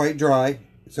that quite dry,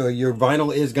 so your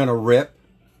vinyl is going to rip.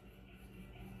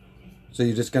 So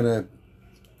you're just going to,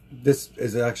 this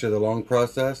is actually the long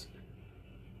process.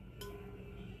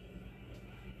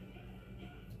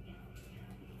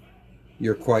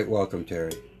 You're quite welcome,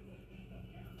 Terry.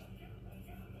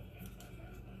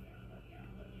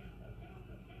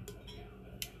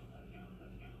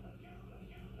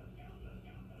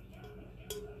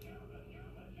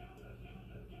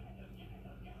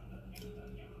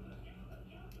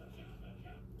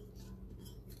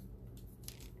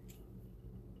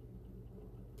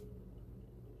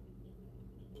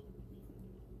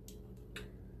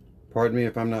 Pardon me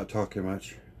if I'm not talking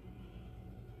much.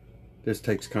 This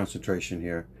takes concentration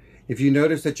here. If you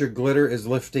notice that your glitter is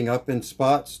lifting up in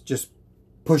spots, just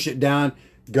push it down,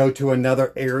 go to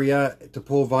another area to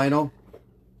pull vinyl.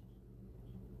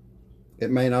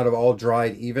 It may not have all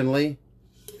dried evenly,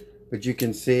 but you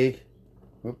can see,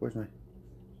 oh, where's my,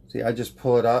 see, I just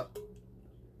pull it up.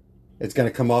 It's going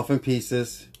to come off in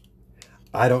pieces.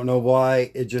 I don't know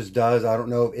why, it just does. I don't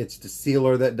know if it's the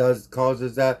sealer that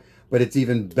causes that, but it's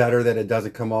even better that it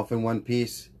doesn't come off in one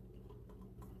piece.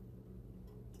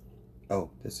 Oh,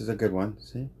 this is a good one,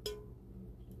 see?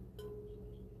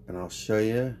 And I'll show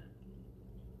you.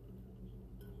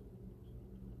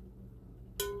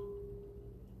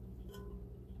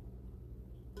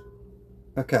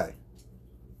 Okay.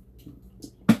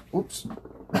 Oops.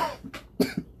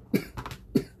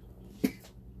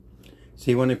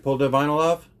 See when they pull the vinyl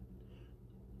off?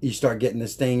 You start getting the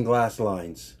stained glass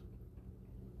lines.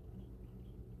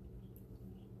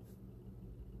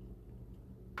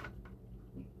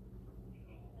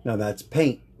 Now that's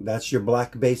paint. That's your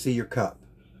black base of your cup.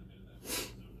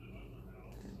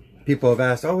 People have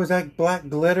asked, oh, is that black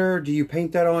glitter? Do you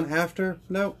paint that on after?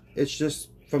 No, it's just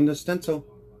from the stencil.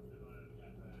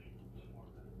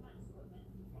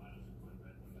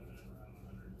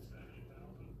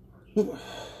 Ooh.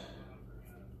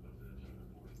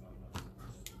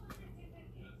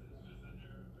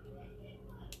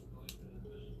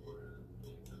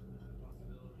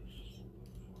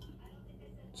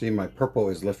 See, my purple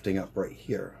is lifting up right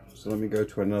here. So let me go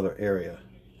to another area.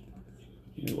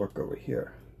 Let me work over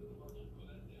here.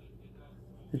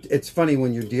 It's funny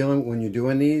when you're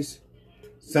doing these,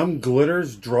 some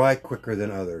glitters dry quicker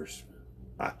than others.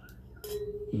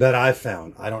 That I've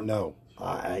found. I don't know.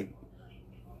 I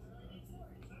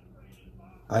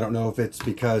don't know if it's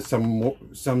because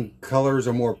some colors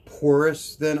are more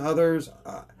porous than others.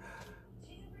 I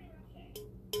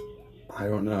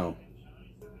don't know.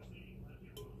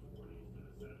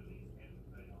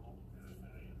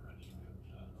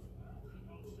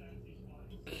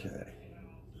 Okay.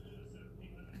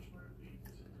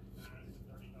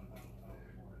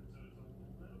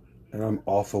 And I'm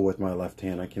awful with my left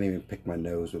hand. I can't even pick my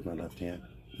nose with my left hand.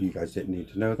 You guys didn't need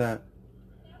to know that.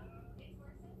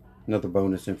 Another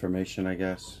bonus information, I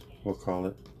guess we'll call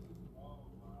it.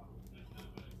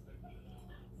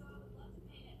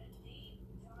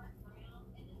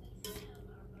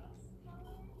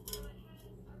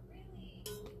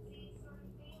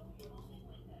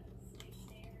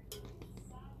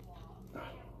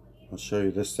 I'll show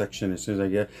you this section as soon as I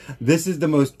get. This is the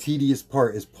most tedious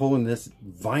part, is pulling this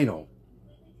vinyl.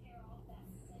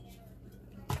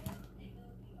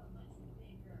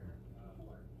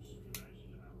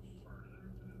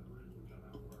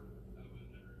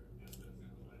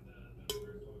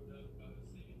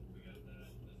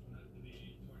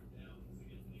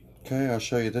 Okay, I'll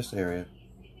show you this area.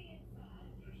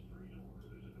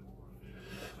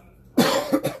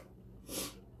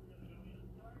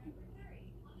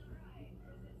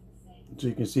 So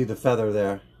you can see the feather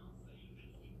there.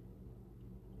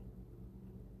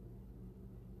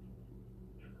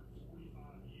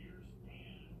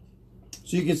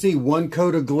 So you can see one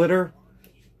coat of glitter,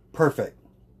 perfect.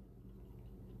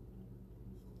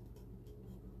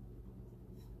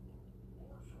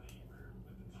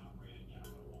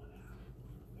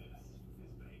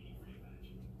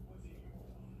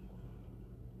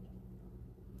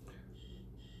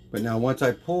 But now once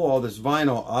I pull all this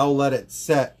vinyl, I'll let it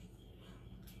set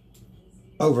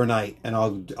overnight and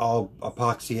I'll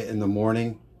epoxy it in the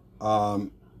morning.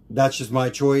 That's just my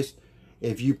choice.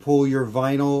 If you pull your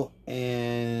vinyl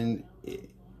and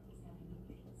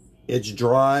it's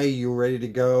dry, you're ready to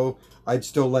go, I'd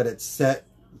still let it set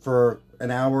for an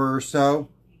hour or so.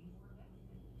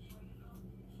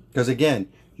 Because again,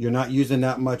 you're not using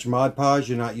that much Mod Podge,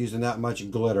 you're not using that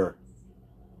much glitter.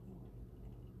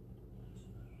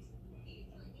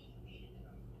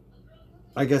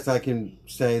 I guess I can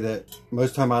say that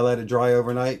most time I let it dry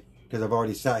overnight, because I've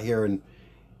already sat here and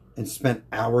spent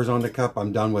hours on the cup.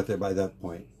 I'm done with it by that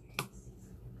point.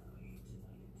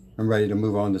 I'm ready to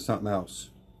move on to something else.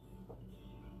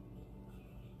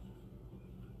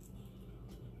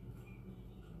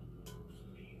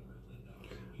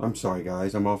 I'm sorry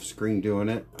guys, I'm off screen doing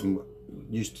it. I'm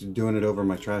used to doing it over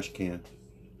my trash can.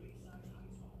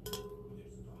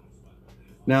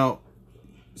 Now,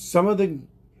 some of the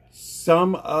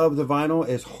vinyl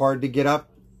is hard to get up,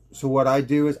 so what I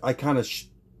do is I kind of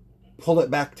pull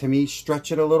it back to me,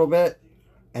 stretch it a little bit,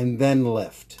 and then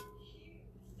lift.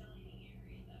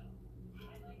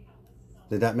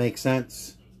 Did that make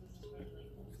sense?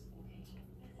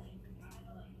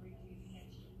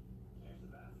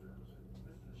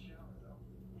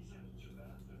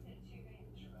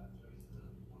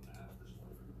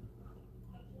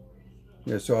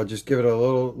 Yeah, so I'll just give it a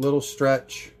little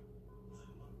stretch.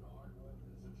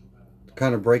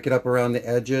 Kind of break it up around the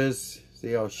edges.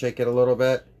 See, I'll shake it a little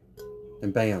bit.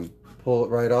 And bam, pull it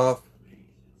right off.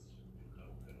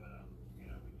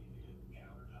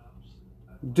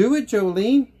 Do it,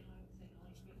 Jolene.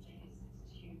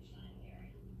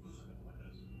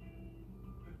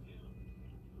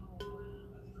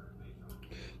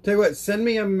 Tell you what, send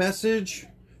me a message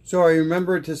so I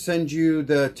remember to send you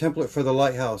the template for the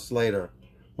lighthouse later.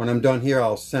 When I'm done here,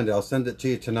 I'll send it. I'll send it to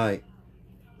you tonight.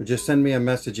 But just send me a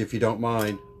message if you don't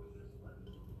mind,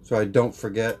 so I don't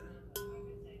forget.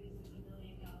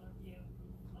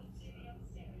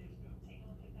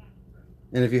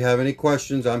 And if you have any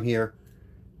questions, I'm here.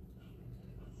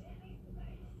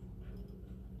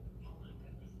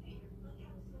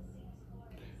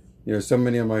 You know, so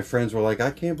many of my friends were like, I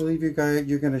can't believe you're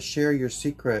going to share your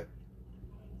secret.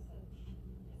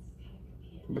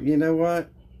 But you know what?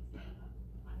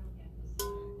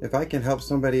 If I can help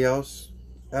somebody else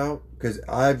out, because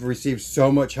I've received so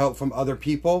much help from other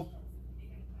people.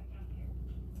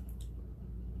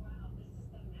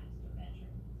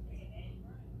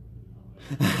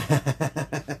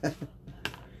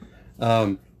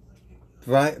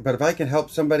 But if I can help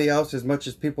somebody else as much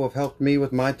as people have helped me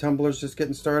with my tumblers just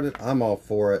getting started, I'm all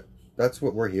for it. That's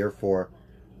what we're here for.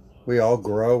 We all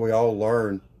grow, we all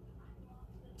learn.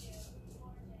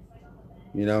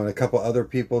 You know, and a couple other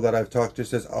people that I've talked to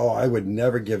says, oh, I would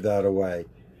never give that away.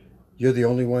 You're the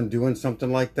only one doing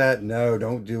something like that? No,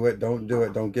 don't do it. Don't do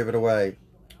it. Don't give it away.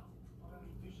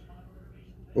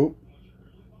 Oop.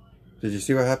 Did you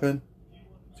see what happened?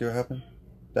 See what happened?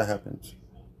 That happens.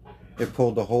 It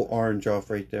pulled the whole orange off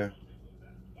right there.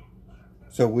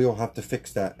 So we'll have to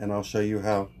fix that, and I'll show you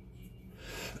how.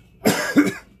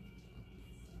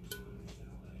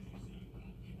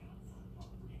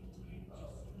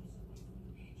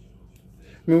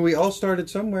 I mean, we all started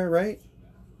somewhere, right?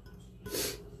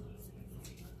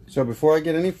 So before I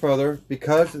get any further,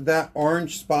 because that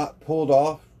orange spot pulled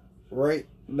off right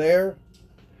there,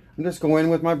 I'm just going in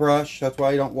with my brush. That's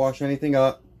why I don't wash anything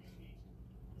up.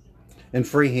 And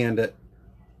freehand it.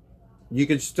 You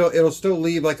can still, it'll still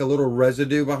leave like a little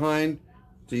residue behind.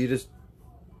 So you just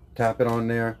tap it on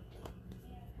there.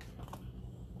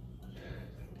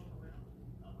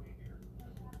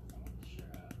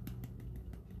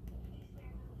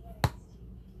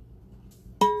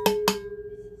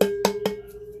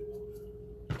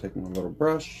 Take my little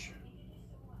brush,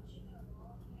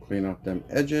 clean up them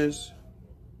edges,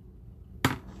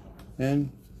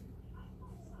 and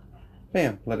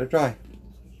bam, let it dry.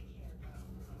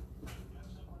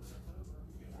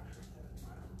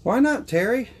 Why not,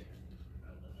 Terry?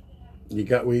 You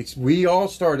got, we all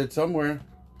started somewhere.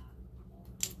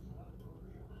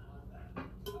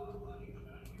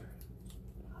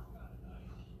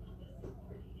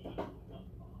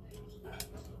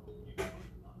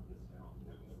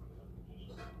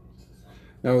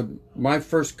 Now, my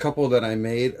first couple that I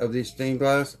made of these stained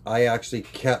glass, I actually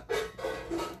kept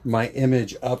my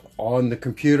image up on the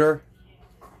computer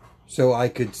so I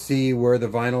could see where the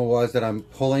vinyl was that I'm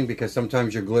pulling, because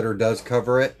sometimes your glitter does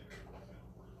cover it.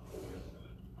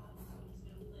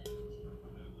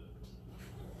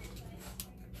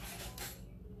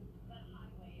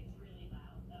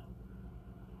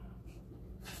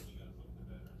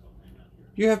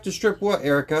 You have to strip what,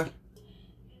 Erica?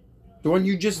 The one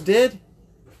you just did?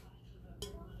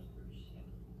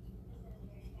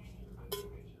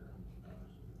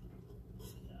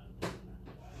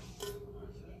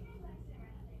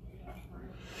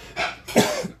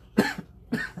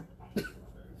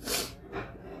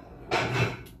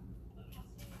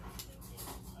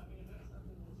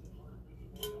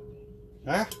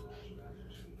 Huh?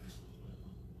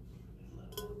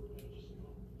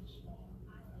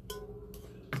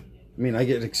 I mean, I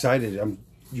get excited.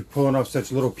 You're pulling off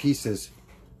such little pieces.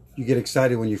 You get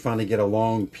excited when you finally get a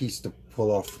long piece to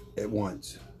pull off at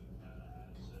once.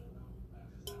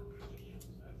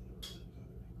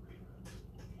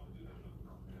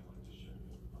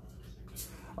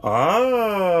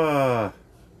 Ah,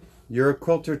 you're a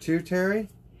quilter too, Terry?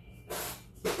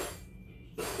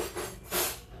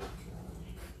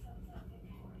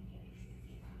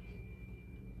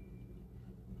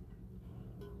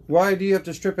 Why do you have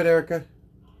to strip it, Erica?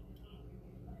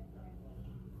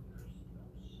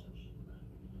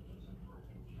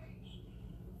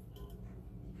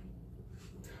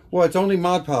 Well, it's only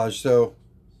Mod Podge, so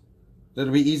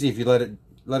it'll be easy if you let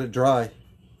it dry.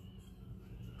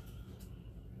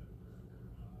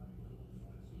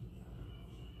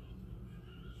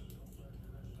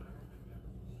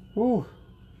 Ooh.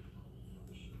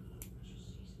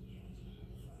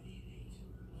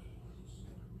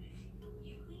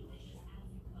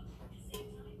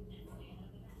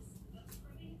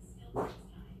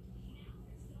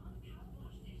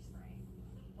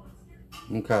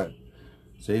 Okay.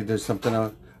 See, there's something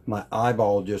else. My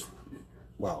eyeball just,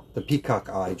 well, the peacock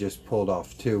eye just pulled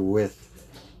off too with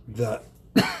the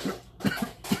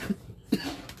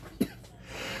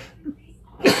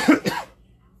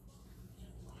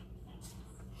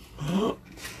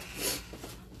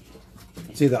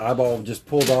see, the eyeball just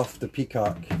pulled off the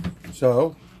peacock.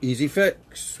 So, easy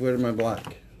fix. Where's my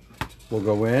black? We'll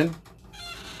go in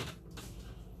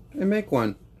and make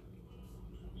one.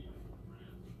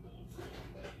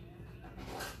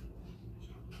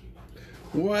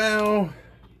 Well,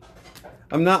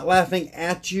 I'm not laughing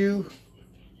at you,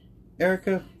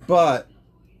 Erica, but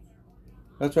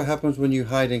that's what happens when you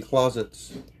hide in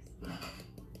closets.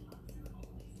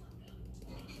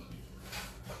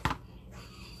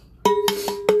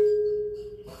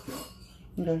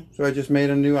 Okay, so I just made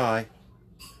a new eye.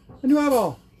 A new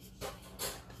eyeball.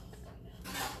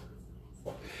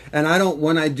 And I don't,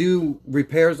 when I do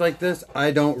repairs like this,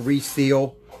 I don't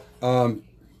reseal.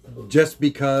 Just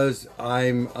because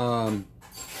I'm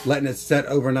letting it set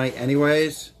overnight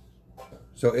anyways.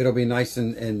 So it'll be nice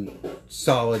and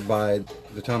solid by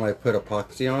the time I put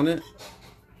epoxy on it.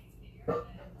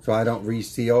 So I don't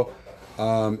reseal.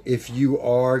 If you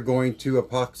are going to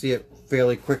epoxy it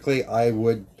fairly quickly, I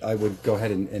would go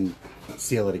ahead and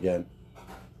seal it again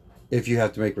if you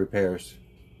have to make repairs.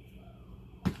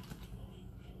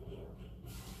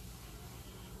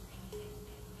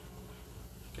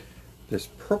 This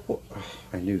purple, oh,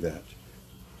 I knew that.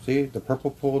 See, the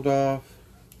purple pulled off.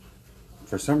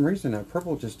 For some reason, that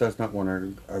purple just does not want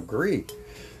to agree.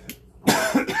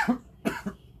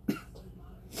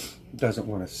 Doesn't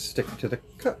want to stick to the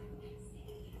cup.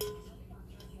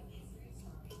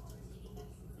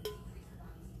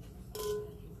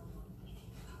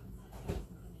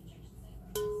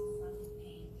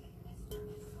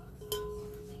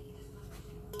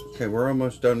 Okay, we're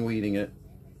almost done weeding it.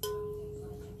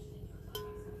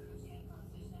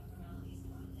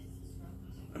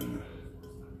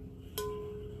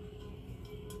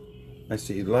 I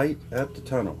see light at the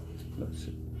tunnel. Let's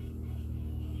see.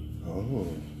 Oh.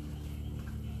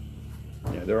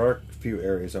 Yeah, there are a few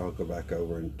areas I'll go back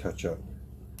over and touch up.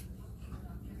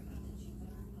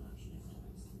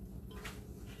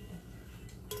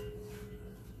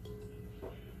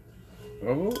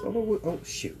 Oh,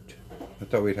 shoot. I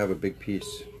thought we'd have a big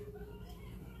piece.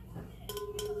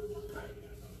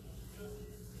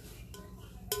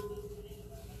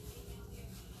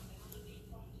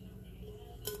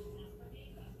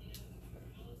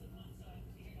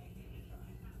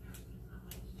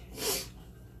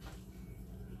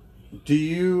 Do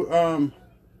you,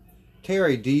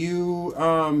 Terry, do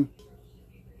you,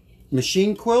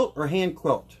 machine quilt or hand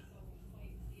quilt?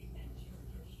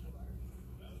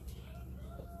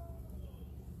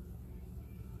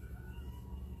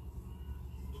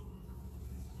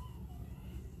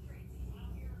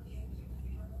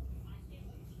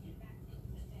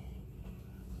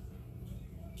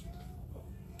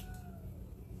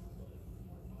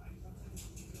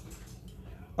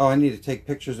 Oh, I need to take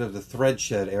pictures of the thread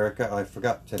shed, Erica. I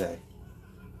forgot today.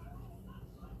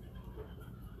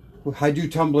 I do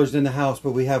tumblers in the house,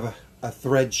 but we have a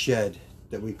thread shed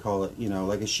that we call it. You know,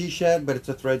 like a she shed, but it's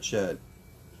a thread shed.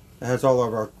 It has all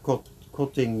of our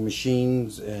quilting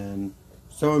machines and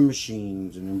sewing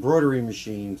machines and embroidery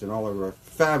machines and all of our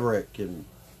fabric. And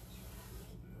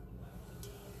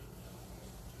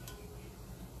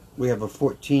we have a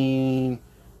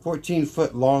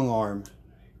 14-foot long arm.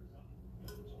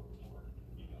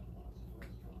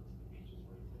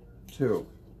 Too.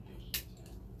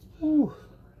 Ooh.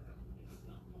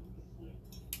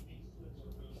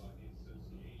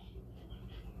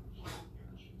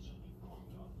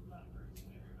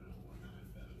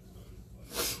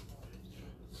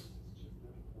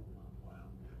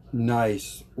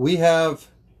 Nice. We have,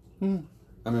 I'm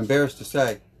embarrassed to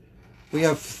say, we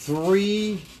have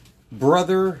 3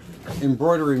 brother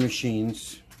embroidery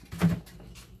machines,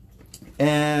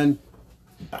 and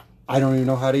I don't even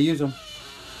know how to use them.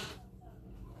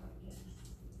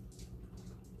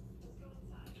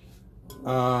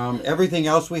 Everything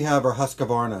else we have are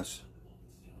Husqvarnas.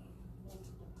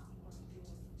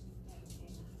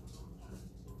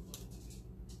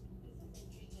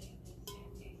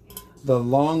 The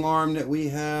long arm that we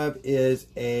have is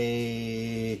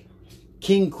a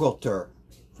King Quilter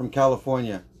from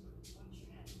California.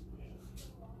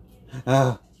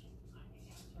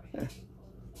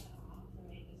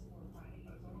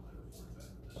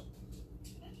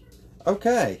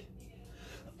 Okay.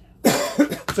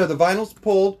 So the vinyl's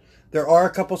pulled. There are a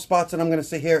couple spots that I'm going to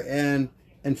sit here and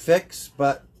fix,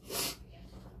 but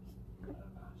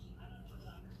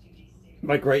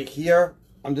like right here,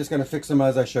 I'm just going to fix them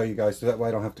as I show you guys, so that way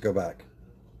I don't have to go back.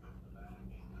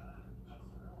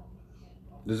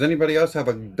 Does anybody else have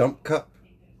a dump cup?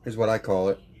 Is what I call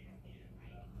it.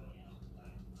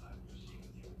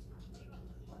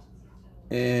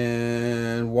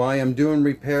 And while I'm doing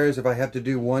repairs, if I have to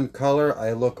do one color,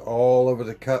 I look all over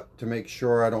the cup to make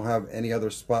sure I don't have any other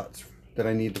spots that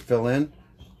I need to fill in.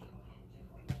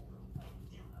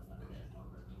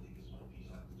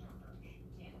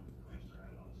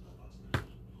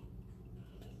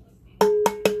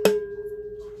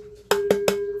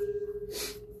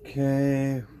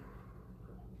 Okay.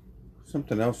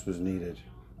 Something else was needed.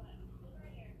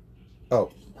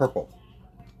 Oh, purple.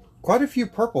 Quite a few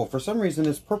purple. For some reason,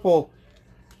 this purple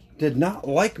did not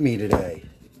like me today.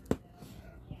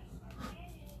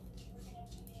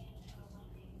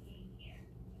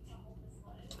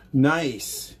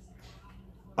 Nice.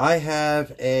 I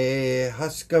have a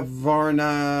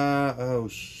Husqvarna. Oh,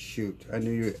 shoot. I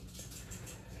knew you.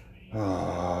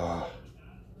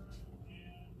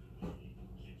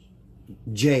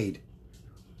 Jade.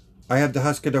 I have the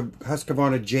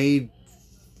Husqvarna Jade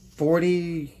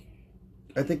 40.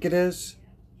 I think it is.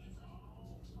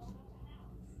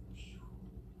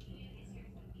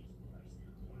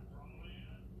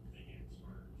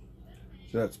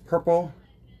 So that's purple.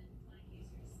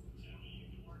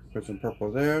 Put some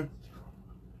purple there.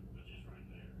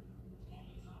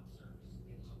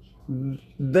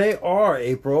 They are,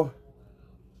 April.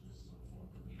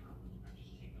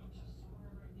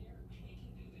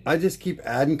 I just keep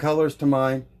adding colors to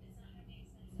mine.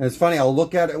 And it's funny, I'll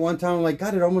look at it one time, I'm like,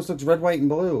 God, it almost looks red, white, and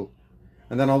blue.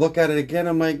 And then I'll look at it again,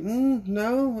 I'm like,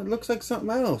 no, it looks like something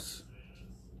else.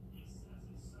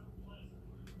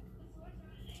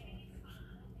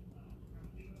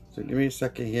 So give me a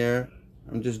second here.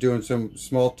 I'm just doing some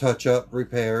small touch-up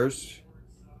repairs.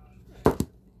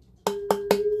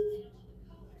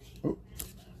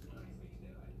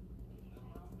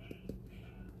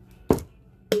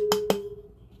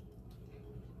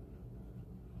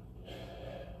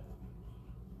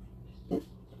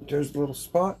 There's a little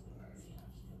spot.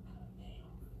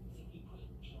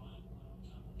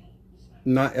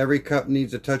 Not every cup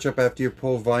needs a touch-up after you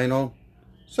pull vinyl.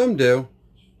 Some do.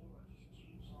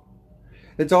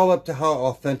 It's all up to how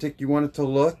authentic you want it to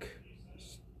look.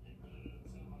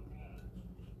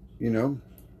 You know.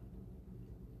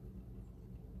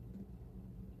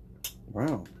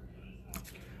 Wow.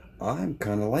 I'm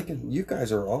kind of liking it. You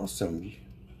guys are awesome.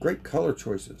 Great color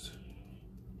choices.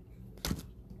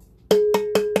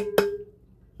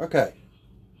 Okay.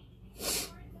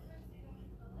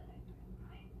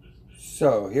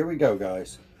 So, here we go,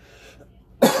 guys.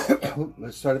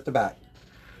 Let's start at the back.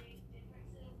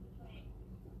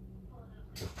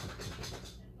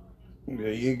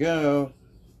 There you go.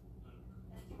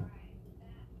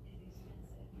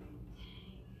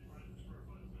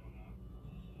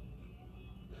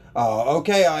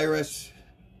 Okay, Iris.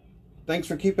 Thanks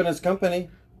for keeping us company.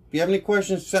 If you have any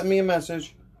questions, send me a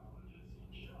message.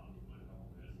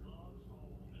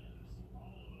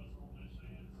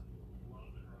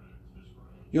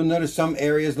 You'll notice some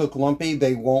areas look lumpy.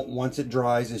 They won't once it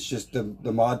dries. It's just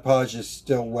the Mod Podge is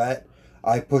still wet.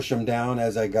 I push them down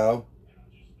as I go.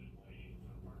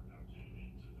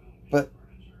 But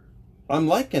I'm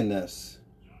liking this.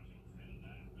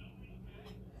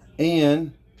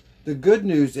 And the good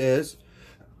news is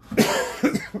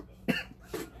the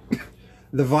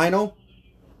vinyl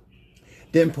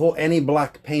didn't pull any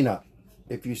black paint up.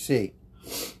 If you see,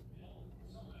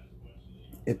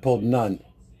 it pulled none.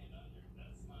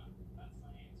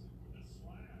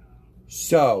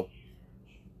 So,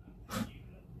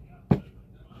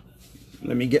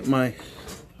 let me get my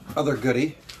other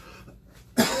goodie.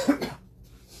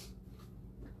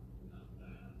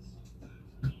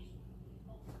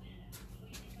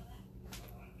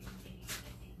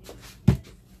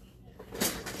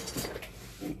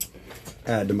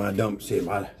 Add to my dump. See,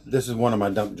 this is one of my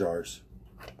dump jars.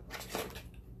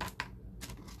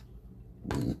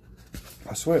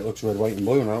 I swear it looks red, white, and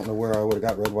blue, and I don't know where I would have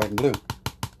got red, white, and blue.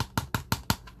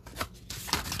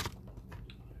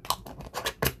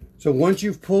 So once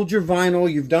you've pulled your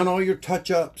vinyl, you've done all your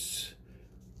touch-ups.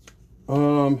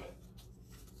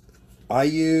 I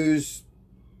use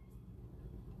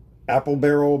Apple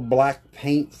Barrel black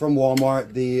paint from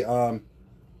Walmart, the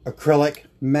acrylic,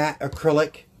 matte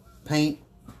acrylic paint.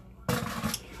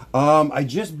 I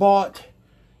just bought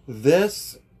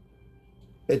this.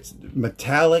 It's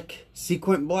metallic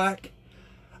sequin black.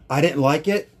 I didn't like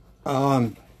it.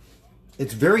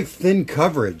 It's very thin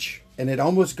coverage, and it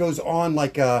almost goes on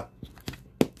like a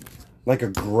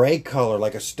gray color,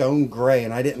 like a stone gray,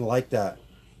 and I didn't like that.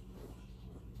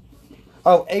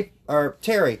 Oh,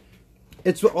 Terry,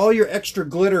 it's all your extra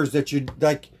glitters that you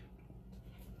like.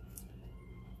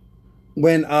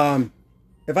 When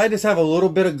if I just have a little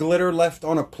bit of glitter left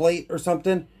on a plate or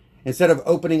something, instead of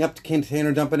opening up the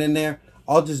container, dumping it in there,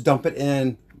 I'll just dump it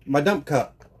in my dump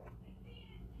cup.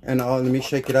 And let me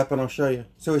shake it up and I'll show you.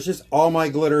 So it's just all my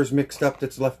glitters mixed up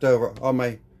that's left over. All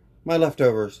my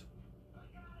leftovers.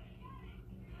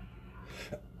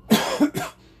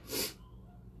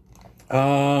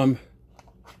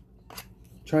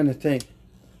 Trying to think.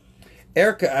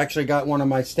 Erica actually got one of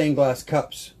my stained glass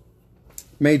cups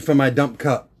made from my dump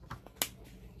cup.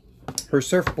 Her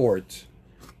surfboards.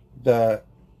 The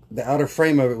outer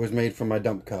frame of it was made from my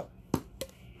dump cup.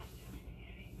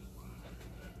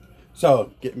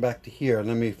 So, getting back to here,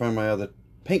 let me find my other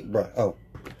paintbrush. Oh,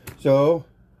 so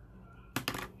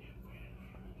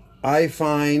I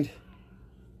find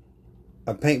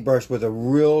a paintbrush with a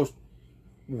real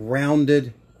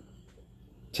rounded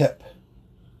tip.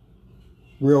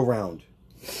 Real round.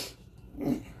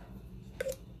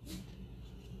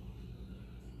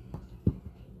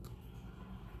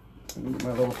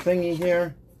 My little thingy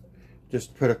here.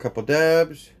 Just put a couple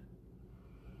dabs.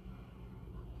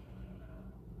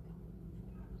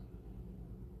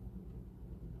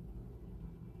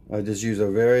 I just use a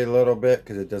very little bit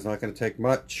because it does not going to take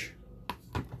much.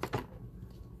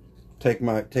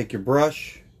 Take your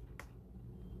brush,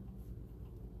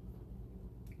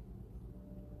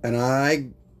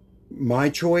 and my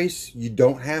choice, you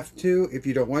don't have to if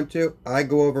you don't want to. I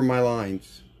go over my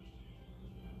lines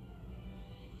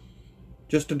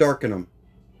just to darken them.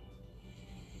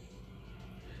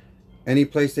 Any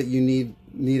place that you need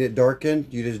it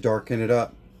darkened, you just darken it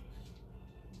up.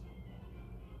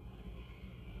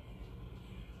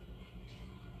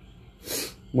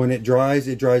 When it dries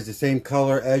the same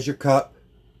color as your cup.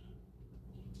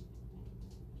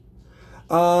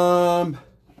 I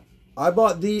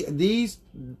bought the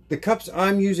cups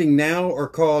I'm using now are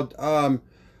called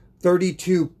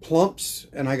 32 plumps,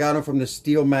 and I got them from the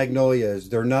Steel Magnolias.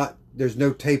 There's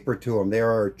no taper to them. They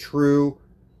are a true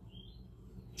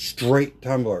straight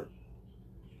tumbler.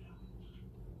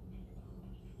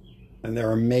 And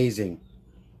they're amazing.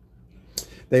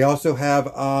 They also have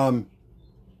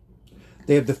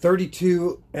they have the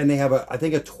 32, and they have I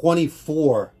think a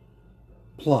 24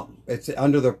 plump. It's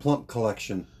under their plump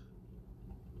collection.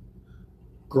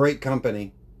 Great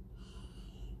company.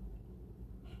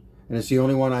 And it's the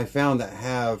only one I found that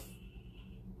have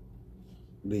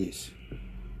these.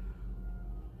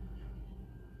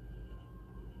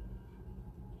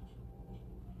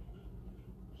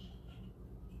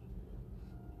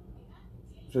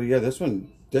 So yeah, this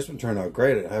one turned out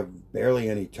great. I have barely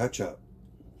any touch up.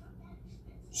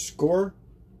 Score.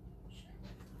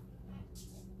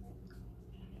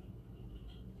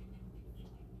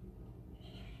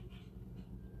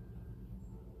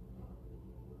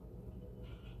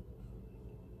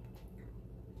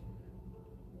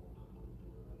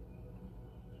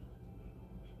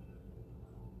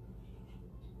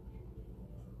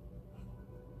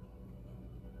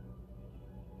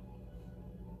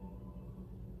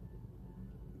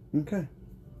 Okay.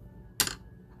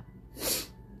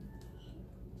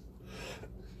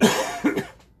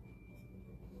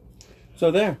 So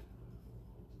there.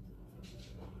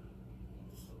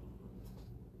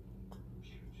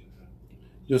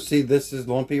 You'll see this is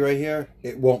lumpy right here.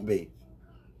 It won't be.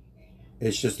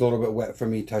 It's just a little bit wet for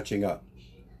me touching up.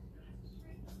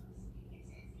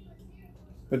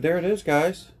 But there it is,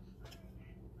 guys.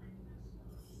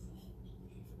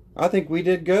 I think we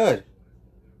did good.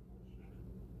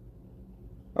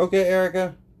 Okay,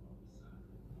 Erica.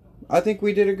 I think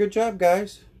we did a good job,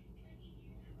 guys.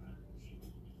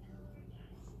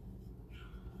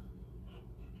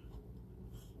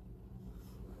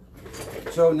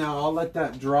 So now I'll let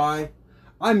that dry.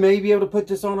 I may be able to put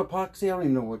this on epoxy. I don't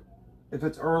even know if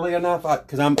it's early enough,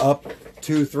 because I'm up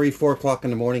 2, 3, 4 o'clock in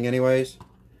the morning anyways.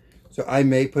 So I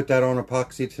may put that on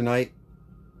epoxy tonight.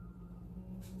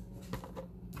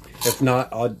 If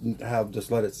not, I'll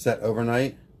just let it set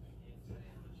overnight.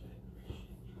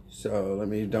 So let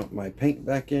me dump my paint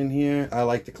back in here. I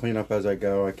like to clean up as I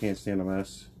go. I can't stand a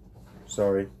mess.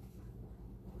 Sorry.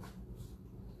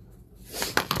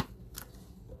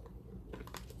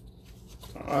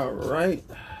 All right.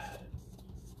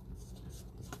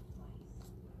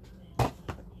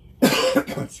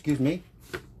 Excuse me.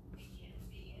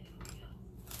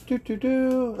 I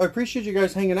appreciate you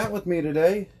guys hanging out with me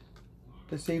today,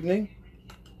 this evening.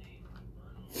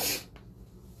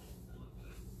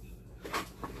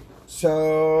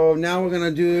 So now we're going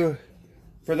to do,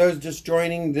 for those just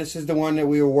joining, this is the one that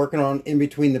we were working on in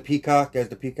between the peacock as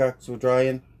the peacocks were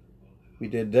drying. We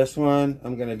did this one.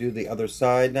 I'm going to do the other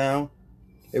side now.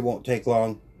 It won't take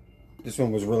long. This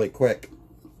one was really quick.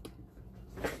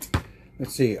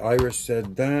 Let's see, Iris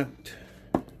said that.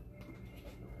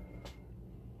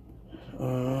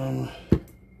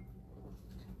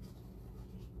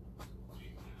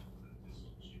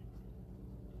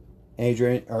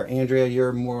 Andrea,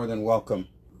 you're more than welcome.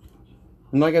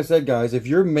 And like I said, guys, if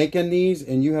you're making these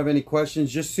and you have any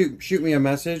questions, just shoot me a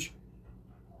message.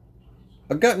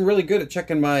 I've gotten really good at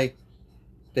checking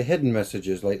the hidden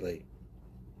messages lately.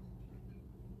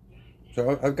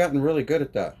 So I've gotten really good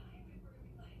at that.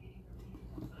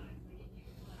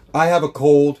 I have a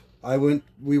cold.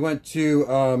 We went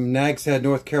to Nags Head,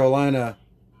 North Carolina.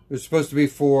 It was supposed to be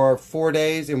for 4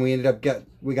 days, and we ended up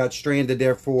we got stranded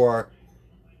there for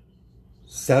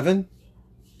 7.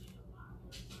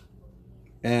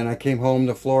 And I came home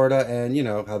to Florida, and you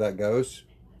know how that goes.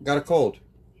 Got a cold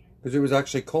because it was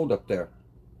actually cold up there.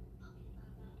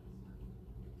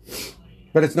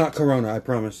 But it's not Corona, I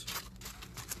promise.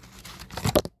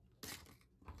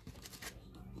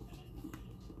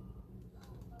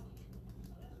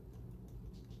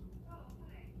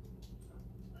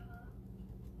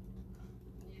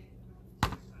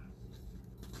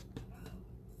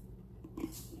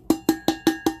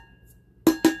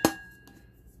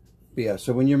 But yeah,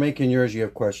 so when you're making yours, you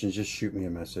have questions, just shoot me a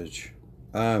message.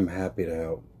 I'm happy to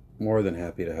help. More than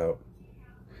happy to help.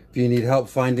 If you need help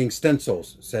finding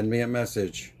stencils, send me a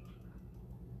message.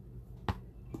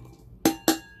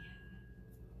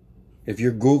 If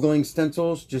you're Googling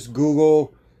stencils, just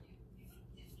Google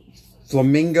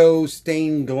flamingo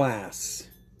stained glass.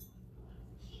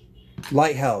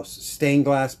 Lighthouse stained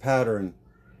glass pattern.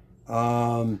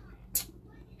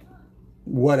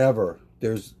 Whatever.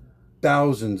 There's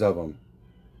thousands of them.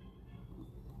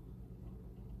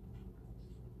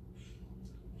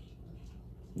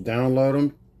 Download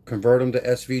them, convert them to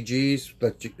SVGs,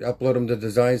 let you upload them to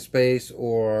Design Space,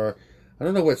 or I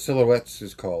don't know what Silhouettes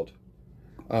is called,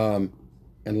 and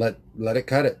let it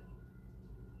cut it.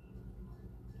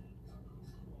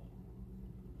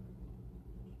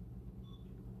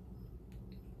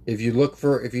 If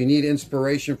you need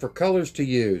inspiration for colors to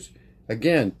use,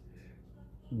 again,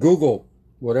 Google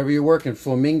whatever you're working,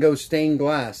 flamingo stained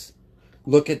glass.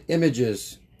 Look at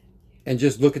images and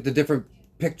just look at the different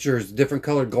pictures, different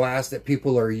colored glass that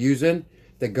people are using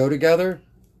that go together.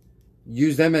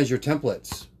 Use them as your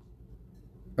templates.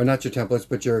 Or not your templates,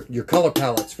 but your color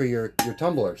palettes for your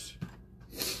tumblers.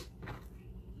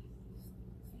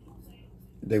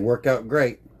 They work out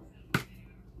great.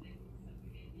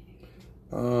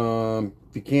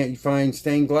 If you can't find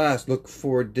stained glass, look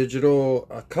for digital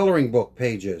coloring book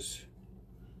pages.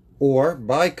 Or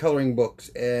buy coloring books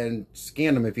and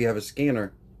scan them if you have a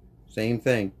scanner. Same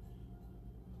thing.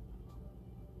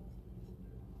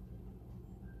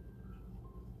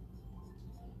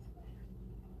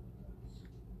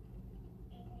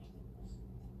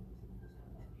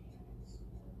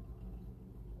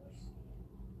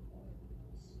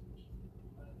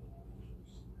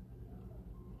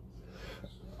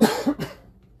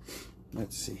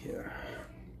 Let's see here.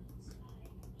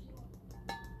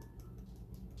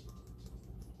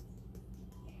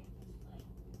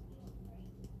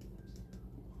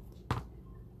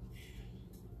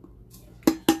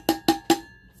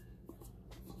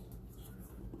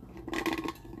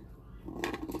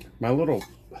 My little...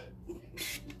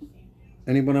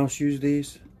 Anyone else use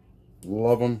these?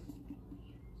 Love them.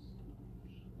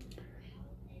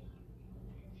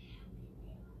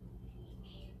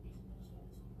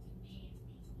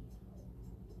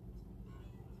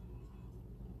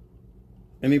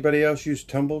 Anybody else use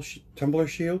tumbler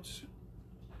shields?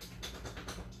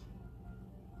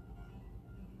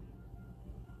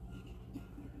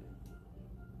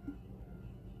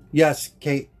 Yes,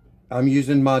 Kate. I'm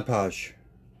using Mod Podge.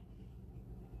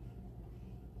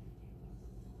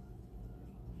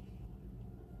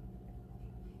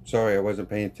 Sorry, I wasn't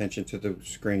paying attention to the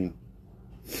screen.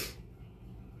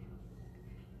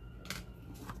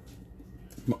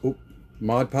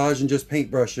 Mod Podge and just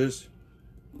paintbrushes.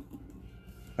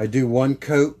 I do one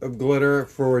coat of glitter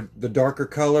for the darker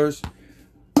colors.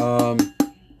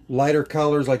 Lighter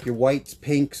colors like your whites,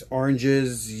 pinks,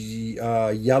 oranges,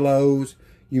 yellows.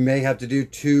 You may have to do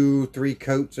 2-3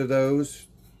 coats of those.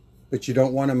 But you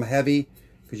don't want them heavy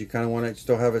because you kind of want to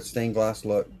still have a stained glass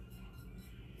look.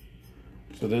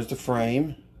 So there's the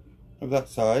frame of that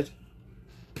side.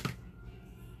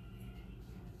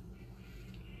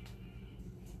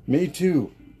 Me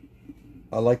too.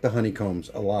 I like the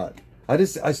honeycombs a lot. I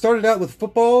started out with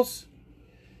footballs,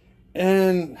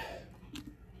 and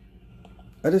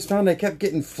I just found they kept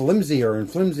getting flimsier and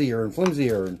flimsier and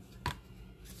flimsier.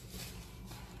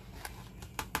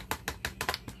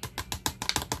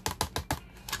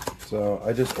 So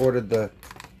I just ordered the...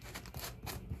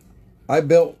 a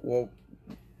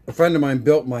friend of mine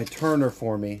built my turner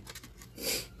for me,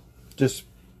 just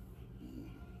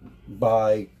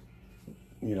by,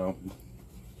 you know,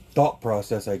 thought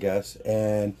process, I guess.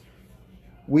 And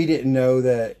we didn't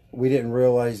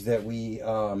realize that we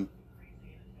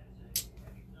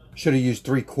should have used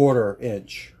 3/4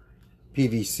 inch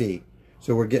PVC.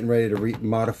 So we're getting ready to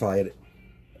modify it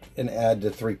and add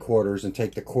the 3/4 and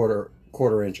take the quarter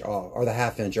inch off, or the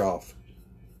 1/2 inch off.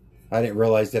 I didn't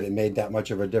realize that it made that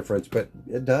much of a difference, but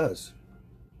it does.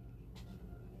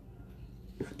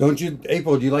 Don't you,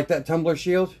 April, do you like that tumbler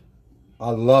shield? I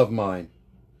love mine.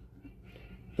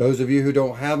 Those of you who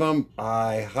don't have them,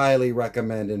 I highly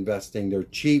recommend investing. They're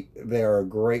cheap. They're a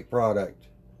great product.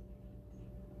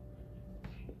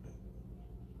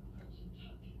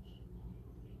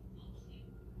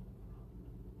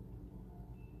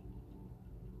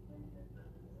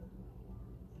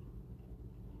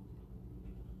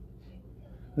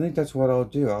 I think that's what I'll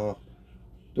do.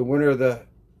 The winner of the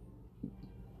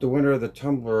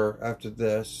tumbler after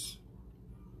this,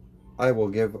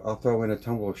 I'll throw in a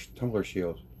tumbler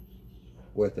shield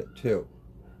with it too.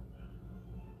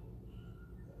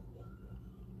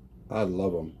 I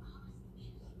love them.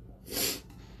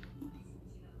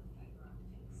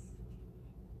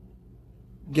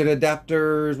 Get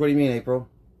adapters. What do you mean, April?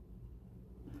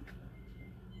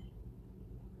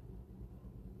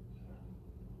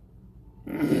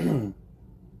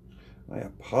 I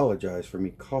apologize for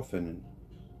me coughing.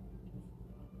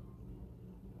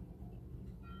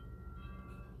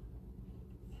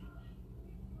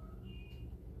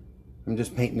 I'm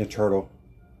just painting a turtle.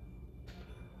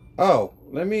 Oh,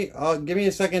 give me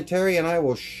a second, Terry, and I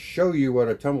will show you what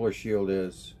a tumbler shield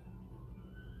is.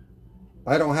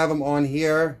 I don't have them on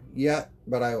here yet,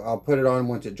 but I'll put it on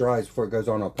once it dries before it goes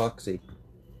on epoxy.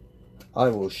 I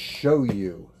will show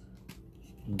you.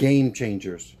 Game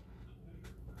changers.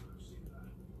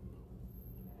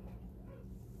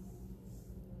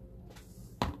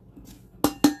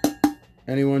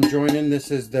 Anyone joining? This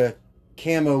is the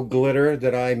camo glitter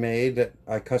that I made, that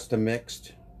I custom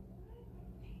mixed.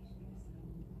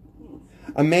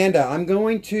 Amanda, I'm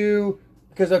going to,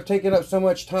 because I've taken up so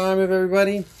much time of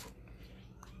everybody,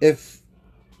 if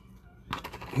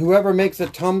whoever makes a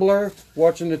tumbler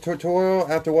watching the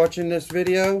tutorial after watching this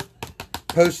video,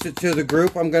 post it to the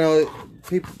group.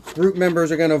 Group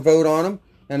members are gonna vote on them,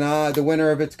 and the winner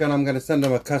of I'm gonna send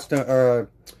them a custom,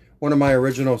 one of my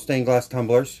original stained glass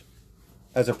tumblers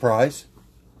as a prize.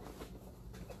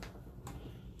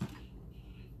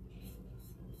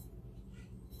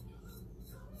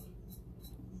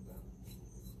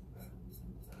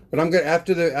 But I'm gonna,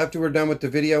 after we're done with the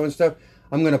video and stuff,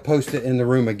 I'm gonna post it in the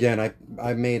room again.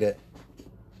 I made it.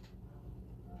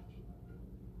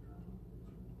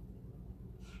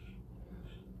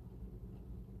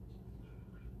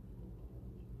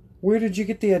 Where did you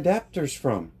get the adapters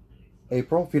from,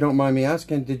 April? If you don't mind me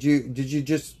asking, did you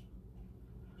just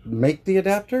make the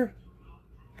adapter?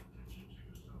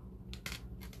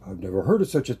 I've never heard of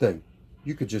such a thing.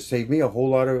 You could just save me a whole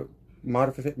lot of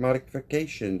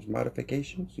modifications.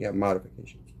 Yeah,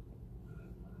 modifications.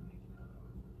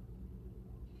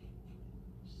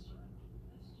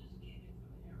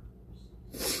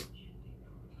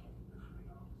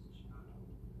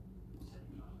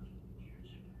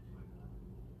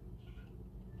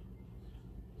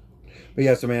 But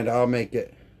yes, Amanda, I'll make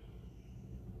it.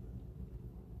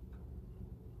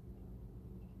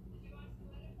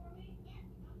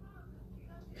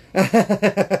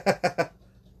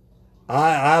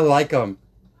 I like them.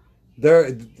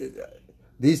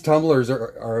 These tumblers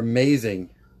are amazing.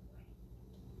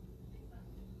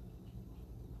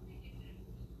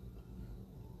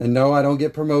 And no, I don't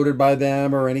get promoted by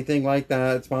them or anything like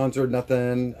that. Sponsored,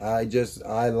 nothing. I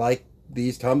like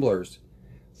these tumblers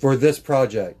for this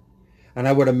project. And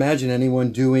I would imagine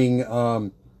anyone doing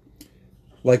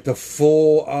like the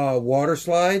full water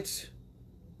slides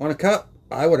on a cup,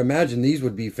 I would imagine these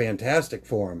would be fantastic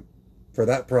for them, for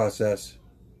that process.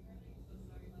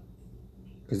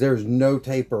 Because there's no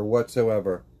taper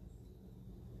whatsoever.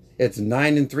 It's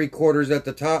 9 3/4 at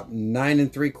the top, 9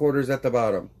 3/4 at the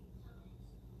bottom.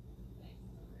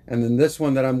 And then this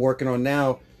one that I'm working on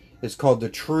now is called the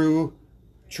True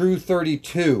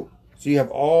 32. So you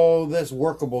have all this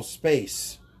workable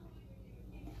space.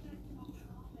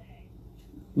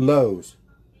 Lows.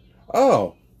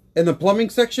 Oh, in the plumbing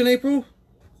section, April?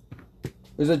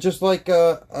 Is it just like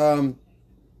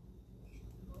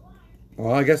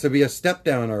well, I guess it'd be a step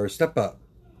down or a step up.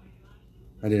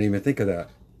 I didn't even think of that.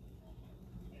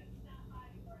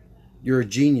 You're a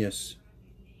genius.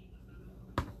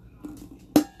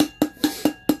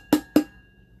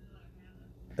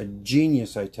 A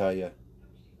genius, I tell you.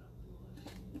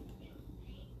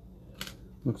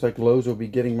 Looks like Lowe's will be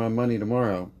getting my money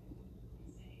tomorrow.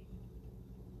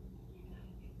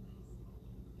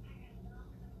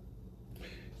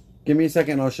 Give me a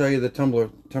second and I'll show you the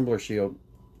tumbler shield.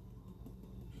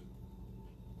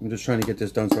 I'm just trying to get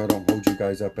this done so I don't hold you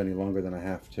guys up any longer than I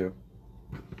have to.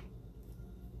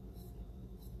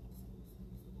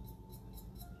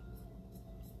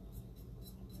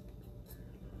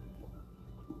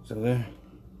 So there.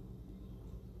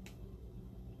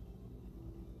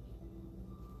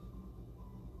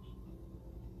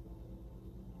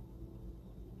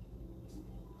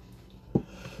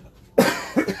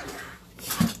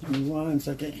 Give me 1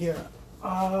 second here.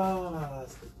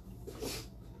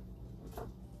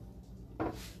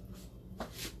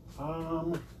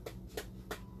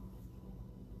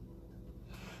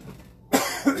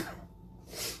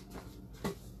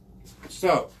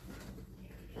 So,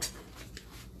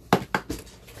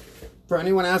 for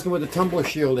anyone asking what the tumbler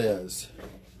shield is,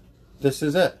 this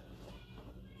is it.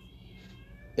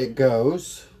 It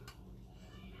goes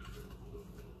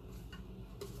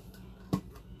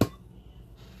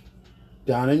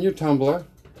down in your tumbler,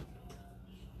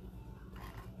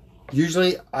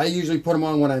 I usually put them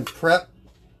on when I'm prep.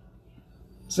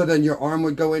 So then your arm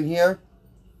would go in here.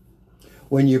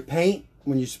 When you paint,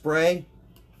 when you spray,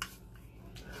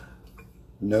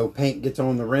 no paint gets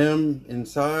on the rim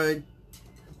inside.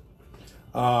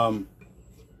 When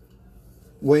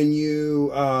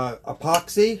you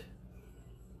epoxy,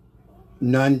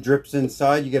 none drips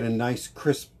inside. You get a nice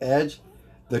crisp edge.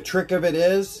 The trick of it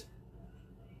is,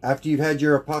 after you've had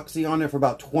your epoxy on there for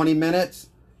about 20 minutes,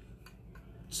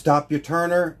 stop your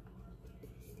turner,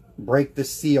 break the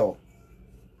seal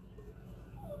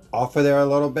off of there a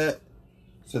little bit,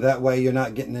 so that way you're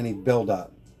not getting any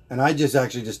buildup. And I just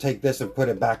actually just take this and put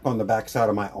it back on the back side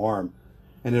of my arm,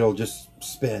 and it'll just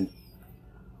spin.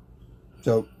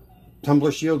 So,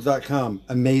 tumblershields.com,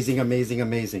 amazing, amazing,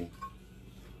 amazing.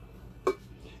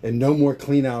 And no more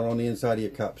clean out on the inside of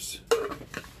your cups.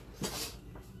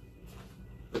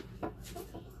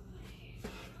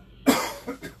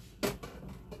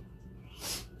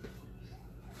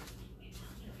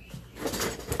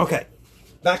 Okay,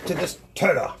 back to this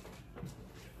turtle.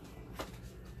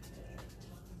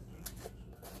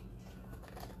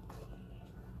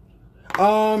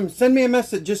 Send me a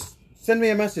message. Just send me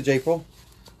a message, April.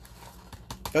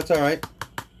 That's all right.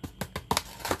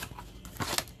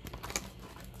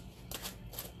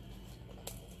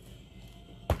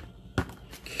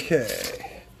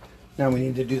 Okay. Now we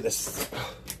need to do this.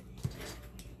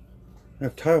 I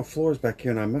have tile floors back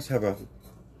here, and I must have a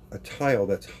tile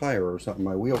that's higher or something.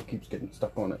 My wheel keeps getting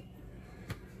stuck on it.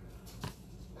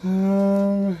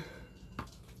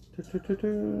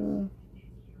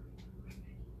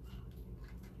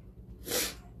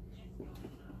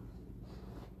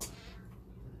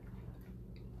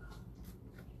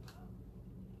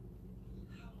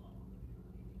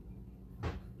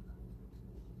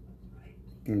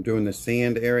 I'm doing the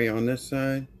sand area on this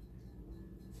side.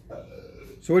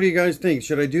 So what do you guys think?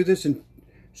 Should I do this in,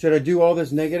 should I do all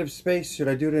this negative space? Should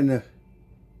I do it in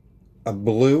a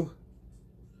blue?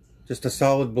 Just a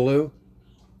solid blue?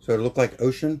 So it look like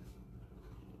ocean?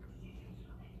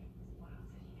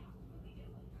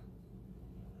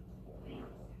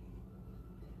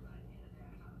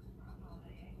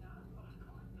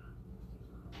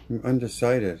 I'm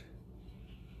undecided.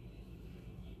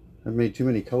 I've made too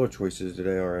many color choices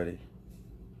today already.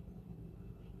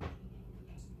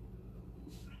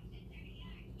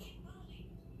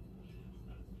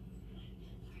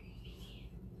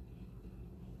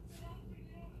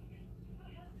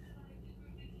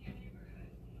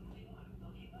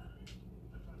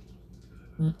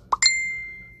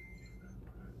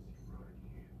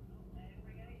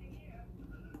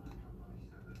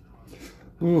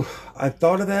 Ooh, I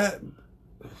thought of that.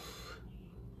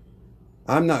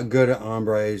 I'm not good at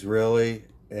ombres, really,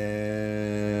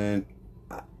 and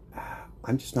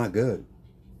I'm just not good.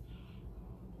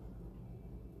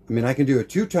 I mean, I can do a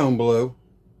two-tone blue,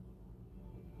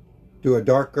 do a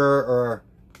darker, or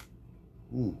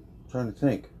I'm trying to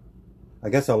think. I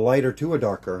guess a lighter to a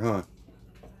darker, huh?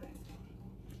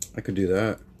 I could do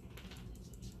that.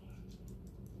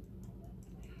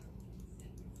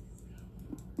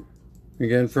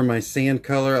 Again, for my sand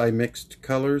color, I mixed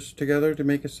colors together to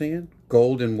make a sand.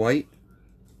 Gold and white.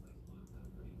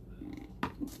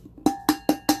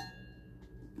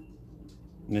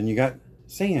 And then you got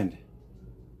sand.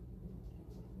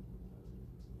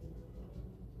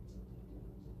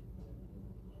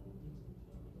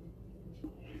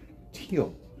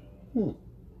 Teal. I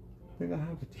think I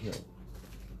have a teal.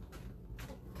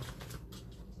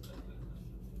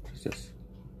 What's this?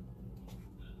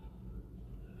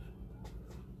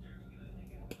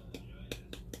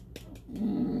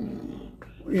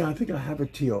 Yeah, I think I have a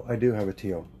teal. I do have a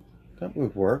teal. That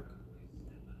would work.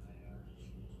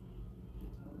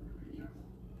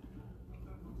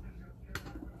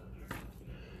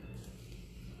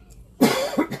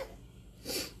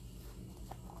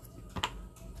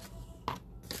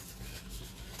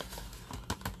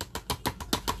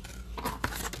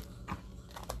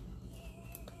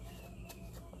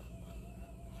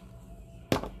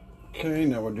 Okay,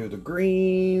 now we'll do the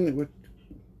green. What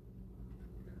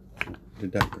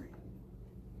did that green?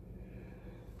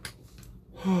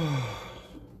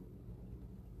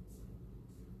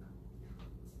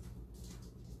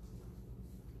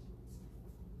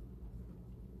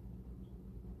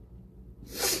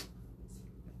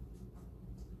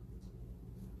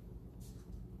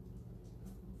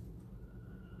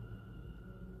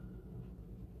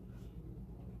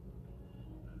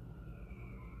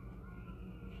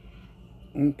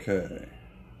 Okay,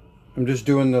 I'm just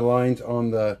doing the lines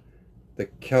on the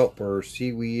kelp or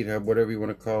seaweed, or whatever you want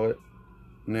to call it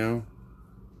now.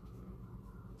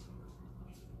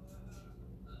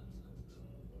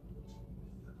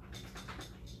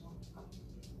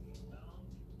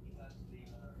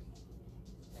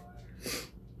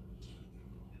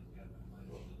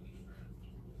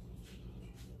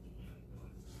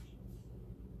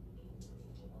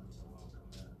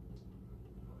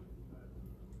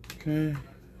 Okay.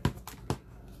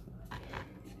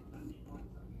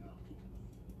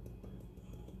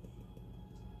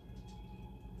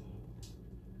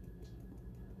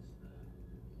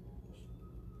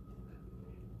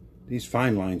 These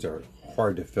fine lines are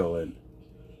hard to fill in.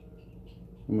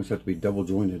 Almost have to be double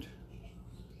jointed.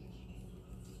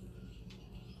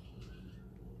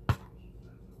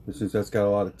 But since that's got a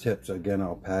lot of tips, again,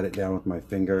 I'll pat it down with my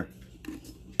finger.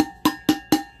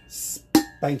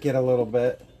 Spank it a little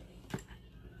bit.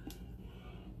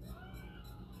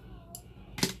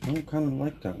 I don't kind of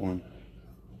like that one.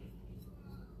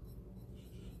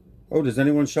 Oh, does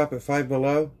anyone shop at Five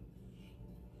Below?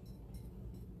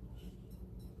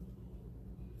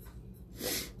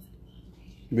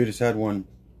 We just had one.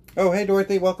 Oh, hey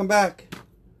Dorothy, welcome back.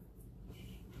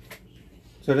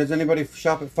 So does anybody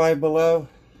shop at Five Below?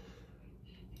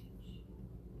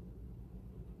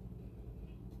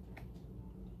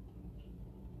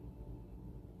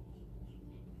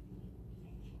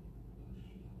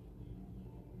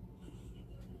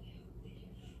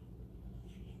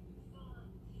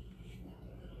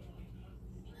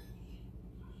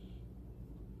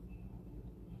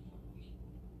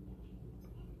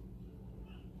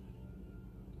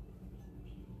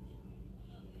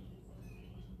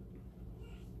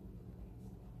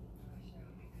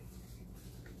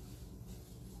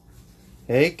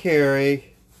 Hey,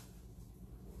 Carrie.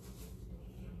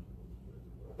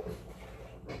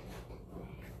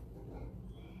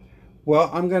 Well,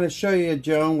 I'm going to show you,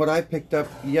 Joan, what I picked up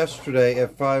yesterday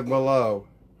at Five Below.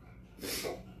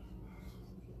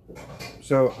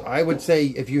 So I would say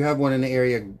if you have one in the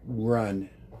area, run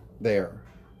there.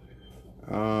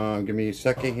 Give me a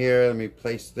second here. Let me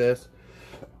place this.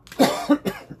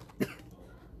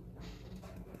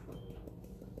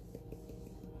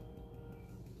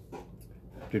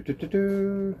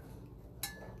 Do.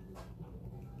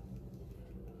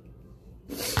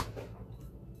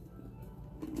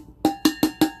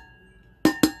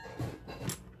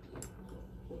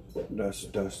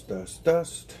 Dust, dust, dust,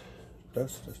 dust.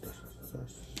 Dust, dust, dust, dust,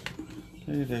 dust.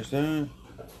 Okay, there's that.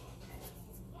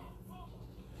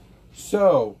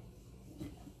 So,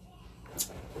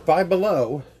 Five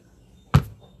Below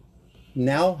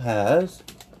now has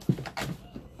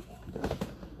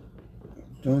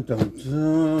dun, dun,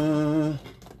 dun.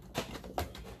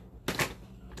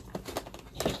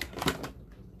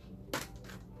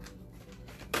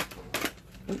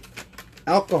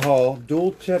 Alcohol,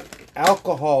 dual tip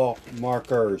alcohol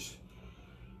markers.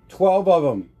 12 of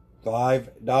them,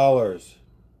 $5.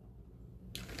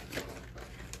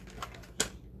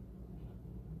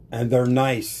 And they're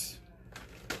nice.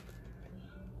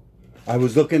 I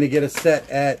was looking to get a set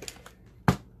at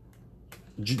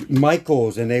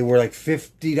Michael's and they were like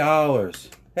 $50.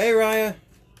 Hey, Raya.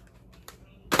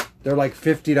 They're like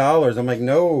 $50. I'm like,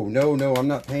 no, no, no, I'm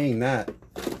not paying that.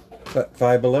 But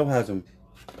Five Below has them.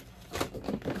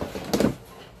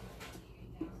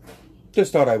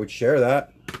 Just thought I would share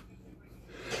that.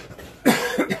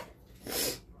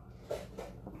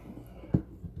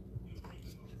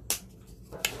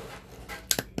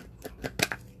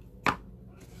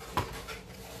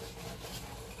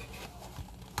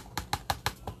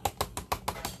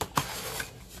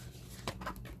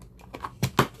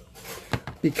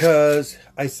 Because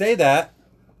I say that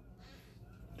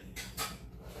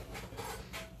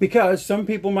because some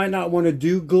people might not want to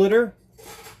do glitter.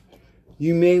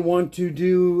 You may want to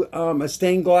do a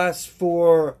stained glass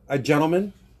for a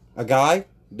gentleman, a guy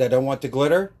that don't want to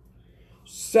glitter.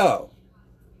 So,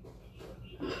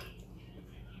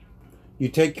 you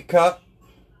take your cup,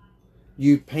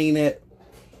 you paint it.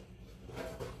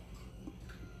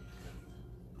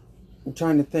 I'm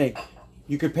trying to think.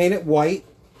 You could paint it white.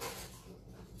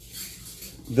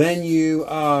 Then you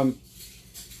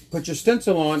put your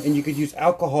stencil on and you could use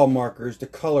alcohol markers to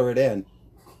color it in.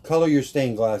 Color your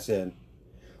stained glass in.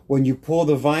 When you pull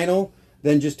the vinyl,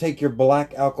 then just take your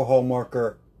black alcohol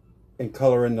marker and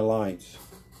color in the lines.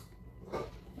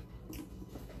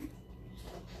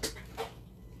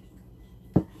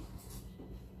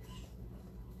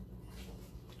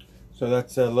 So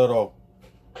that's a little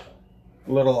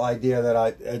idea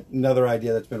that another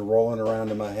idea that's been rolling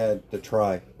around in my head to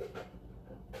try.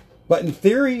 But in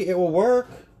theory, it will work.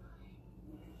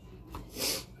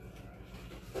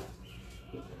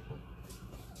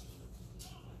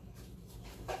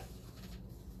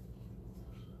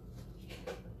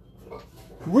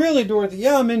 Really, Dorothy?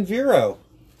 Yeah, I'm in Vero.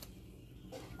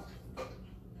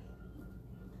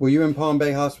 Were you in Palm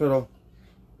Bay Hospital?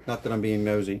 Not that I'm being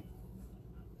nosy.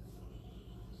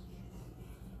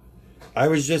 I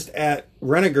was just at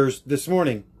Reniger's this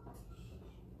morning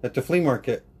at the flea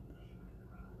market.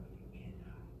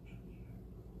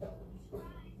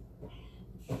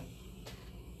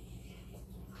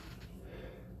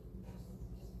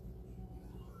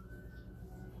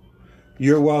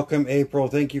 You're welcome, April.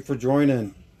 Thank you for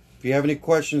joining. If you have any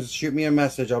questions, shoot me a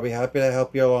message. I'll be happy to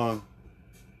help you along.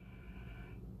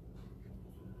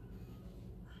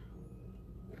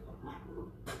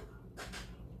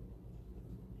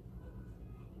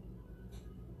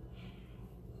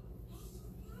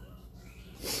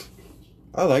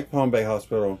 I like Palm Bay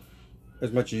Hospital.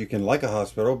 As much as you can like a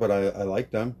hospital, but I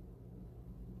like them.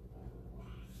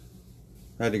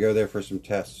 I had to go there for some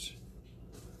tests.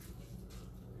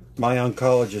 My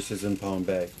oncologist is in Palm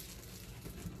Bay.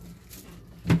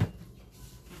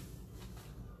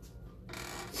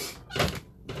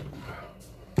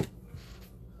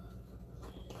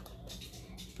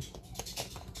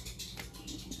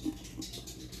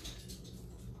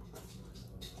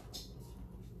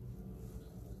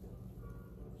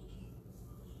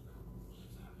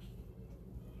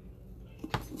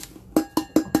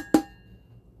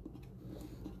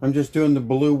 I'm just doing the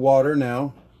blue water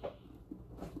now.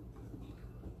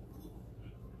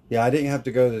 Yeah, I didn't have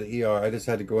to go to the ER. I just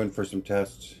had to go in for some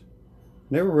tests.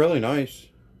 They were really nice.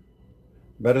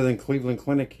 Better than Cleveland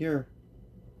Clinic here.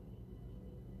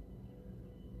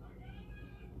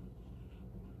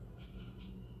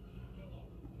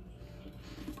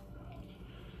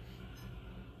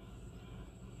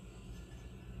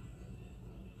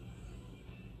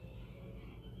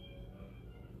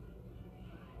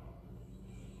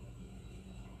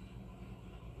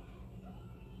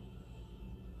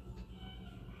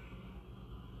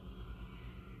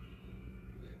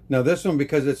 Now this one,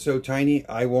 because it's so tiny,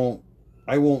 I won't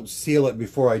seal it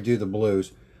before I do the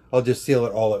blues. I'll just seal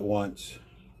it all at once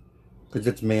because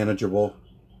it's manageable.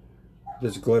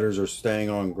 These glitters are staying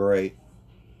on great.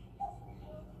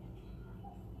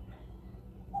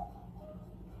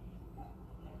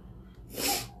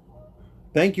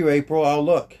 Thank you, April. I'll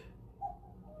look.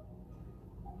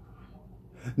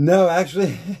 No,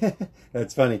 actually,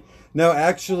 that's funny. No,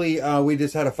 actually, we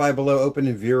just had a Five Below open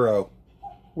in Vero.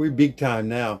 We're big time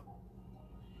now.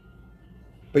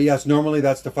 But yes, normally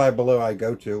that's the Five Below I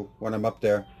go to when I'm up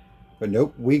there. But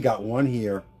nope, we got one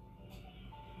here.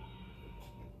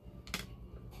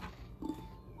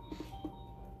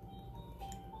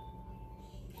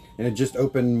 And it just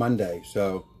opened Monday,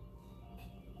 so.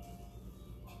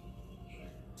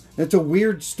 It's a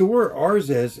weird store, ours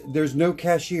is. There's no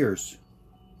cashiers.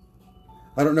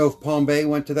 I don't know if Palm Bay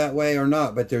went to that way or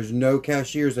not, but there's no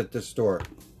cashiers at this store.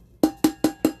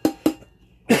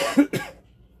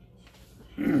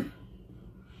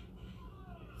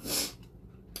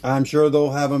 I'm sure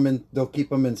they'll have them and they'll keep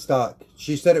them in stock.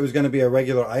 She said it was going to be a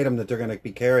regular item that they're going to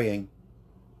be carrying.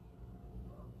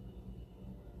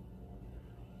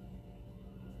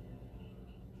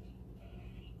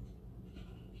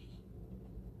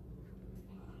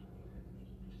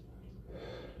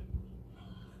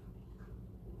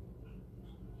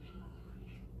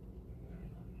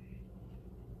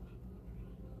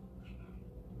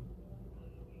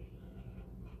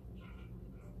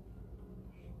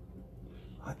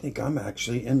 I think I'm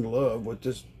actually in love with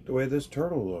this, the way this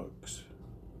turtle looks.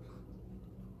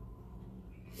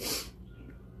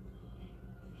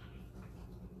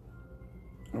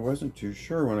 I wasn't too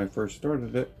sure when I first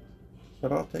started it,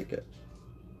 but I'll take it.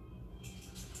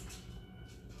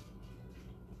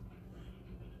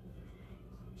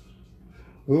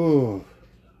 Ooh.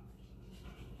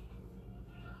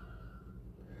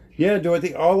 Yeah,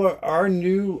 Dorothy, all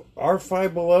our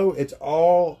Five Below, it's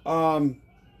all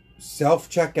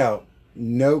self-checkout.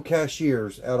 No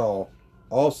cashiers at all.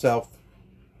 All self.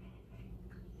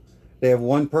 They have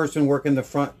one person working the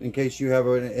front in case you have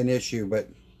an issue, but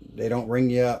they don't ring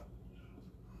you up.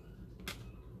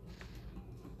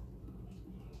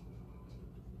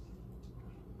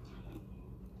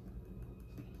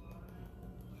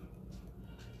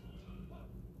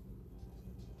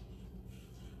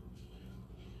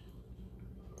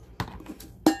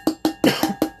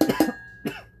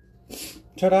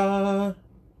 Ta-da!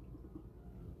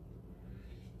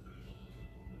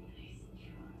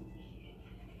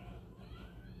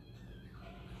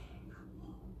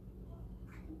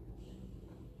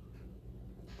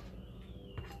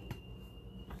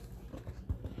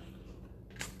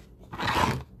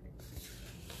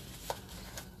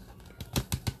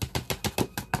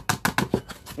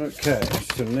 Okay,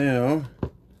 so now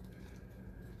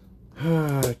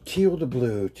teal to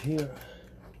blue, teal.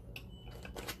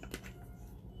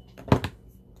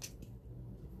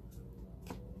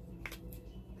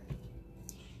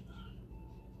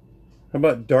 How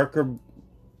about darker?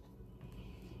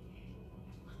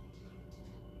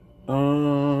 I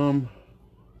don't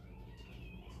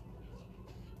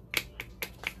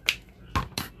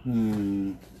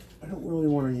really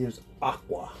want to use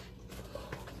aqua.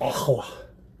 Oh.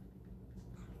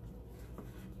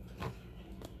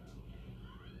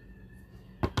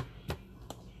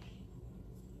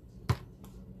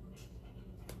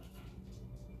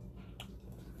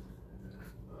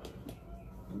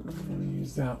 I'm going to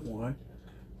use that one.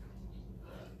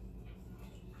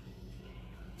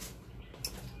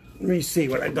 Let me see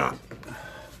what I got.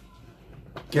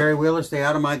 Gary Wheeler, stay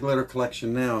out of my glitter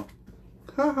collection now.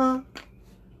 Haha.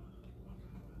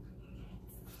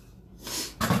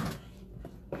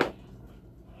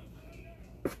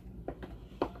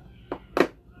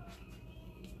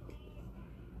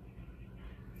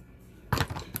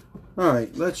 All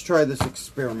right, let's try this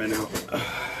experiment out.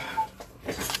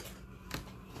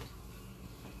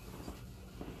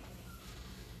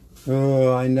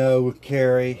 Oh, I know,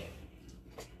 Carrie.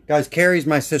 Guys, Carrie's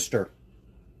my sister.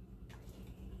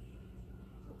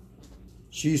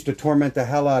 She used to torment the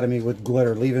hell out of me with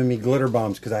glitter, leaving me glitter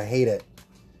bombs because I hate it.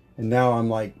 And now I'm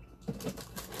like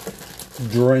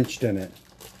drenched in it.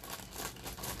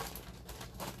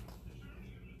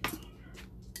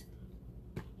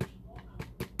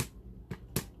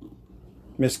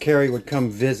 Miss Carrie would come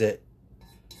visit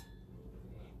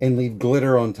and leave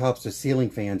glitter on tops of ceiling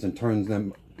fans and turns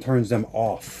them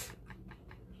off.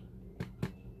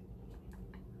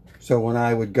 So when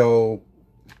I would go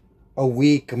a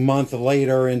week, a month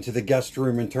later into the guest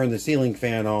room and turn the ceiling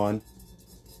fan on,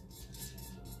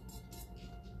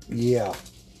 yeah.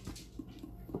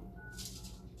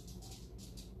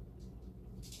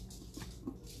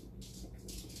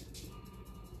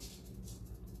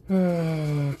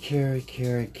 Oh,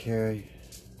 Carrie.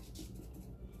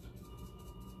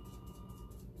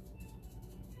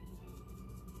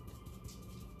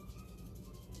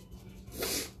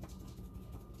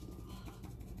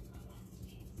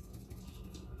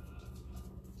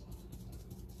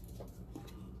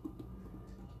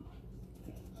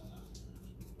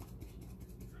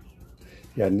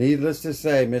 Yeah, needless to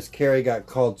say, Miss Carrie got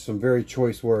called some very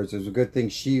choice words. It was a good thing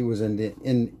she was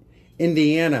in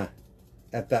Indiana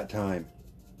at that time.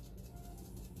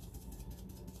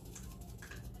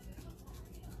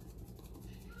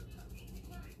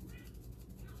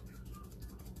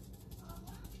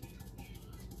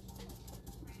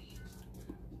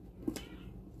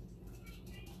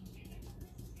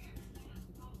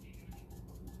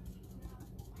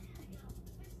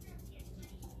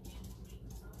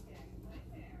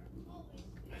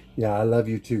 Yeah, I love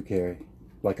you too, Carrie.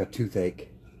 Like a toothache.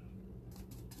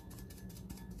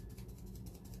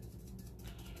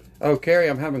 Oh, Carrie,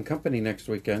 I'm having company next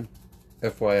weekend.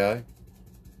 FYI.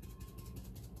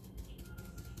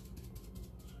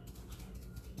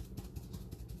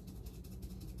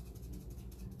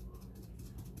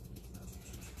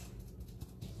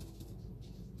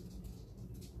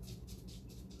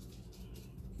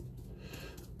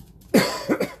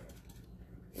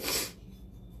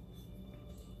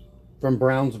 From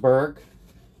Brownsburg.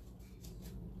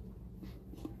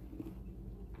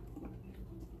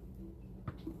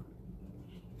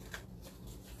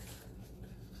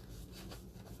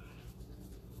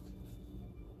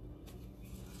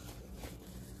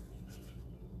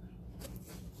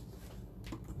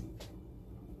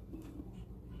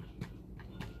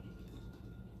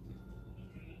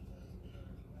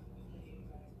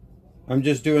 I'm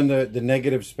just doing the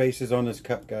negative spaces on this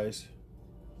cup, guys.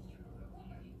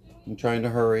 I'm trying to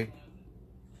hurry.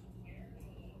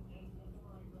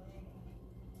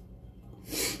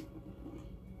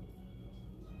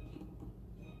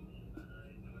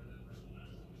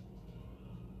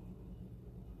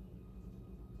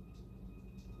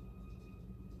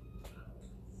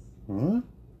 Huh?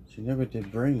 She never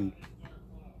did green.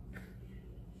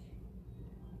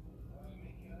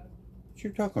 What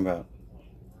you talking about?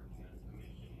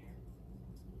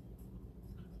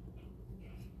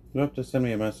 You have to send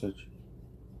me a message.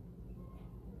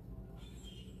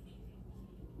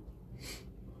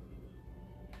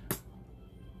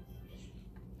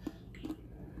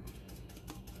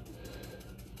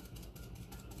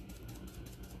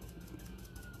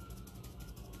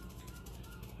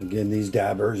 Again, these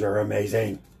dabbers are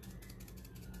amazing.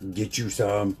 Get you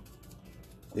some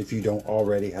if you don't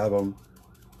already have them.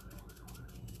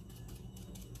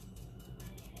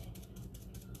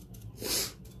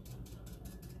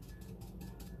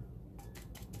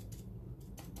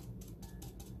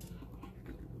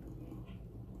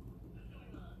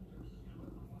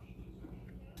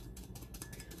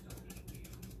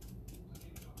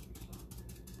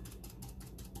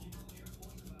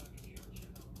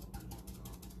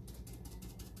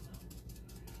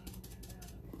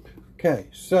 Okay,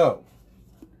 so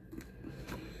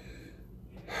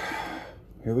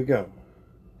here we go.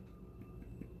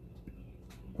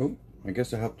 Oh, I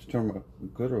guess I have to turn my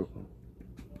glitter open.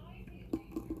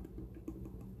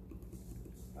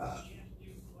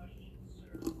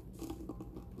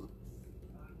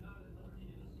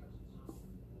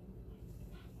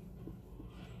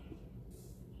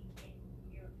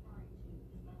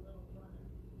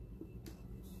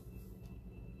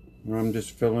 I'm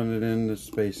just filling it in the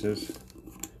spaces.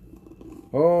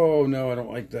 Oh no, I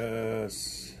don't like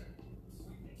this.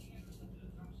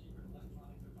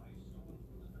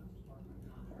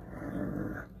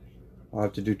 I'll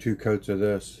have to do 2 coats of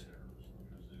this.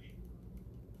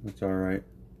 That's all right.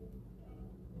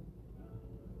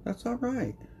 That's all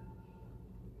right.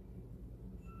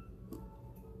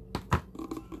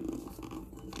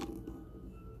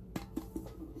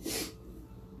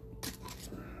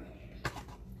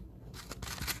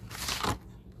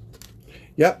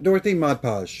 Yep, Dorothy Mod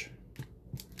Podge.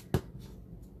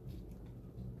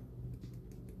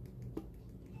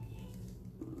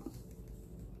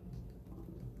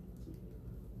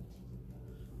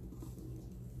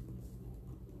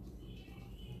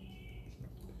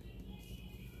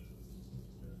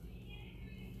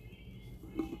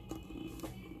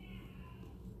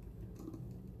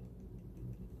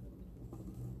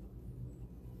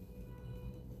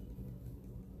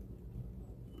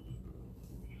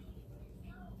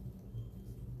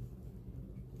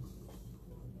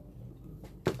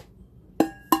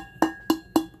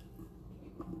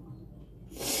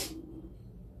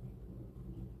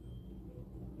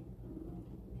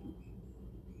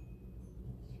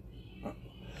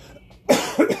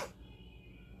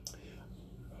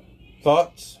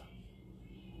 Thoughts?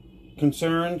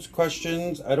 Concerns?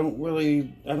 Questions? I don't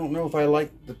know if I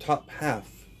like the top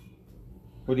half.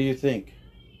 What do you think?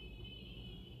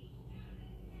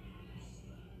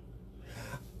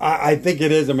 I think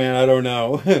it is a man. I don't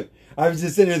know. I was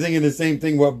just sitting here thinking the same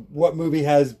thing. What movie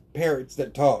has parrots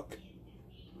that talk?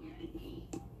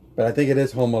 But I think it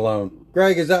is Home Alone.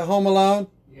 Greg, is that Home Alone?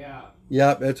 Yeah.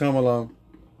 Yep, it's Home Alone.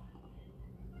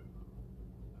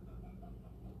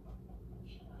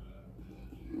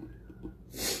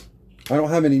 I don't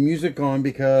have any music on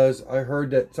because I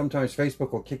heard that sometimes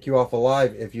Facebook will kick you off a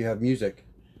live if you have music.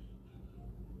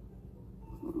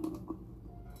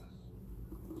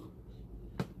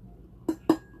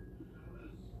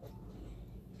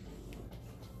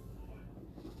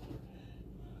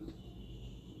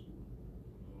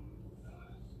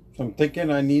 So I'm thinking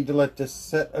I need to let this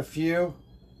set a few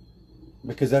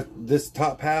because this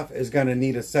top half is going to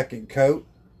need a second coat.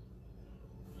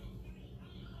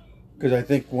 Because I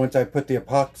think once I put the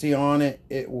epoxy on it,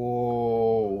 it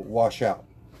will wash out.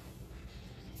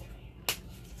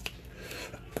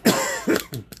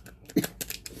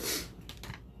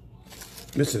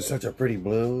 This is such a pretty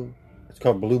blue. It's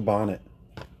called Blue Bonnet.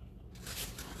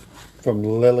 From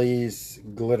Lily's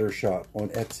Glitter Shop on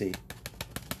Etsy.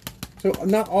 So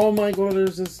not all my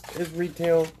glitters is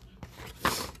retail.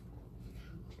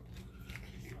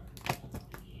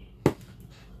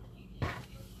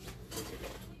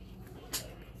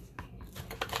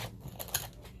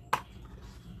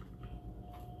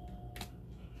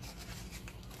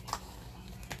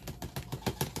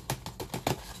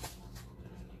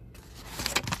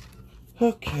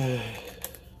 Okay.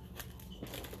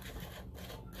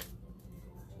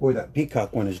 Boy, that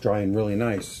peacock one is drying really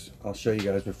nice. I'll show you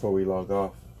guys before we log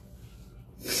off.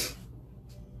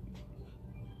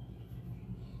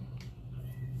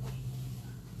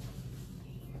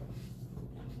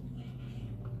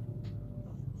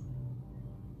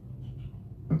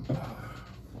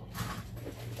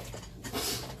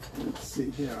 Let's see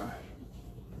here.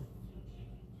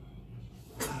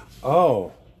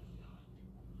 Oh.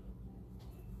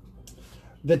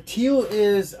 The teal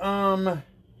is, I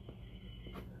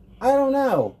don't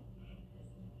know.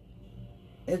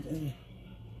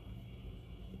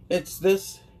 It's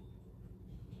this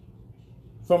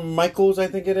from Michael's, I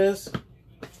think it is.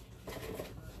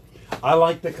 I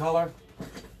like the color.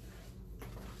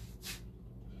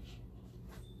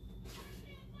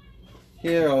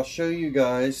 Here, I'll show you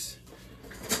guys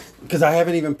because I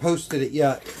haven't even posted it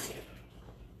yet.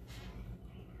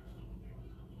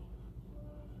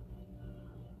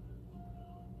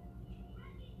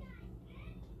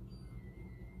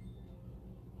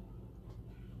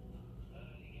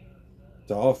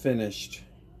 It's all finished.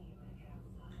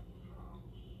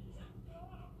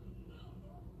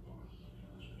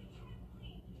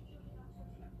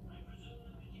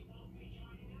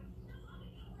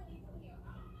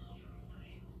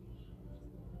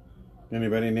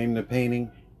 Anybody name the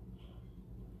painting?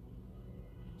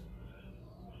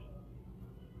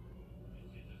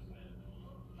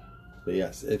 But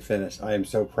yes, it finished. I am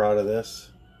so proud of this.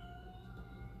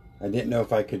 I didn't know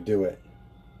if I could do it.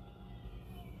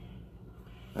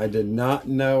 I did not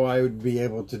know I would be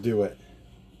able to do it.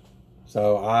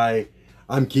 So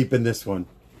I'm keeping this one.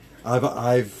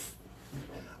 I've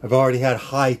already had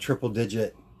high triple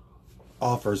digit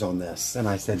offers on this, and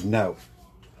I said no.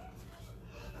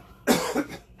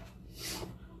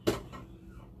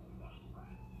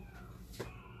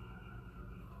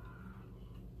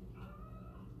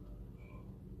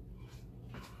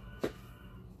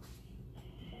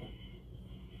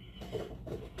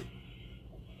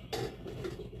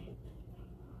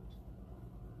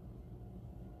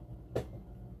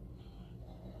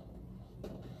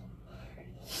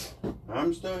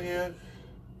 I'm still here.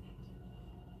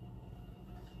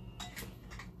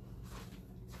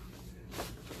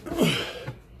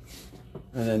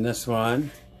 And then this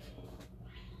one.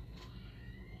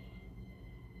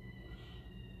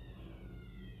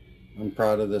 I'm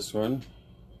proud of this one.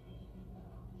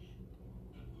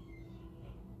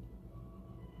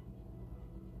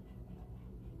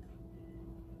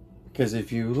 Because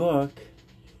if you look,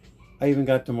 I even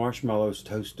got the marshmallows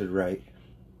toasted right.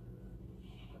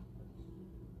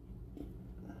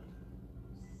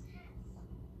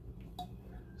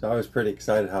 So I was pretty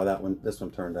excited how this one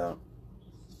turned out.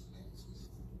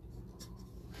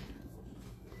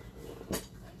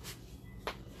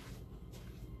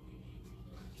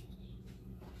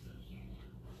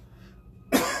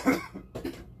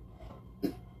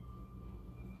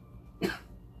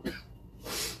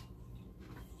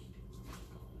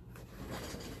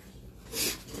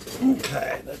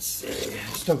 Okay, let's see.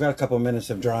 Still got a couple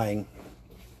minutes of drying.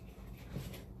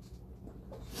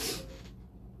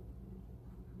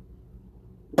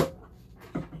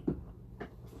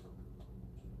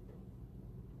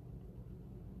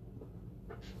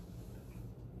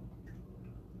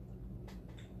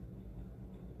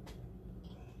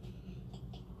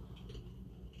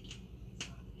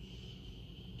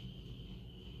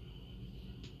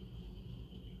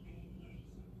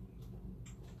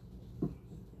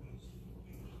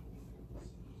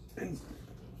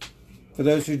 For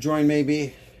those who joined,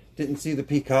 maybe didn't see the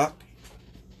peacock,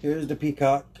 here's the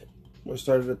peacock. We'll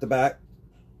start it at the back.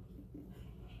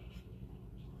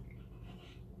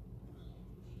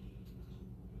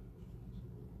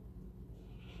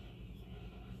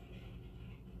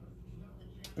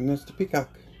 And that's the peacock.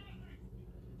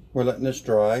 We're letting this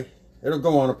dry. It'll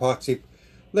go on epoxy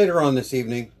later on this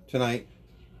evening, tonight.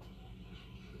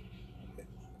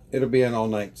 It'll be an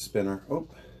all-night spinner. Oh,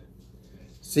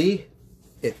 see?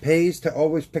 It pays to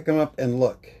always pick them up and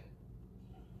look.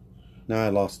 Now I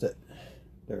lost it.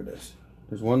 There it is.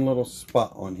 There's one little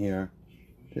spot on here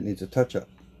that needs a touch-up.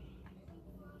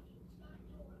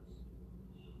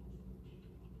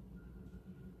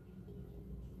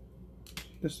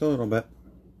 Just a little bit.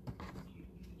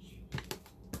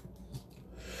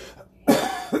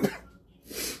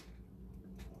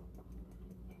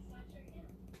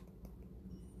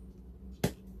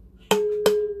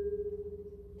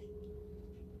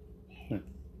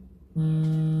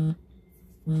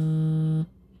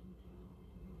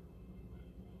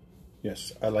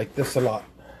 Yes, I like this a lot.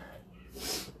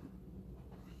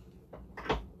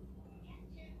 Oh,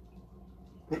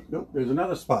 nope, there's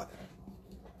another spot.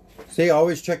 See,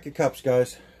 always check your cups,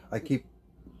 guys.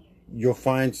 You'll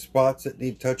find spots that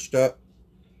need touched up.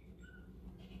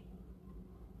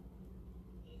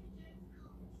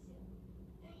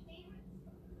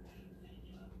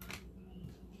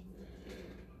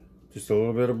 Just a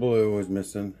little bit of blue was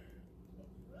missing.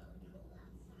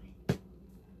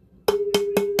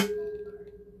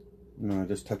 No, I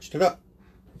just touched it up.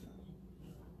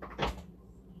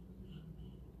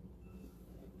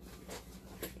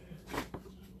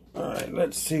 Alright,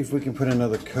 let's see if we can put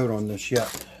another coat on this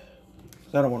yet.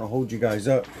 I don't want to hold you guys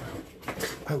up.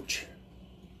 Ouch.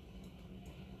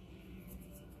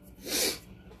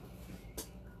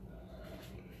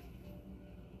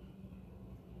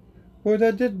 Boy,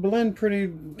 that did blend pretty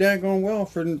daggone well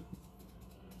for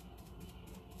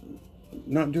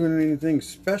not doing anything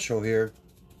special here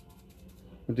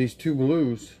with these two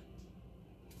blues.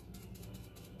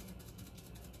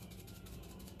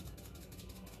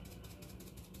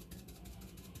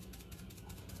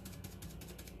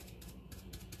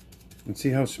 And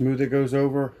see how smooth it goes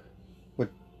over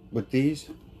with these?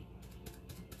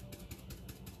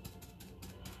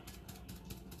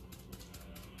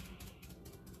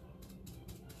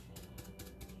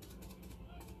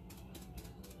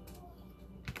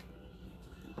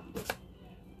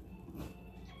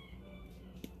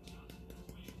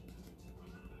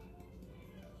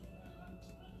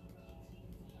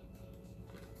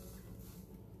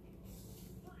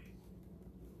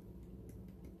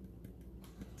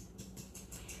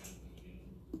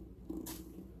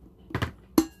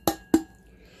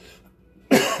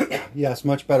 Yes,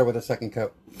 much better with a second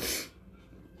coat.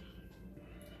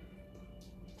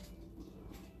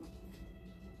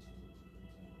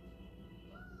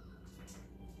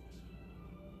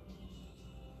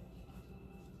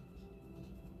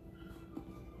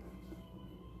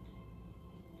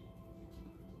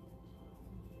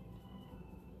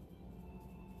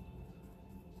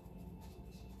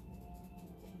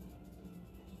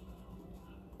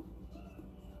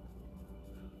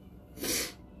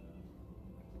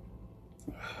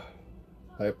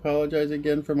 I apologize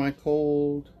again for my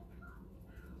cold.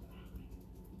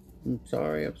 I'm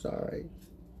sorry, I'm sorry.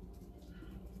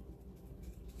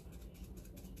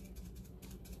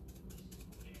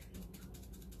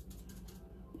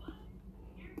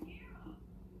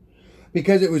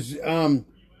 Because it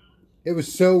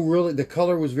was so really, the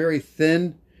color was very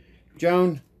thin,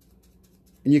 Joan.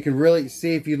 And you can really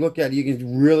see, if you look at it, you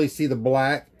can really see the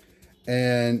black.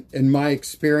 And in my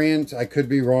experience, I could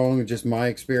be wrong, just my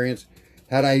experience,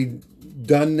 had I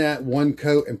done that one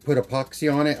coat and put epoxy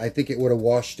on it, I think it would have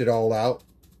washed it all out.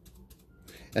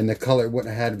 And the color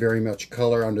wouldn't have had very much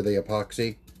color under the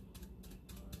epoxy.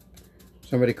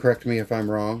 Somebody correct me if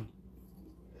I'm wrong.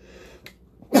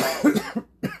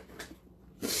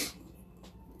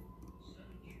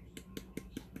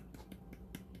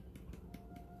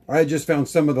 I just found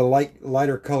some of the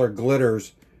lighter color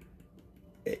glitters,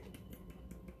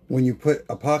 when you put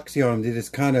epoxy on them, they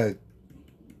just kind of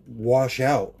wash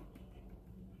out.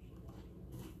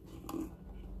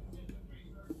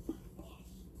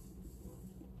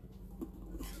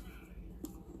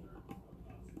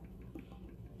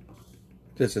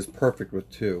 This is perfect with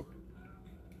two.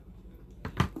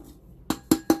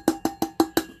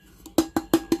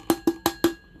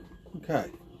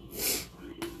 Okay.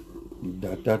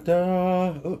 Da da da.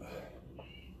 Ooh.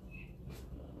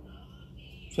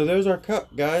 So there's our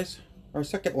cup, guys. Our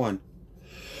second one.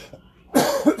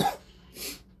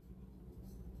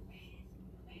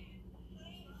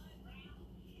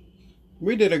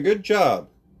 We did a good job.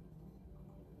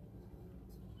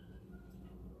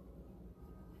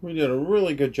 We did a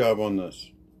really good job on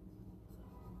this.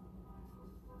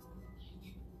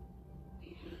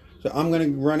 So I'm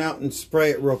going to run out and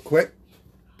spray it real quick.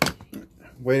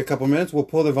 Wait a couple minutes. We'll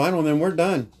pull the vinyl and then we're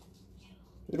done.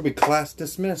 It'll be class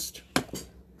dismissed.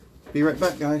 Be right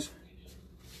back, guys.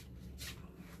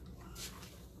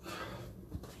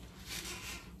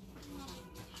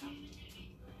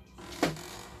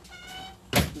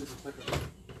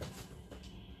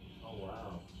 Oh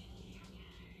wow.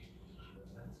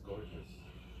 That's gorgeous.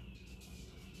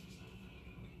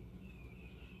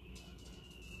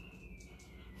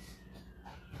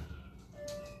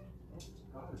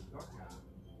 Oh, it's dark now.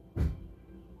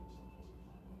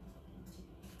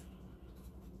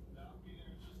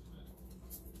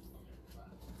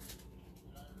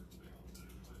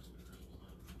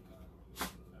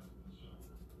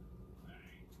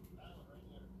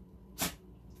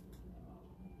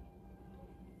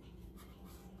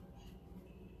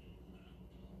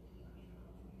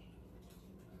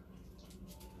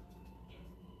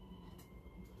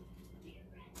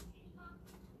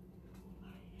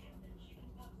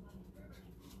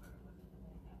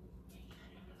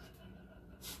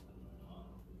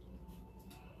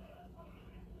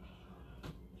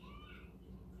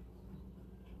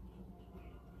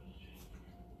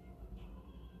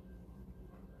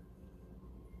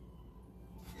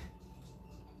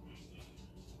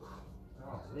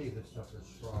 Golly, this stuff is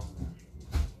strong.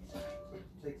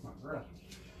 Take my breath.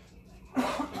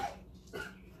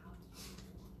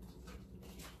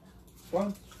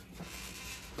 Well,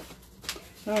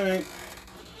 alright.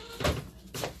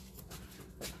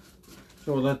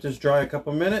 So we'll let this dry a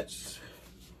couple minutes.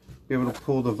 Be able to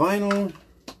pull the vinyl.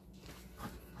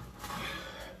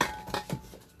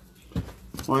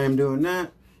 While I'm doing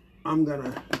that, I'm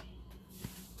gonna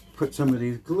put some of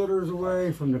these glitters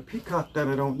away from the peacock that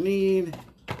I don't need.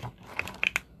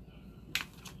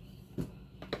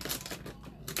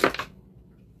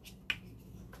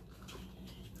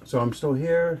 So I'm still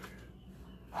here.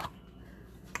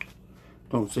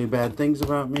 Don't say bad things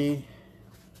about me.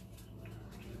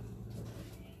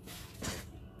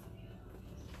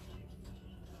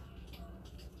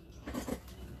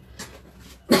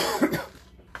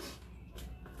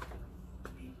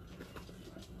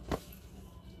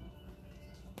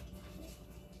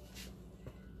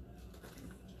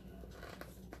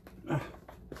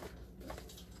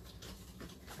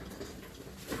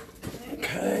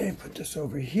 Okay, put this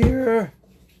over here.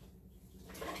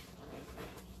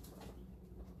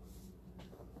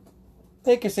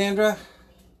 Hey, Cassandra.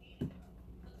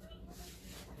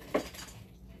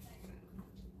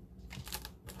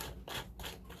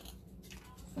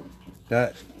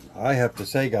 That, I have to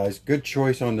say, guys, good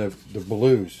choice on the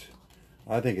blues.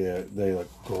 I think they look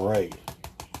great.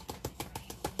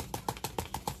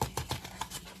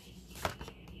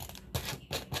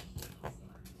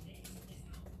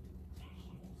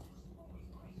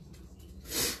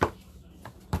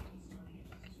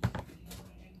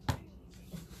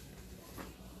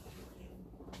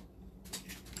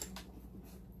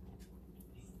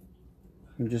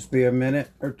 It'll just be a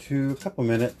minute or two, a couple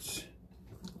minutes,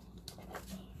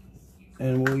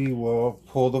 and we will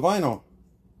pull the vinyl.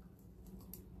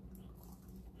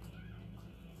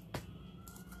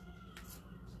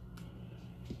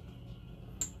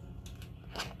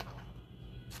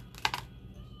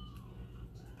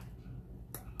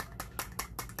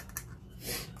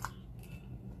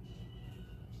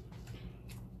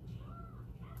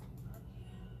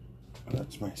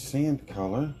 That's my sand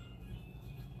color.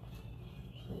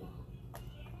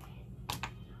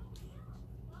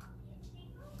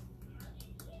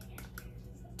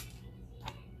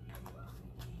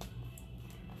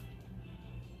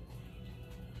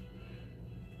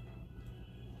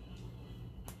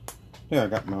 There, I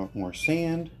got more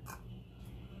sand.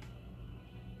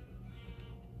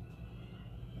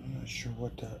 I'm not sure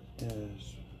what that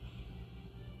is.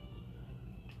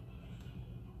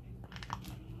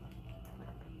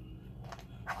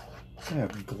 I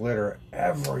have glitter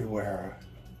everywhere.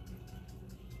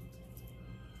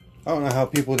 I don't know how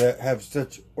people that have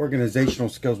such organizational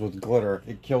skills with glitter,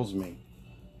 it kills me.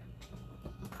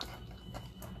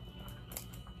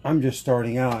 I'm just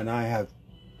starting out and I have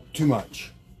too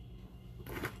much.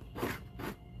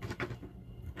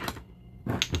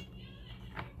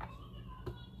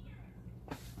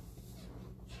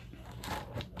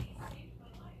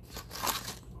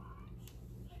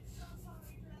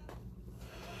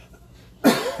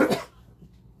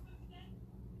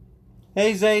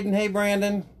 Hey Zayden, hey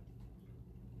Brandon.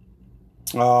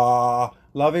 Aw,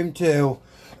 love him too.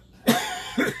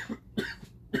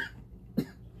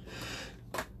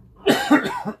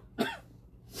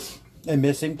 And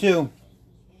miss him too.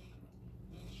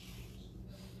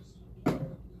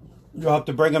 You'll have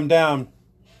to bring him down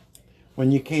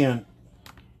when you can.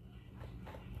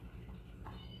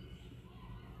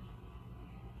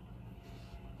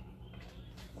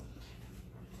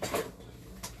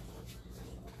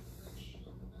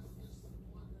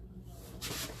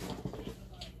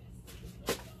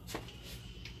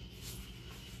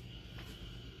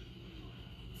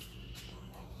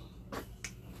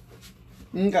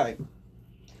 Okay.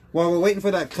 While we're waiting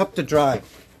for that cup to dry,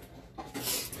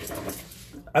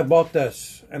 I bought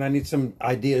this and I need some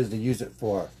ideas to use it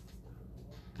for.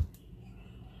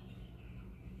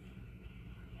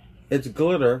 It's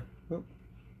glitter,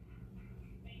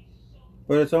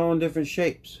 but it's all in different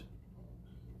shapes.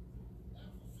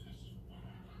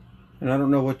 And I don't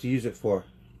know what to use it for.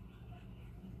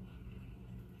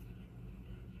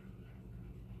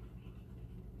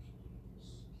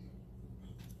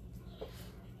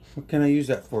 What can I use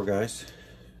that for, guys?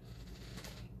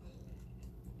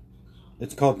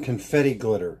 It's called confetti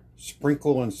glitter.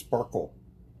 Sprinkle and sparkle.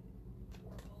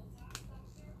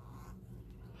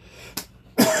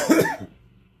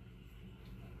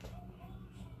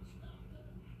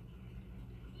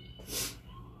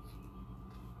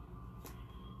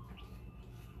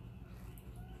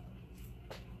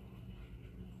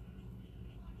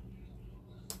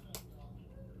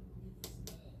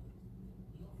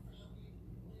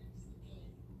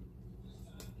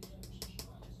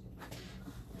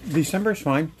 December's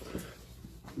fine.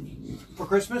 For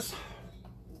Christmas?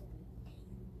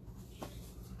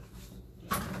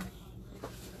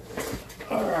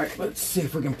 Alright, let's see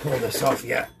if we can pull this off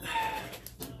yet.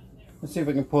 Let's see if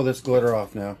we can pull this glitter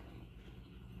off now.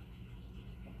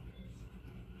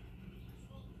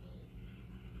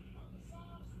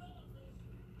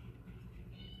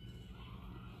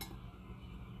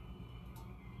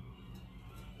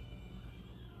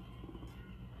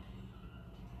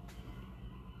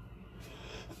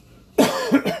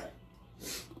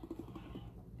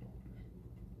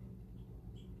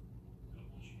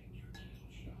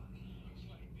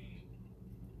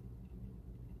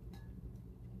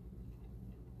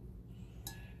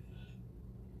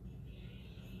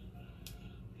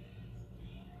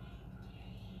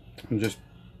 I'm just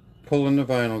pulling the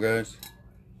vinyl, guys.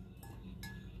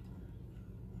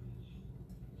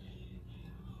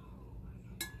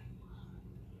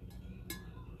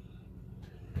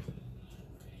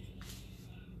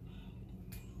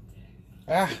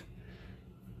 Ah!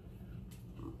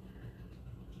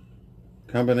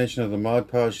 Combination of the Mod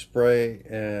Podge spray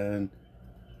and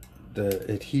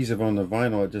the adhesive on the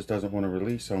vinyl, it just doesn't want to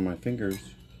release on my fingers.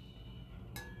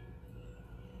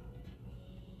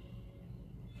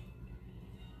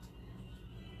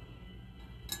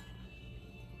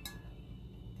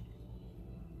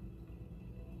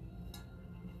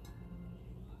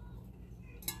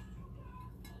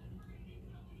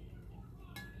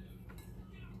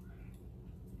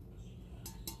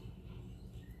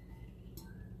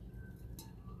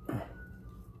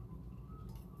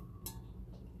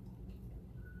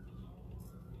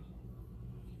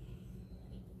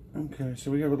 Okay, so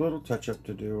we have a little touch-up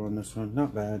to do on this one.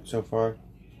 Not bad so far.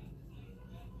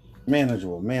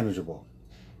 Manageable, manageable.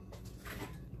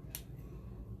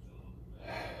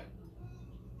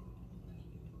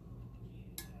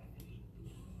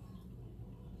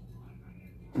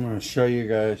 I'm going to show you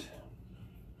guys.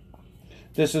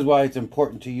 This is why it's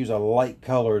important to use a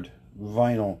light-colored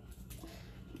vinyl.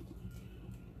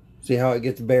 See how it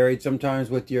gets buried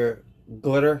sometimes with your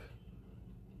glitter?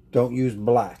 Don't use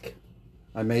black.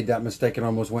 I made that mistake and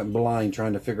almost went blind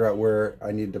trying to figure out where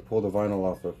I needed to pull the vinyl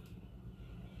off of.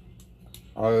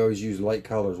 I always use light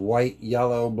colors. White,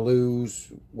 yellow, blues,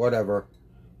 whatever.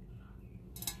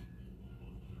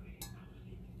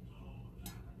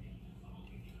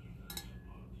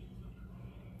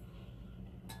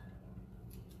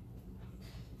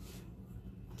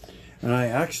 And I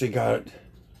actually got it.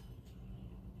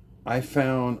 I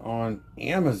found on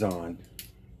Amazon.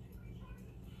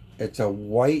 It's a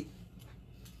white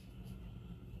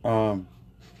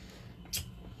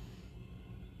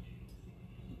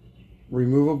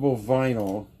removable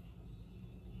vinyl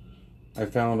I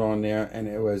found on there, and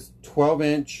it was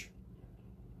 12-inch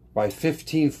by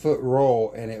 15-foot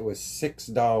roll, and it was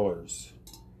 $6.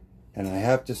 And I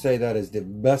have to say that is the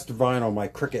best vinyl my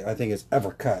Cricut I think has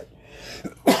ever cut.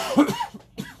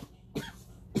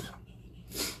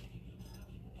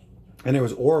 And it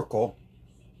was Oracle.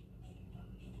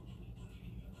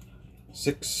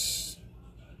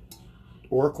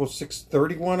 Oracle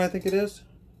 631, I think it is.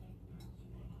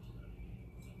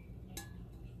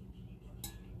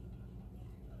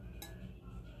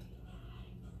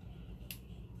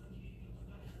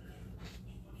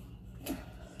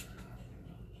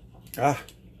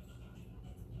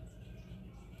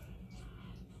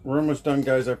 We're almost done,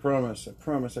 guys. I promise. I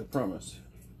promise. I promise.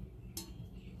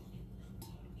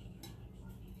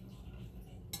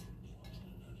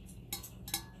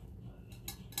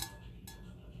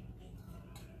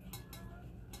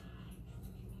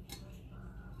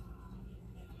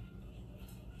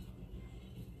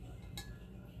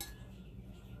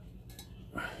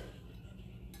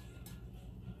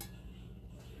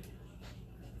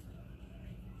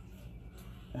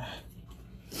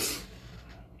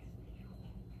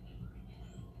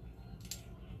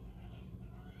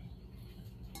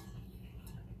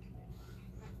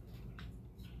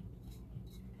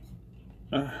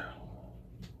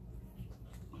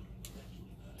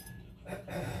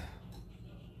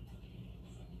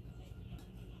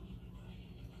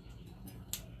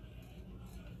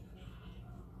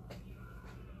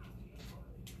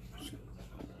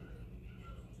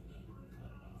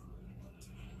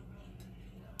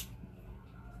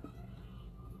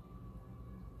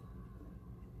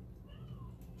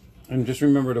 And just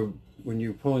remember to, when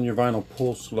you pull in your vinyl,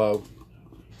 pull slow,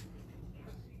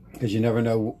 because you never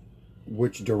know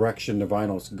which direction the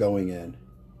vinyl's going in.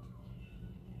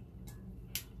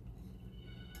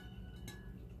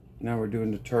 Now we're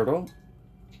doing the turtle.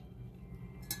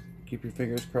 Keep your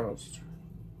fingers crossed.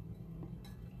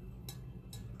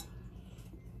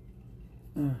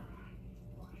 And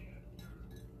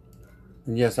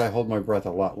yes, I hold my breath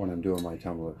a lot when I'm doing my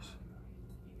tumblers.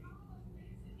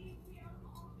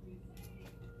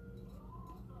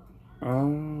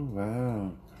 Oh,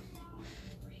 wow.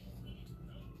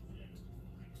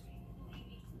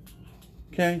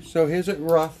 Okay, so here's it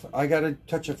rough. I got to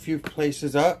touch a few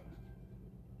places up.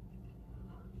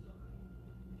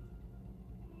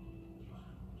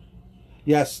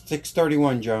 Yes,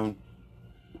 631, Joan.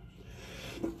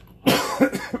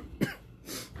 Let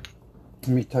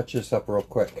me touch this up real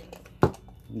quick.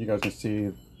 You guys can see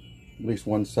at least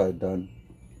one side done.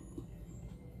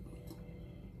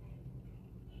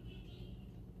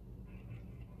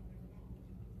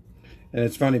 And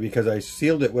it's funny because I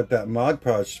sealed it with that Mod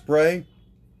Podge spray.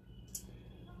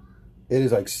 It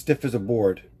is like stiff as a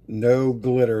board. No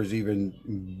glitter is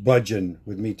even budging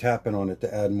with me tapping on it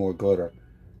to add more glitter.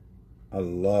 I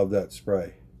love that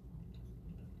spray.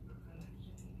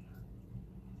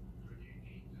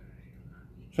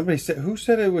 Somebody said, who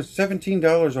said it was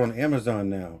 $17 on Amazon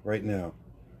now, right now?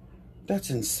 That's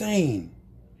insane.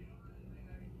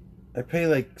 I pay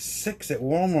like $6 at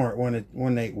Walmart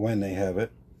when they have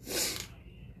it.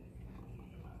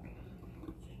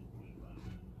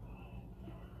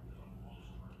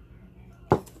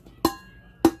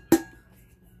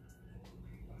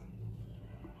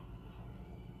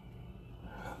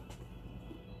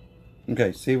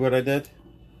 Okay, see what I did?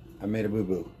 I made a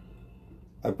boo-boo.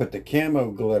 I put the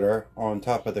camo glitter on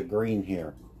top of the green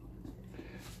here.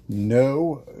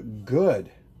 No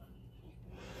good.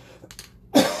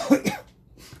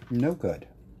 No good.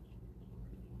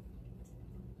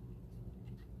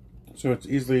 So it's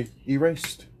easily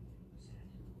erased.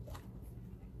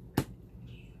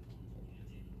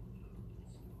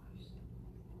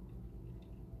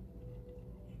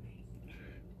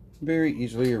 Very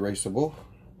easily erasable.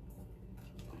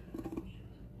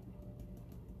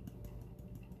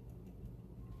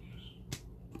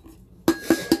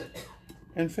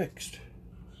 And fixed.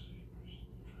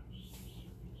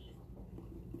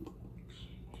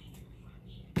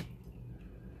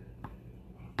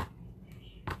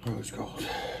 Rose gold.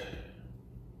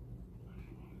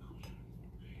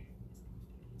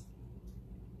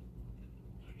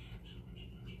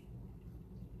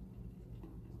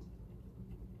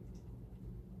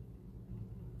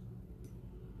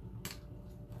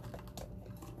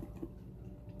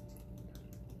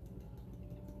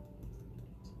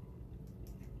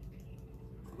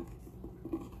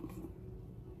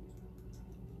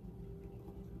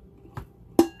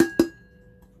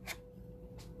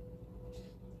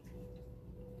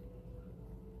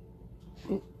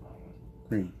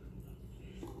 Green.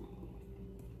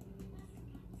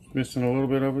 Missing a little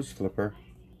bit of his flipper.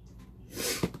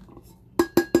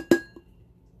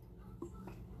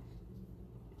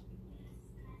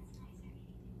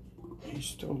 He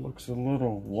still looks a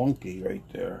little wonky right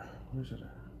there. Where's it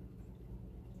at?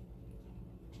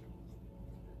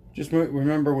 Just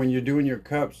remember when you're doing your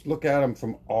cups, look at them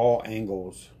from all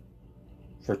angles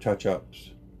for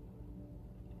touch-ups.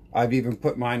 I've even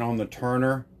put mine on the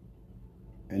turner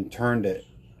and turned it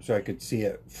so I could see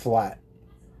it flat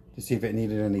to see if it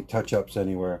needed any touch-ups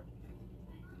anywhere.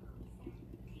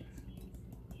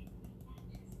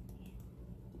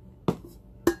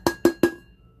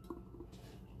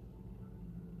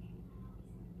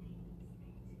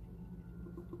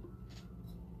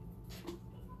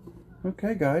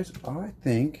 Okay guys, I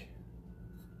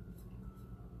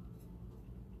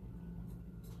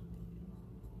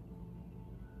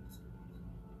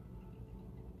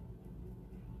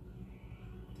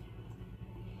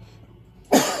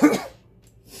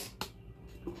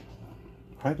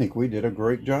think we did a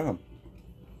great job.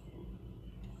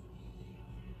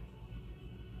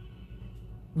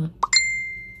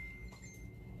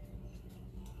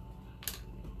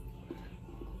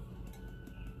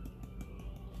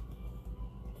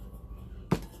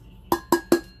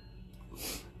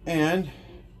 And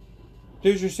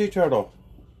there's your sea turtle,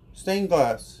 stained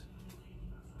glass.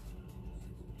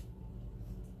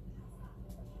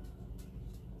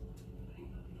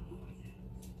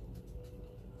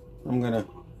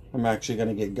 I'm actually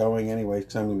gonna get going anyway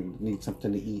because I'm gonna need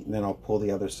something to eat, and then I'll pull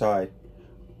the other side.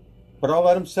 But I'll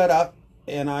let them set up,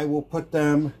 and I will put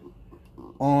them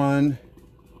on.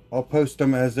 I'll post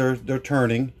them as they're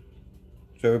turning,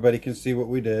 so everybody can see what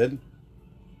we did.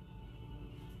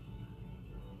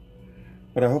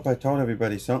 But I hope I taught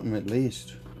everybody something at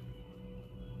least.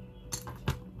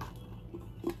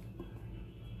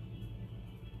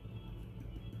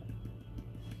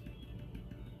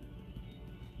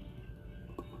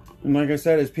 And like I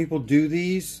said, as people do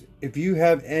these, if you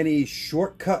have any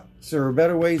shortcuts or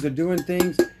better ways of doing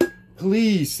things,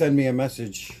 please send me a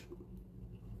message.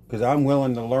 Because I'm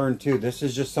willing to learn too. This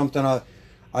is just something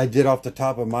I did off the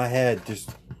top of my head.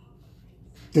 Just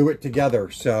do it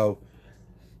together. So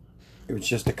it was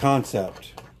just a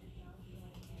concept.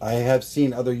 I have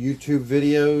seen other YouTube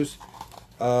videos.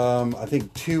 I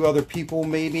think 2 other people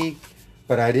maybe.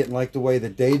 But I didn't like the way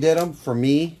that they did them for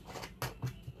me.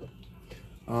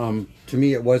 To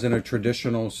me, it wasn't a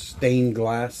traditional stained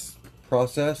glass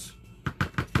process,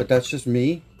 but that's just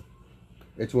me.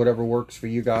 It's whatever works for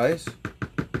you guys.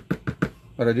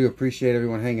 But I do appreciate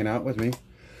everyone hanging out with me.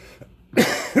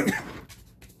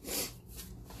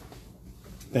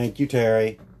 Thank you,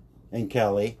 Terry and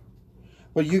Kelly.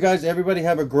 Well, you guys, everybody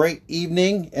have a great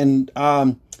evening. And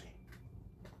I'm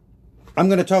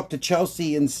going to talk to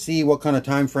Chelsea and see what kind of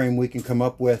time frame we can come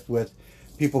up with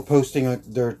people posting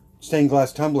their stained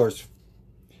glass tumblers,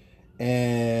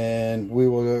 and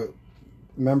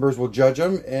members will judge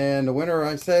them, and the winner,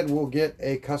 I said, will get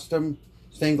a custom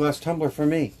stained glass tumbler for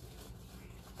me.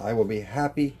 I will be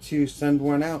happy to send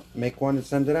one out, make one and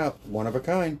send it out, one of a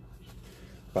kind.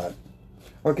 But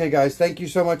okay guys, thank you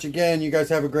so much again. You guys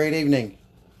have a great evening.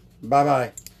 Bye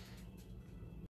bye.